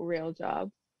unquote real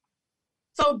job.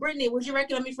 So, Brittany, would you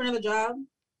recommend me for another job?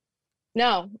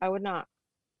 No, I would not.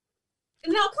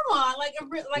 No, come on. Like if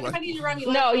I need you around me.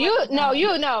 No,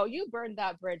 you burned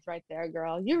that bridge right there,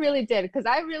 girl. You really did, because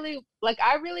I really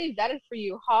vetted for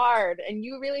you hard, and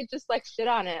you really just like shit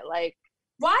on it. Like,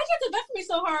 why did you have to vet for me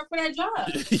so hard for that job?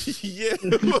 Yeah,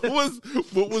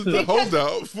 what was the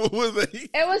holdup? What was it?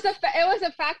 It was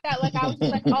a fact that like I was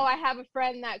just like, oh, I have a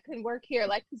friend that can work here.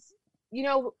 Like, you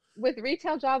know, with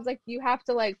retail jobs, like you have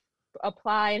to like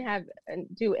apply and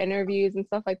do interviews and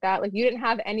stuff like that. Like, you didn't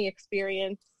have any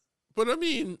experience. But I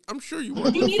mean, I'm sure you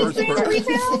weren't you the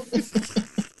first person.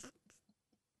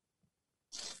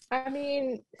 I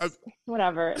mean,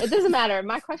 whatever. It doesn't matter.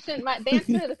 The answer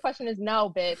to the question is no,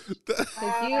 bitch.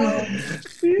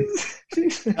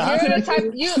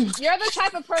 You're the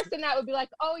type of person that would be like,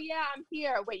 oh yeah, I'm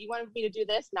here. Wait, you wanted me to do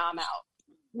this? Nah, I'm out.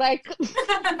 Like,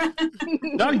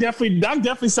 Doc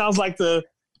definitely sounds like the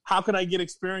how can I get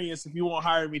experience if you won't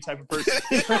hire me type of person.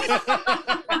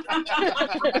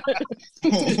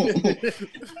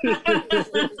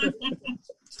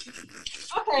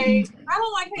 Okay, I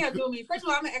don't like how you're doing me. First of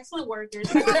all, I'm an excellent worker.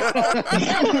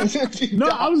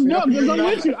 No, because I'm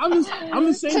with you. I'm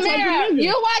the same Tamara, type of nigga. you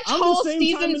watch whole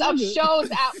seasons of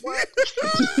shows at work.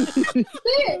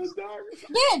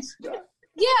 Bitch.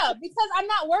 Yeah, because I'm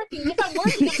not working. If I'm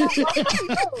working, I'm not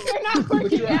working. You're not working.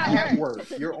 But you're at work.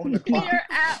 You're on the clock. You're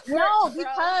at work. No,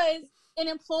 because in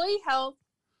employee health,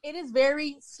 it is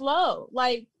very slow.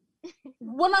 Like,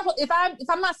 if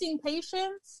I'm not seeing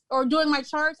patients or doing my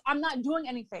charts, I'm not doing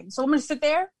anything. So I'm gonna sit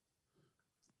there.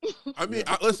 I mean,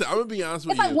 listen, I'm gonna be honest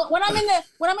with you. When I'm in the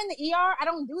ER, I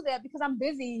don't do that because I'm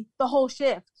busy the whole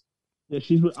shift. Yeah,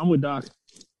 I'm with Doc.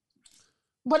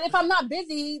 But if I'm not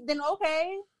busy, then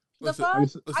okay. Listen, I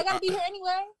gotta be here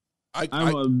anyway. I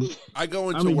go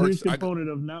into I'm a work. Huge component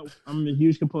of not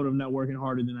working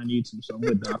harder than I need to. So I'm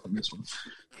with Doc on this one.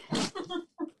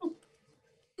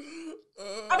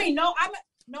 I mean, no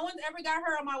one's ever got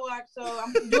hurt on my watch, so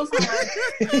I'm doing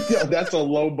something. Yo, that's a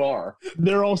low bar.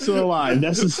 They're all still alive.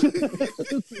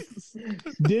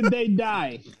 Did they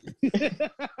die?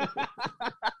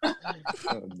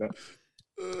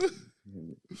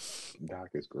 Doc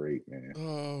is great, man.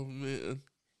 Oh man.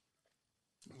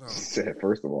 He said,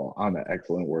 first of all, I'm an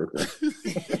excellent worker.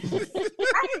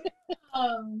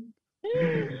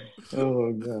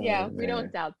 Oh god. Yeah, man. we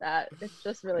don't doubt that. It's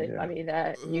just really funny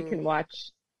that you can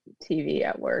watch TV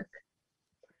at work.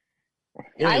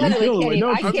 Yeah, I literally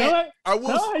can't even. I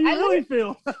will. How you really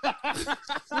feel? No,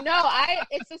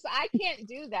 I can't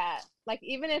do that. Like,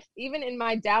 even in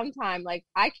my downtime, like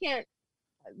I can't.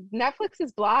 Netflix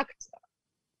is blocked.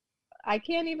 I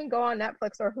can't even go on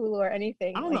Netflix or Hulu or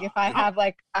anything. Like, if I have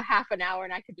like a half an hour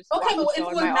and I could just but if it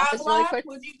was not blocked,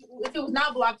 really if it was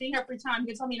not blocked, and you have free time, you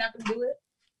can tell me not to do it.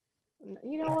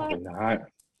 You know what? Not.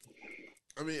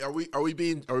 I mean, are we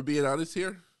being honest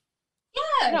here?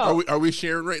 Yeah. No. Are we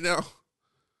sharing right now?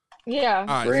 Yeah.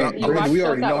 All right, Brandon, we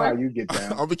already know how you get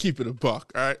down. I'm gonna keep it a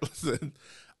buck. All right, listen.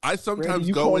 I sometimes Brandon,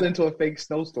 you go called into a fake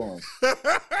snowstorm.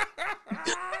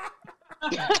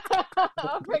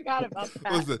 I forgot about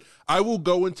that. Listen, I will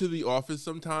go into the office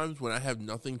sometimes when I have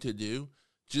nothing to do,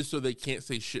 just so they can't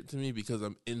say shit to me because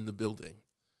I'm in the building.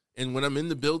 And when I'm in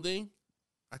the building,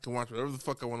 I can watch whatever the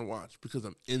fuck I want to watch because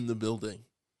I'm in the building.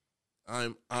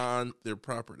 I'm on their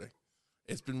property.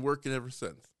 It's been working ever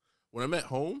since. When I'm at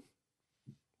home,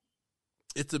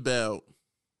 it's about...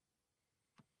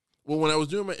 Well, when I was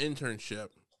doing my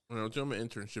internship,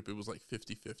 it was like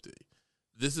 50-50.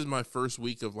 This is my first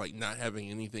week of like not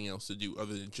having anything else to do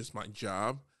other than just my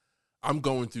job. I'm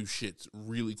going through shits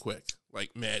really quick,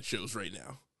 like mad shows right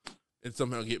now, and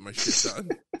somehow get my shit done.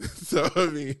 So, I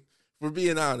mean, if we're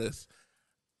being honest.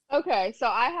 Okay, so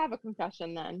I have a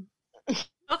confession then.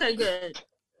 Okay, good.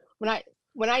 When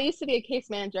I used to be a case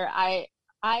manager, I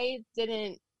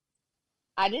didn't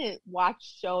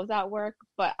watch shows at work,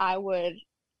 but I would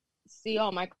see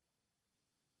all my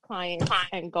clients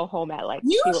and go home at like 2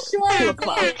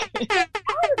 o'clock. I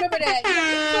remember that.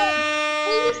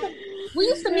 We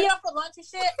used to meet up for lunch and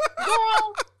shit.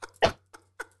 Girl,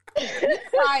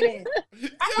 Friday.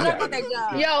 I forgot about that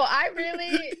job. Yo, I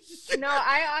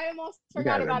almost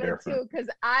forgot about it too, because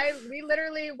we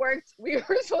literally worked. We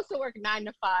were supposed to work 9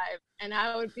 to 5, and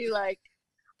I would be like,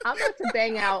 I'm about to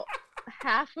bang out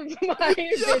half of my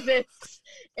visits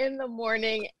in the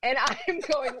morning, and I'm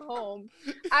going home.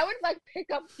 I would like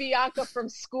pick up Bianca from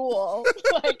school.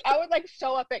 Like, I would like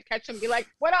show up at Ketchum and be like,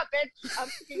 "What up, bitch? I'm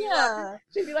picking you up."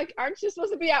 She'd be like, "Aren't you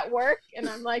supposed to be at work?" And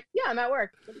I'm like, "Yeah, I'm at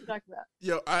work. What are you talking about?"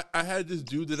 Yo, I had this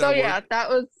dude that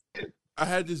I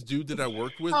had this dude that I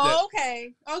worked with. Oh,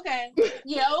 okay.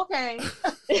 Yeah, okay.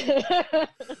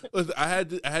 Listen, I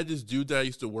had this dude that I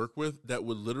used to work with that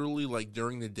would literally, like,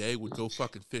 during the day would go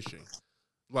fucking fishing.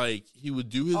 Like, he would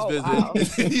do his visit, wow. and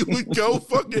then he would go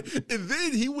fucking, and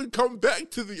then he would come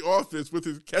back to the office with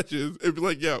his catches and be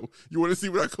like, yo, you want to see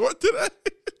what I caught today?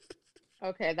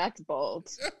 Okay, that's bold.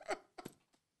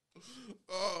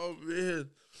 Oh, man.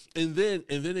 And then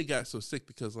it got so sick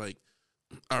because, like,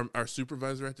 our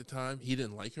supervisor at the time, he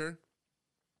didn't like her.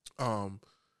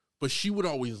 But she would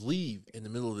always leave in the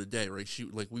middle of the day, right? She,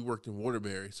 like, we worked in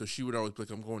Waterbury, so she would always be like,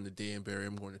 I'm going to Danbury,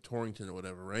 I'm going to Torrington or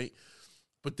whatever, right?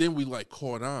 But then we, like,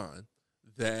 caught on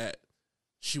that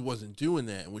she wasn't doing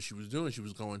that. And what she was doing, she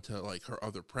was going to, like, her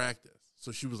other practice.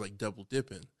 So she was, like, double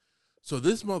dipping. So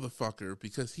this motherfucker,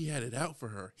 because he had it out for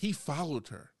her, he followed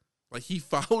her. Like, he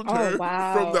followed her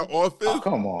from the office. Oh,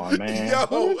 come on, man. Yo,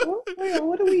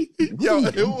 what are we? Yo,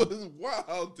 it was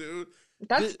wild, dude.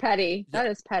 That's petty. That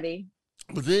is petty.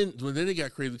 But then it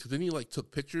got crazy because then he, like,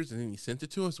 took pictures and then he sent it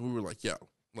to us. And we were like, yo,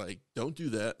 like, don't do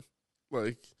that.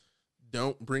 Like,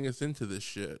 don't bring us into this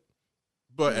shit.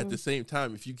 But at the same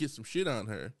time, if you get some shit on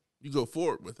her, you go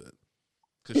forward with it.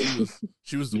 Because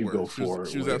she was the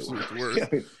worst. She was absolutely the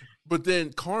worst. But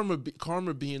then karma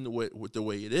being the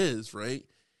way it is, right?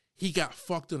 He got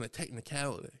fucked on a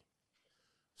technicality.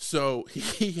 So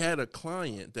he had a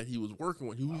client that he was working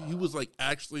with. He was like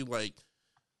actually like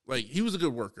he was a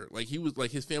good worker. Like he was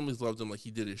like his families loved him. Like he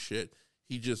did his shit.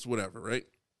 He just whatever, right?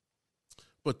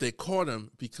 But they caught him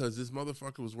because this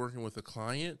motherfucker was working with a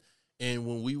client. And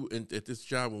when we at this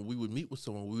job, when we would meet with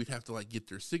someone, we would have to like get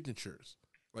their signatures.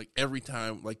 Like every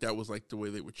time, like that was like the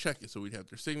way they would check it. So we'd have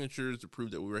their signatures to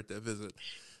prove that we were at that visit.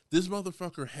 This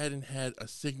motherfucker hadn't had a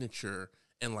signature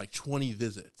in like 20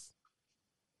 visits.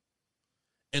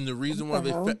 And the reason why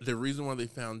they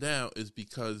found out is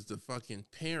because the fucking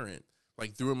parent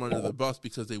like threw him under the bus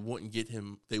because he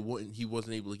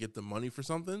wasn't able to get the money for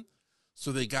something.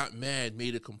 So they got mad,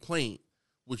 made a complaint,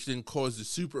 which then caused the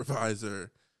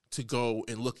supervisor to go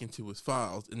and look into his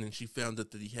files. And then she found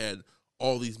out that he had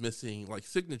all these missing like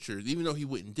signatures, even though he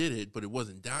went and did it, but it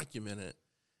wasn't documented.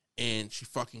 And she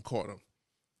fucking caught him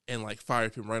and like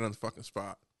fired him right on the fucking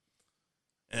spot.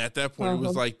 And at that point, it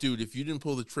was like, dude, if you didn't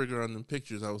pull the trigger on them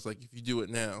pictures, I was like, if you do it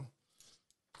now,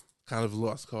 kind of a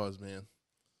lost cause, man.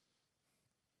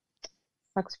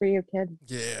 Sucks for you, kid.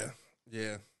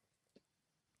 Yeah.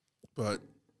 But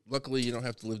luckily, you don't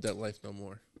have to live that life no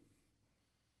more.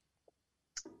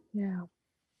 Yeah.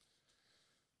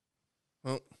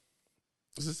 Well,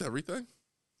 is this everything?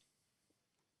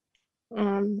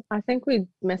 I think we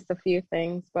missed a few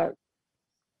things, but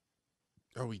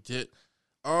oh, we did.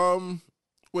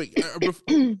 Wait,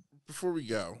 before we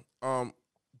go,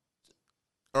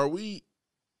 are we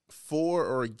for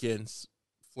or against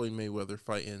Floyd Mayweather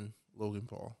fighting Logan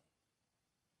Paul?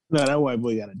 No, that white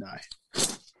boy gotta die.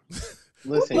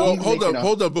 Listen, well,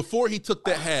 hold up. Before he took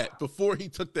the hat in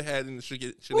the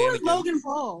shenanigans. Who is Logan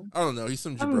Paul? I don't know. He's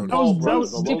some jabroni. That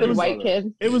was stupid white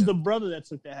kid. It was the brother that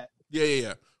took the hat.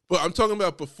 Yeah. But I'm talking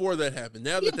about before that happened.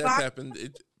 Now that that's happened,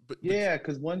 yeah,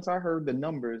 because once I heard the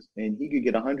numbers and he could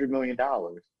get $100 million,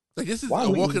 like this is why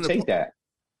wouldn't he take that?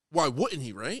 Why wouldn't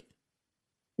he? Right?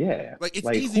 Yeah, like it's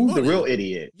like, easy who's money. The real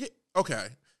idiot? Yeah, okay.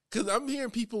 Because I'm hearing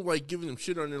people like giving them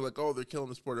shit on there, like, oh, they're killing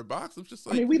the sport of box. I'm just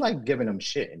like, I mean, we like giving them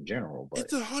shit in general, but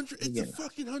it's a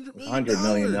fucking $100 million. $100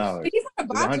 million. He's not a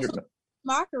boxer.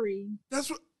 Mockery. That's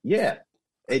what. Yeah,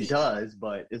 it does,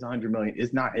 but it's $100 million.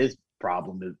 It's not his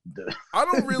problem to I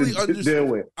don't really understand. Deal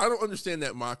with. I don't understand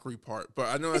that mockery part, but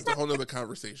I know that's a whole nother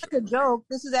conversation. It's a joke.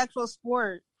 This is actual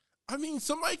sport. I mean,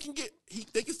 somebody can get.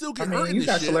 They can still get I hurt. mean, you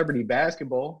got celebrity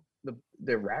basketball.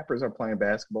 The rappers are playing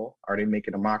basketball. Are they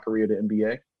making a mockery of the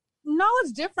NBA? No,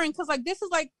 it's different because like this is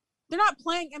like they're not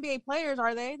playing NBA players,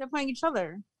 are they? They're playing each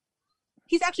other.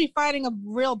 He's actually fighting a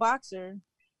real boxer.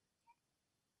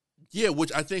 Yeah,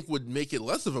 which I think would make it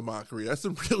less of a mockery. That's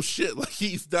some real shit. Like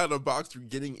he's not a boxer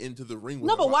getting into the ring.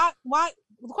 No, but why?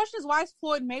 The question is, why is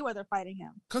Floyd Mayweather fighting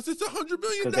him? Because it's $100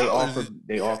 million. Because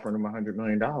they offered him $100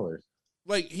 million.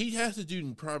 Like he has to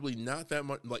do probably not that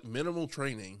much, like minimal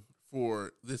training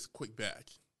for this quick back.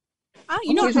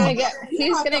 He's gonna get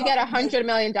 $100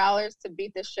 million to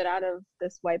beat the shit out of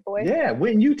this white boy. Yeah,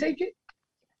 wouldn't you take it?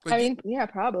 Like, I mean, yeah,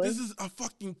 probably. This is a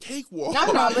fucking cakewalk. Not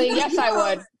probably. Yes, I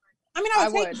would. I mean, I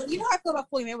would take it, but you know how I feel about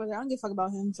Floyd Mayweather. I don't give a fuck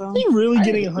about him. So he really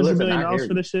getting $100 million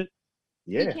for this shit?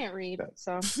 Yeah, he can't read,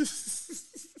 so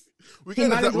we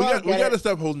gotta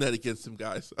stop holding that against him,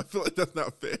 guys. I feel like that's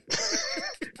not fair.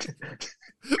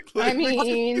 I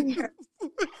mean,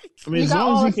 you got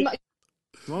all this money.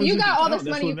 You got all this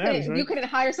money. You couldn't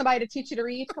hire somebody to teach you to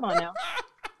read. Come on now.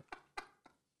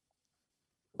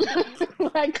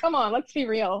 Like, come on. Let's be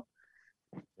real.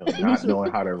 Not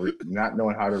knowing how to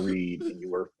read, and you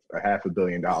worth $500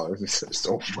 million. It's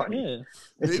so funny.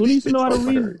 Yeah. Who needs to know how to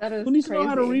read? Who needs to know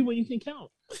how to crazy. read when you can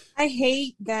count? I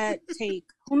hate that take.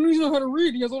 Who needs to know how to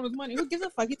read? He has all this money. Who gives a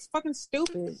fuck? It's fucking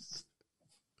stupid.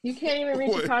 You can't even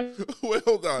read your contract. Wait,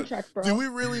 hold on. Bro. Do we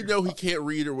really know he can't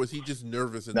read, or was he just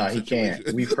nervous? No, he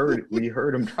can't. We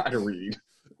heard him try to read.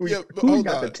 We got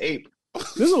the tape.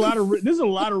 There's a lot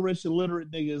of rich illiterate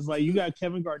niggas. Like you got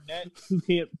Kevin Garnett who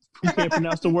can't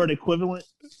pronounce the word equivalent.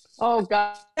 Oh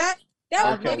God,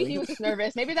 maybe Kelly. he was just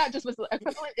nervous. Maybe that just was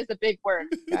equivalent is a big word,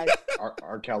 guys.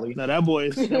 R. Kelly. No, that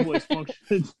boy's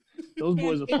those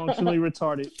boys are functionally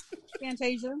retarded.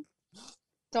 Fantasia.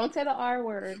 Don't say the R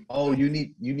word. Oh, you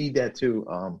need that too,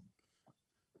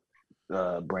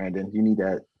 Brandon. You need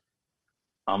that.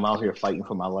 I'm out here fighting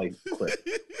for my life clip.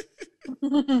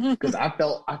 Because I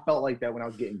felt like that when I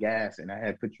was getting gas, and I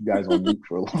had put you guys on mute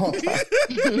for a long time.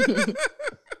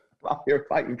 I'm out here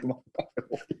fighting for my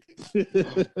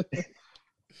life.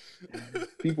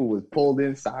 People was pulled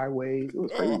in sideways. It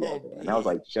was crazy. And I was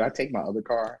like, should I take my other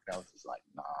car? And I was just like,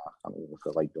 nah, I don't even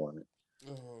feel like doing it.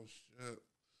 Oh shit!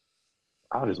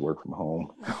 I'll just work from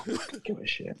home. I don't give a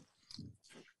shit.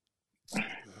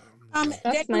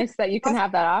 That's nice that you can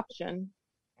have that option.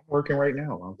 I'm working right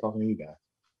now. I'm talking to you guys.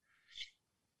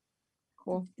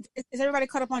 Cool. Is everybody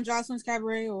caught up on Jocelyn's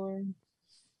Cabaret or?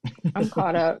 I'm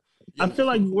caught up. I feel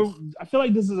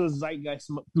like this is a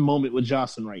zeitgeist moment with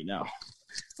Jocelyn right now.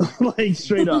 Like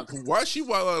straight up. Why is she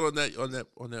wild out on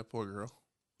that poor girl?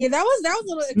 Yeah, that was a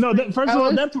little. No, first of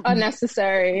all, that's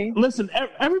unnecessary. Listen,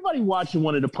 everybody watching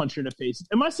wanted to punch her in the face.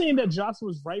 Am I saying that Jocelyn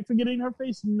was right for getting in her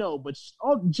face? No, but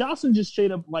Jocelyn just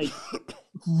straight up like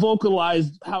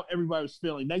vocalized how everybody was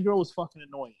feeling. That girl was fucking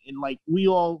annoying, and like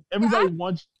everybody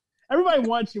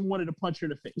watching wanted to punch her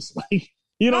in the face. Like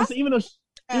you know, what I'm saying? Even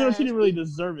though she didn't really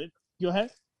deserve it. Go ahead.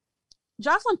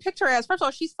 Jocelyn picked her ass. First of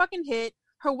all, she's fucking hit.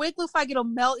 Her wig looks like it'll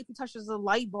melt if it touches a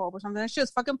light bulb or something. That shit's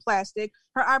fucking plastic.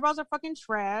 Her eyebrows are fucking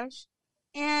trash.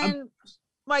 And,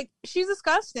 like, she's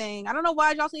disgusting. I don't know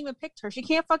why Jocelyn even picked her. She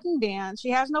can't fucking dance. She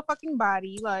has no fucking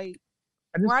body. Like,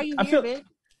 why are you here, bitch?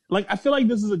 Like, I feel like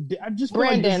this is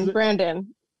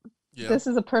Brandon. Yeah. This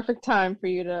is a perfect time for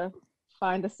you to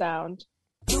find a sound.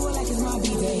 Do it like it's my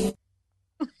baby.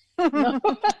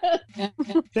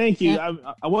 Thank you.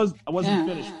 I wasn't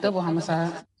finished. Double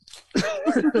homicide.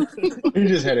 You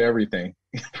just had everything.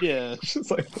 Yeah.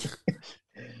 Just like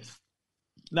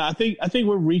No, I think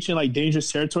we're reaching like dangerous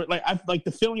territory. Like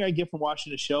the feeling I get from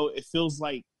watching the show, it feels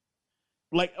like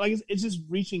it's just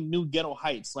reaching new ghetto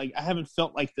heights. Like I haven't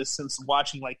felt like this since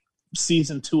watching like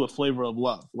season 2 of Flavor of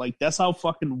Love. Like that's how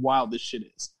fucking wild this shit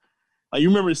is. Like you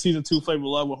remember season 2 Flavor of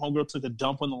Love where homegirl took a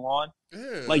dump on the lawn?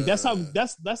 Yeah. Like that's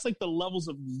like the levels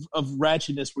of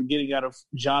ratchetness we're getting out of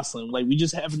Jocelyn. Like we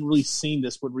just haven't really seen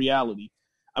this with reality.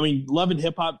 I mean, Love and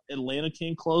Hip Hop Atlanta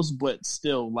came close, but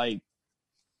still, like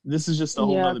this is just a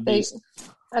whole other beast.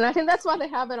 And I think that's why they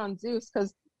have it on Zeus,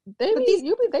 because they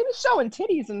be showing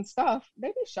titties and stuff. They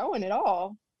be showing it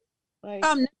all. Like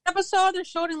next episode they're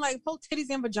showing like whole titties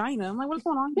and vagina. I'm like, what's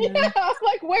going on here? Yeah, I'm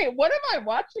like, wait, what am I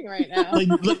watching right now?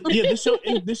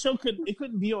 This show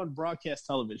couldn't be on broadcast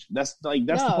television. That's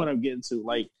the point I'm getting to.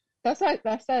 Like that's what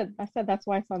I said. I said that's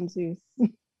why it's on Zeus.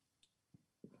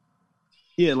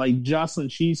 Yeah, like Jocelyn,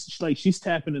 she's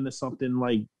tapping into something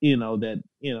like that.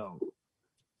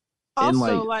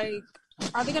 Also, like,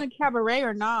 are they gonna cabaret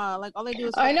or not? Like, all they do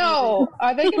is. I know.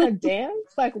 Are they gonna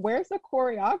dance? Like, where's the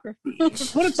choreography?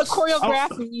 What is the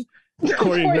choreography?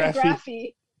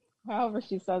 Choreography. However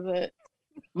she says it.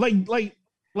 Like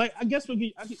I guess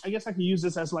I can use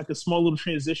this as like a small little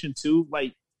transition too.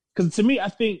 Like, because to me, I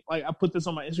think like I put this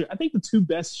on my Instagram. I think the 2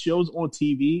 best shows on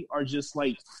TV are just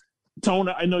like. Tone,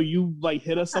 I know you like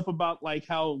hit us up about like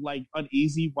how like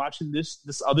uneasy watching this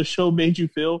other show made you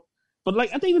feel, but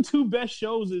like I think the 2 best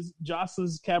shows is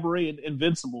Jocelyn's Cabaret and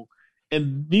Invincible,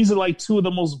 and these are like 2 of the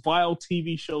most vile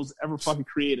TV shows ever fucking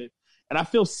created, and I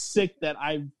feel sick that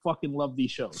I fucking love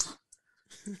these shows.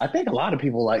 I think a lot of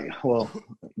people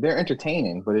they're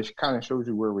entertaining, but it kind of shows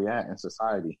you where we're at in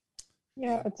society.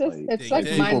 Yeah, it's like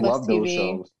mindless TV. Those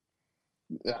shows.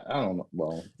 I don't know.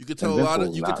 Well, you could tell a lot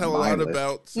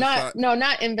about.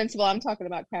 Not Invincible. I'm talking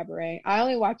about Cabaret. I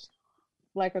only watched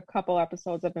like a couple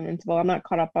episodes of Invincible. I'm not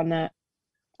caught up on that.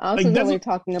 I was really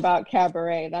talking about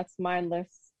Cabaret. That's mindless,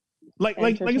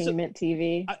 entertainment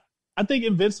TV. I think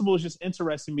Invincible is just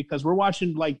interesting because we're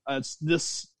watching like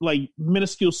this like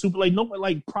minuscule super like nobody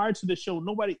like prior to the show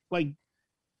nobody like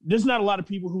there's not a lot of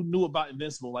people who knew about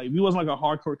Invincible. Like we wasn't like a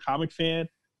hardcore comic fan.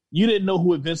 You didn't know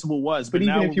who Invincible was. But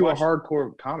even if you're a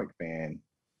hardcore comic fan,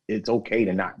 it's okay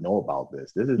to not know about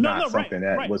this. This is not something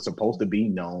that was supposed to be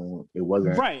known. It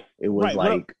wasn't. Right. It was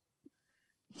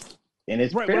And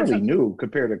it's fairly new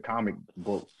compared to comic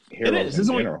book heroes It is. in It's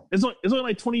general. only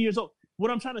like 20 years old. What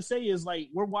I'm trying to say is like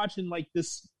we're watching like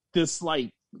this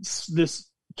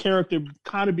character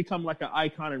kind of become like an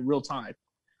icon in real time.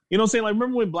 You know what I'm saying? Like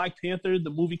remember when Black Panther, the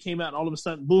movie came out and all of a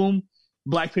sudden, boom,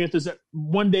 Black Panther's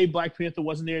one day Black Panther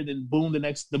wasn't there, then boom,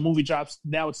 the movie drops.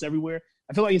 Now it's everywhere.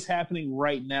 I feel like it's happening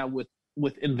right now with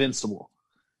Invincible.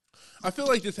 I feel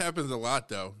like this happens a lot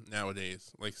though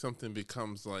nowadays. Like something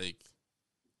becomes like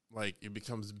it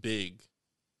becomes big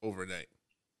overnight.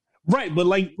 Right, but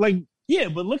like yeah,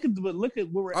 but look at what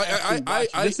we're. I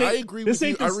agree with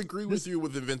you. I agree with you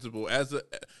with Invincible as a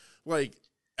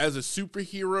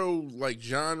superhero like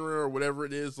genre or whatever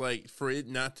it is. Like for it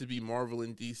not to be Marvel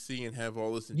and DC and have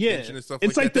all this intention and stuff.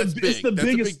 It's like that, it's the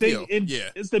biggest thing.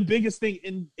 It's the biggest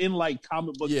thing in like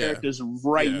comic book characters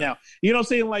right now. You know what I'm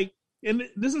saying? Like, and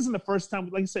this isn't the first time.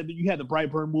 Like I said, you had the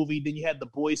Brightburn movie, then you had the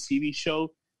Boys TV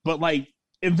show, but like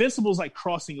Invincible's like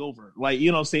crossing over. Like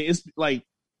you know what I'm saying? It's like.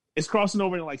 It's crossing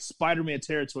over in like Spider-Man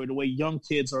territory, the way young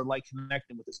kids are like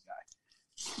connecting with this guy.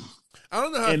 I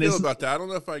don't know how I feel about that. I don't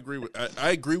know if I agree with. I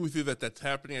agree with you that that's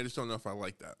happening. I just don't know if I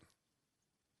like that.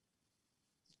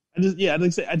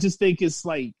 I just think it's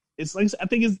like I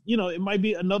think it's it might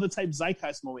be another type of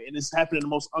zeitgeist moment, and it's happening in the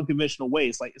most unconventional way.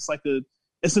 It's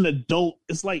an adult.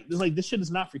 It's like this shit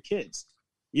is not for kids.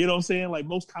 You know what I'm saying? Like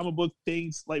most comic book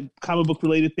things, like comic book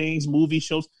related things, movie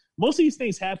shows. Most of these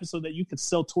things happen so that you can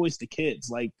sell toys to kids.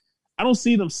 Like, I don't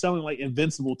see them selling like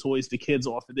Invincible toys to kids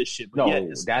off of this shit. But no,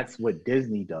 that's what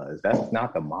Disney does. That's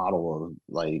not the model of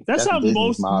like. That's how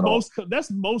most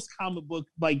comic book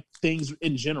like things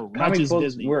in general, not just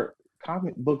Disney.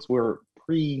 Comic books were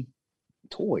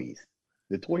pre-toys.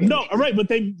 The toy. No, right, but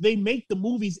they make the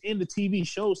movies and the TV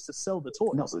shows to sell the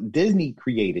toys. No, Disney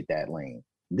created that lane.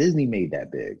 Disney made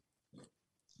that big.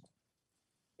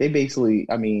 They basically,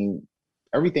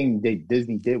 everything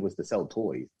Disney did was to sell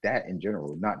toys. That in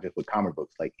general, not just with comic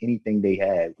books. Like anything they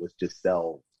had was just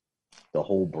sell the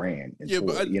whole brand. And toys,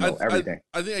 but everything.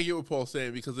 I think I get what Paul's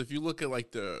saying because if you look at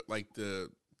like the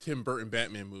Tim Burton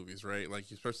Batman movies, right? Like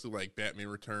especially like Batman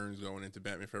Returns going into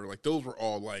Batman Forever, like those were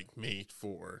all like made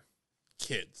for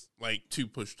kids, like to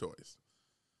push toys.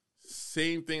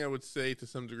 Same thing I would say to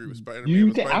some degree with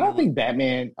Spider-Man. I don't think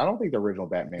the original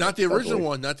Batman. Not the original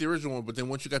one. But then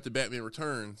once you got the Batman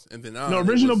Returns, and then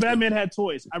original Batman had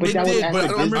toys. I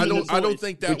don't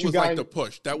think that was like the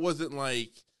push. That wasn't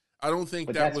like. I don't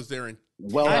think that was their.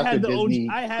 Well, after Disney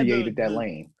created that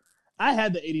lane. I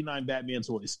had the '89 Batman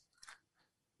toys.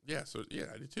 Yeah,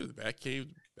 I did too. The Batcave,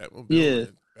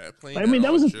 Batmobile, Batplane.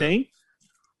 That was a thing.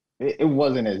 It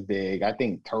wasn't as big. I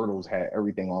think Turtles had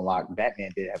everything on lock.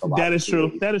 Batman did have a lot. That is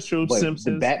true. That is true. But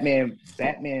Simpsons. The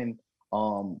Batman,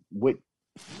 with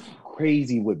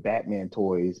crazy with Batman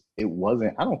toys. It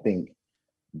wasn't. I don't think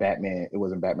Batman. It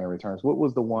wasn't Batman Returns. What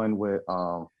was the one with?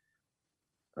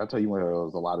 I'll tell you when there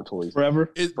was a lot of toys. Forever?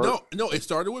 No, it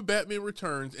started with Batman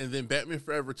Returns and then Batman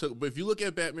Forever took. But if you look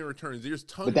at Batman Returns, there's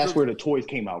tons. But that's where the toys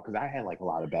came out because I had like a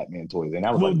lot of Batman toys, and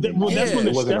that was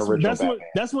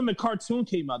that's when the cartoon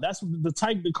came out. That's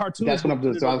the cartoon. That's what I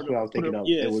was thinking of.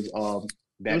 It was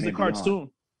Batman. It was the cartoon.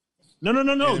 No.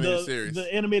 The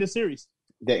animated series.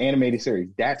 The animated series.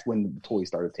 That's when the toys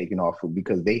started taking off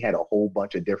because they had a whole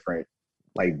bunch of different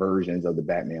like versions of the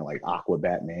Batman, like Aqua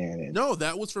Batman. And no,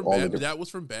 that was from Batman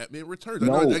Returns.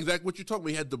 No. I know exactly what you're talking about.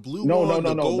 We had the blue one,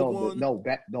 the gold one.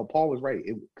 No, Paul was right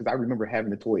because I remember having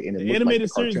the toy. And the animated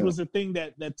series was the thing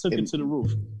that took it to the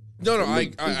roof.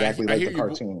 I hear the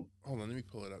cartoon. Hold on, let me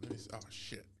pull it up. Oh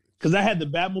shit! Because I had the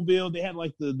Batmobile. They had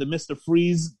like the Mr.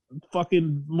 Freeze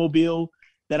fucking mobile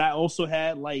that I also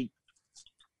had like.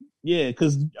 Yeah,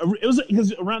 because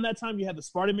around that time you had the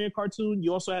Spider-Man cartoon.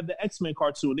 You also had the X-Men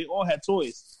cartoon. They all had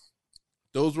toys.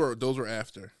 Those were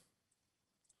after.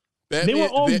 Batman, they were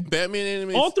all Batman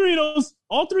animated. All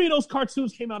three of those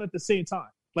cartoons came out at the same time,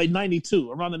 like 92,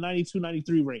 around the 92,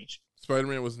 93 range.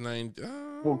 Spider-Man was 90.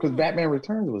 Well, because Batman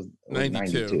Returns was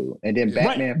 92, and then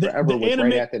Batman Forever was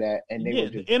right after that. And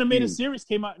the animated series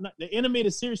came out. The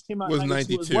animated series came out was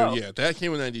 92 as well. Yeah, that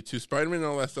came in 92. Spider-Man and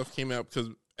all that stuff came out because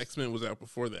X-Men was out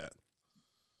before that.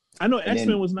 I know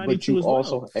X-Men was 92 as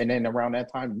well. And then around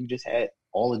that time, you just had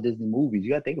all the Disney movies.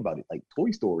 You got to think about it. Like Toy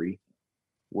Story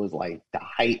was like the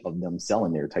height of them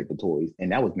selling their type of toys,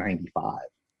 and that was 95.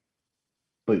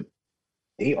 But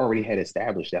they already had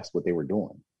established that's what they were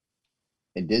doing.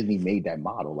 And Disney made that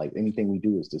model. Like anything we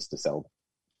do is just to sell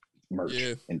merch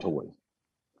and toys.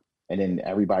 And then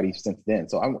everybody since then.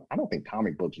 So I don't think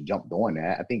comic books jumped on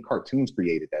that. I think cartoons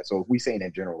created that. So if we say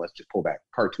in general, let's just pull back.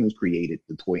 Cartoons created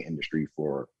the toy industry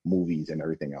for movies and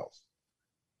everything else.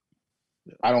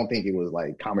 I don't think it was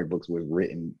like comic books was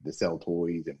written to sell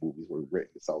toys and movies were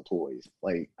written to sell toys.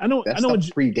 Like I know stuff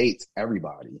predates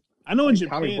everybody. I know like, in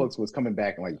Japan, comic books was coming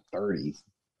back in like 30s.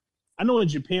 I know in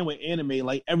Japan with anime,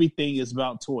 like everything is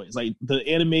about toys. Like the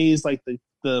animes, like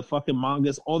the fucking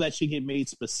mangas, all that shit get made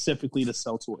specifically to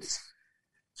sell toys.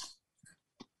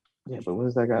 Yeah, but what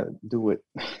does that got to do with?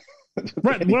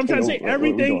 Right, what I'm trying to say,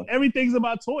 everything's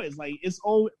about toys. Like it's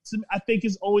all. I think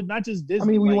it's always not just Disney. I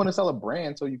mean, we like, want to sell a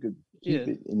brand so you could keep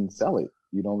it and sell it.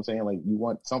 You know what I'm saying? Like you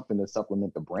want something to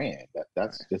supplement the brand.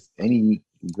 That's just any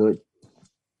good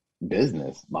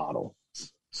business model.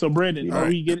 So Brandon,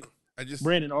 we getting?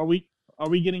 Brandon, are we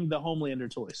getting the Homelander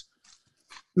toys?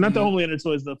 Not the Homelander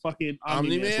toys, the fucking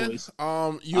Omni-Man toys.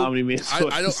 Omni-Man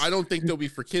toys. I don't think they'll be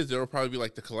for kids. They'll probably be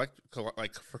like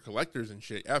like for collectors and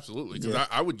shit. Absolutely, because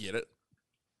I would get it.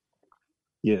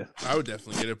 Yeah, I would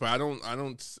definitely get it. But I don't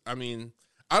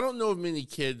know of many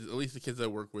kids, at least the kids I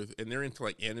work with, and they're into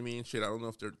like anime and shit. I don't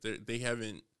know if they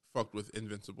haven't fucked with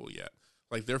Invincible yet.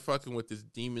 Like they're fucking with this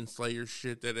Demon Slayer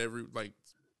shit that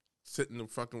setting the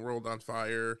fucking world on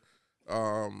fire.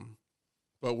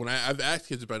 But when I've asked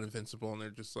kids about Invincible, and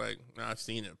they're just like, nah, I've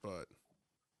seen it, but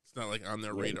it's not like on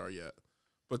their radar yet.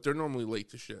 But they're normally late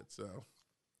to shit, so.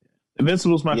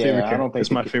 Invincible's my favorite character.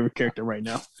 It's my favorite character right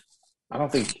now. I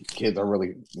don't think kids are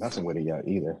really messing with it yet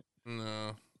either.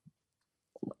 No.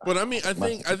 But I mean, I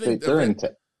think they're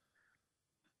into.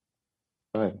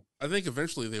 Go ahead. I think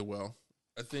eventually they will.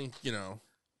 I think, the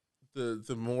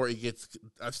more it gets,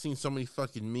 I've seen so many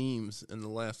fucking memes in the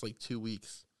last like 2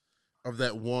 weeks. Of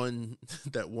that one,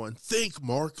 think,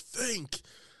 Mark, think.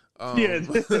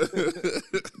 The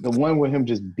one with him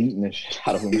just beating the shit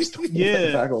out of him.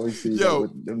 Yeah. I always see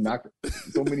them knock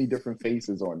so many different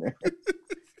faces on there.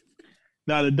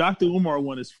 Now the Dr. Umar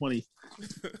one is funny.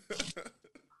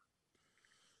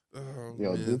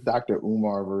 This Dr.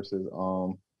 Umar versus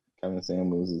Kevin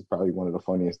Samuels is probably one of the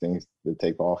funniest things to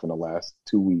take off in the last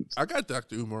 2 weeks. I got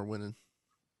Dr. Umar winning.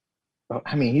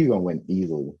 I mean, he's gonna win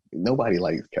easily. Nobody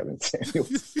likes Kevin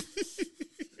Samuels.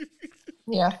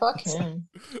 Yeah, fuck him.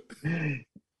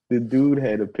 The dude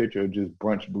had a picture of just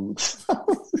brunch boots.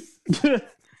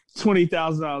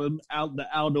 $20,000 out the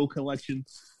Aldo collection.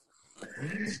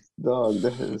 Dog,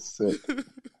 that is sick.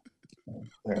 All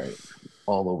right,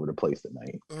 all over the place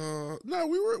tonight. No,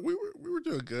 we were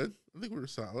doing good. I think we were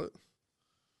solid.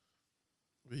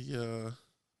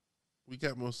 We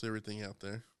got most everything out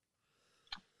there.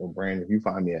 So, Brandon, if you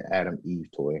find me an Adam Eve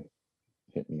toy,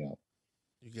 hit me up.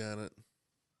 You got it.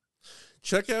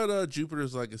 Check out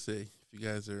Jupiter's Legacy if you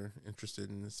guys are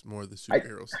interested in this more of the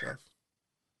superhero stuff.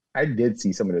 I did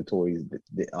see some of the toys,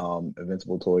 the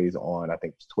Invincible toys on, I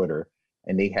think, Twitter,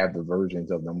 and they have the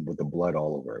versions of them with the blood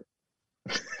all over it.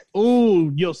 Oh,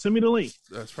 yo, send me the link.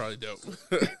 That's probably dope.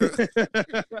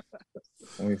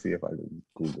 Let me see if I can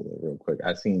Google it real quick.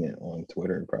 I seen it on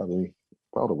Twitter probably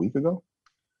about a week ago.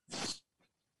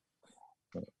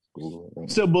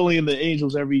 Still bullying the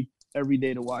Angels every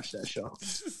day to watch that show.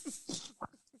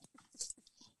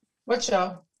 What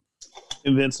show?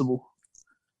 Invincible.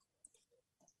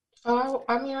 Oh,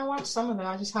 I mean, I watched some of it.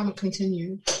 I just haven't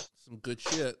continued. Some good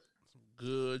shit.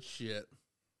 Good shit.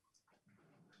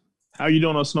 How are you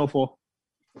doing on Snowfall?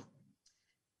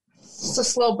 It's a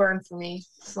slow burn for me.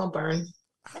 Slow burn.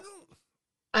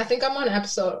 I think I'm on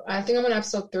episode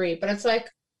 3, but it's like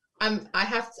I know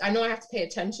I have to pay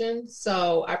attention,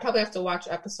 so I probably have to watch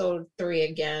episode 3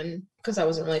 again because I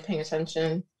wasn't really paying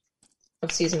attention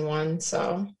of season 1.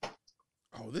 So,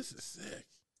 this is sick.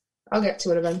 I'll get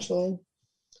to it eventually.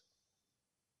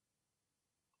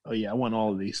 Oh yeah, I want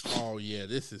all of these. Oh yeah,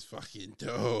 this is fucking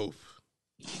dope.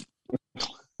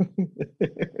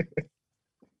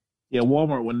 Yeah,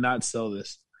 Walmart would not sell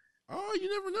this. Oh, you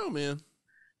never know, man.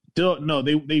 No,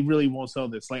 they really won't sell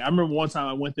this. Like I remember one time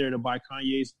I went there to buy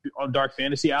Kanye's Dark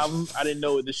Fantasy album. I didn't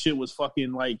know the shit was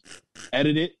fucking like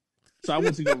edited. So I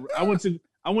went to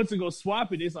go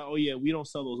swap it. It's like, oh yeah, we don't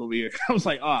sell those over here. I was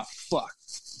like, fuck.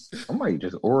 I might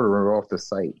just order it off the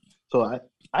site. So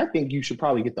I think you should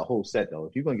probably get the whole set though.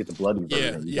 If you're gonna get the bloody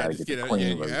version, you gotta get the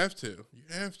clean version. You have to. You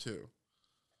have to.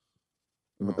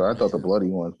 I thought the bloody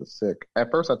ones was sick.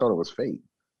 At first, I thought it was fake.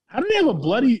 How do they have a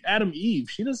bloody Adam Eve?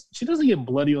 She doesn't get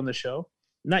bloody on the show.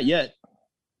 Not yet.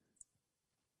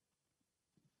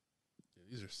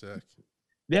 These are sick.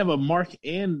 They have a Mark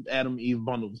and Adam Eve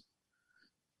bundles.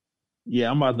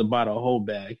 Yeah, I'm about to buy the whole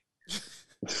bag.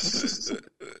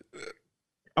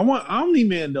 I want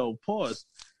Omni-Man though. Pause.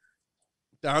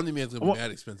 The Omni-Man's gonna be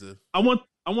mad expensive. I want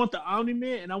the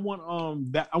Omni-Man and I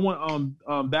want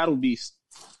Battle Beast.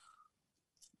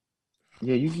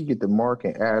 Yeah, you can get the Mark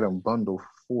and Adam bundle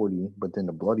 40, but then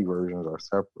the bloody versions are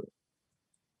separate.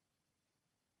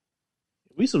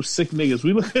 We some sick niggas.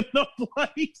 We look at the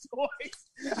bloody toys.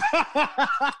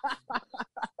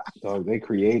 Dog, they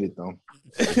created them.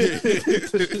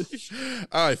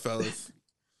 All right, fellas.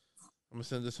 I'm gonna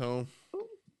send this home.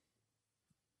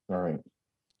 All right.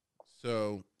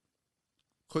 So,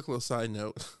 quick little side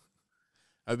note.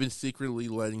 I've been secretly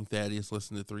letting Thaddeus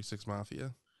listen to 3 6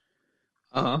 Mafia.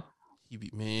 Uh-huh.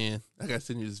 Man, I gotta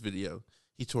send you this video.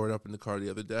 He tore it up in the car the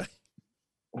other day.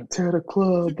 Tear the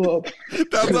club up.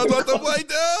 I'm like,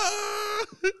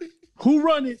 no! Who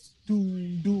run it?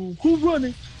 Who run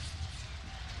it?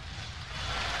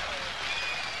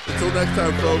 Until next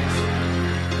time, folks.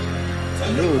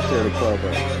 I knew it would tear the club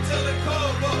up.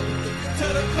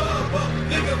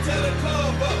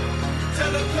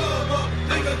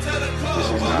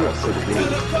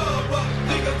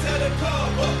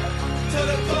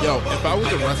 Yo, if I was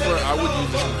a wrestler, I would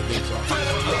use this as a theme song.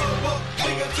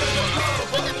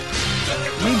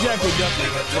 Me Jack would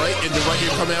definitely. Right? And the right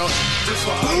here come out.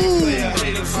 Boom!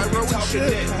 I wrote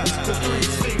shit. The 3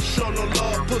 6 show no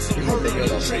love, put some hurt on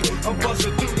the trick. I'm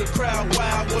busting through the crowd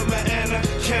wild with my Anna.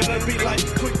 Can I be like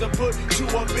quick to put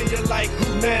 2 up in you like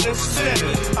man and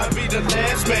standing? I be the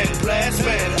last man, blast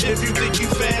man. If you think you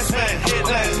fast man,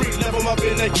 headline 3 level up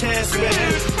in the cast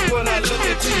man. When I look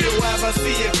into your eyes, I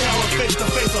see a coward face to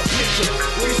face a picture.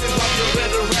 Reason why you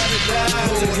better ride it down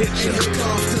to hit you. Here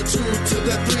comes the 2 to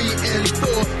the 3 and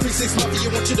 4. 3 6 Mafia, you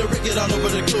want you to rig it all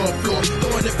over the floor.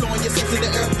 Throwing and flowing your sex in the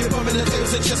air. You're bumping the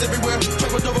tables and chest everywhere.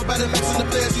 Trampled over by the max and the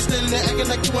players. You standing there acting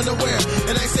like you unaware.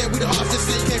 And I said we the odds, just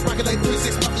say you can't rock it like 3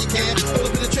 6 Mafia can. Hold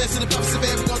up in the trash in the props of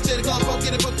air. We gon' tear the club, go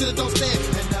get it, book to the don't stand.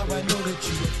 And now I know that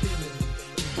you are feeling.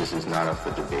 This is not up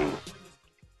for debate.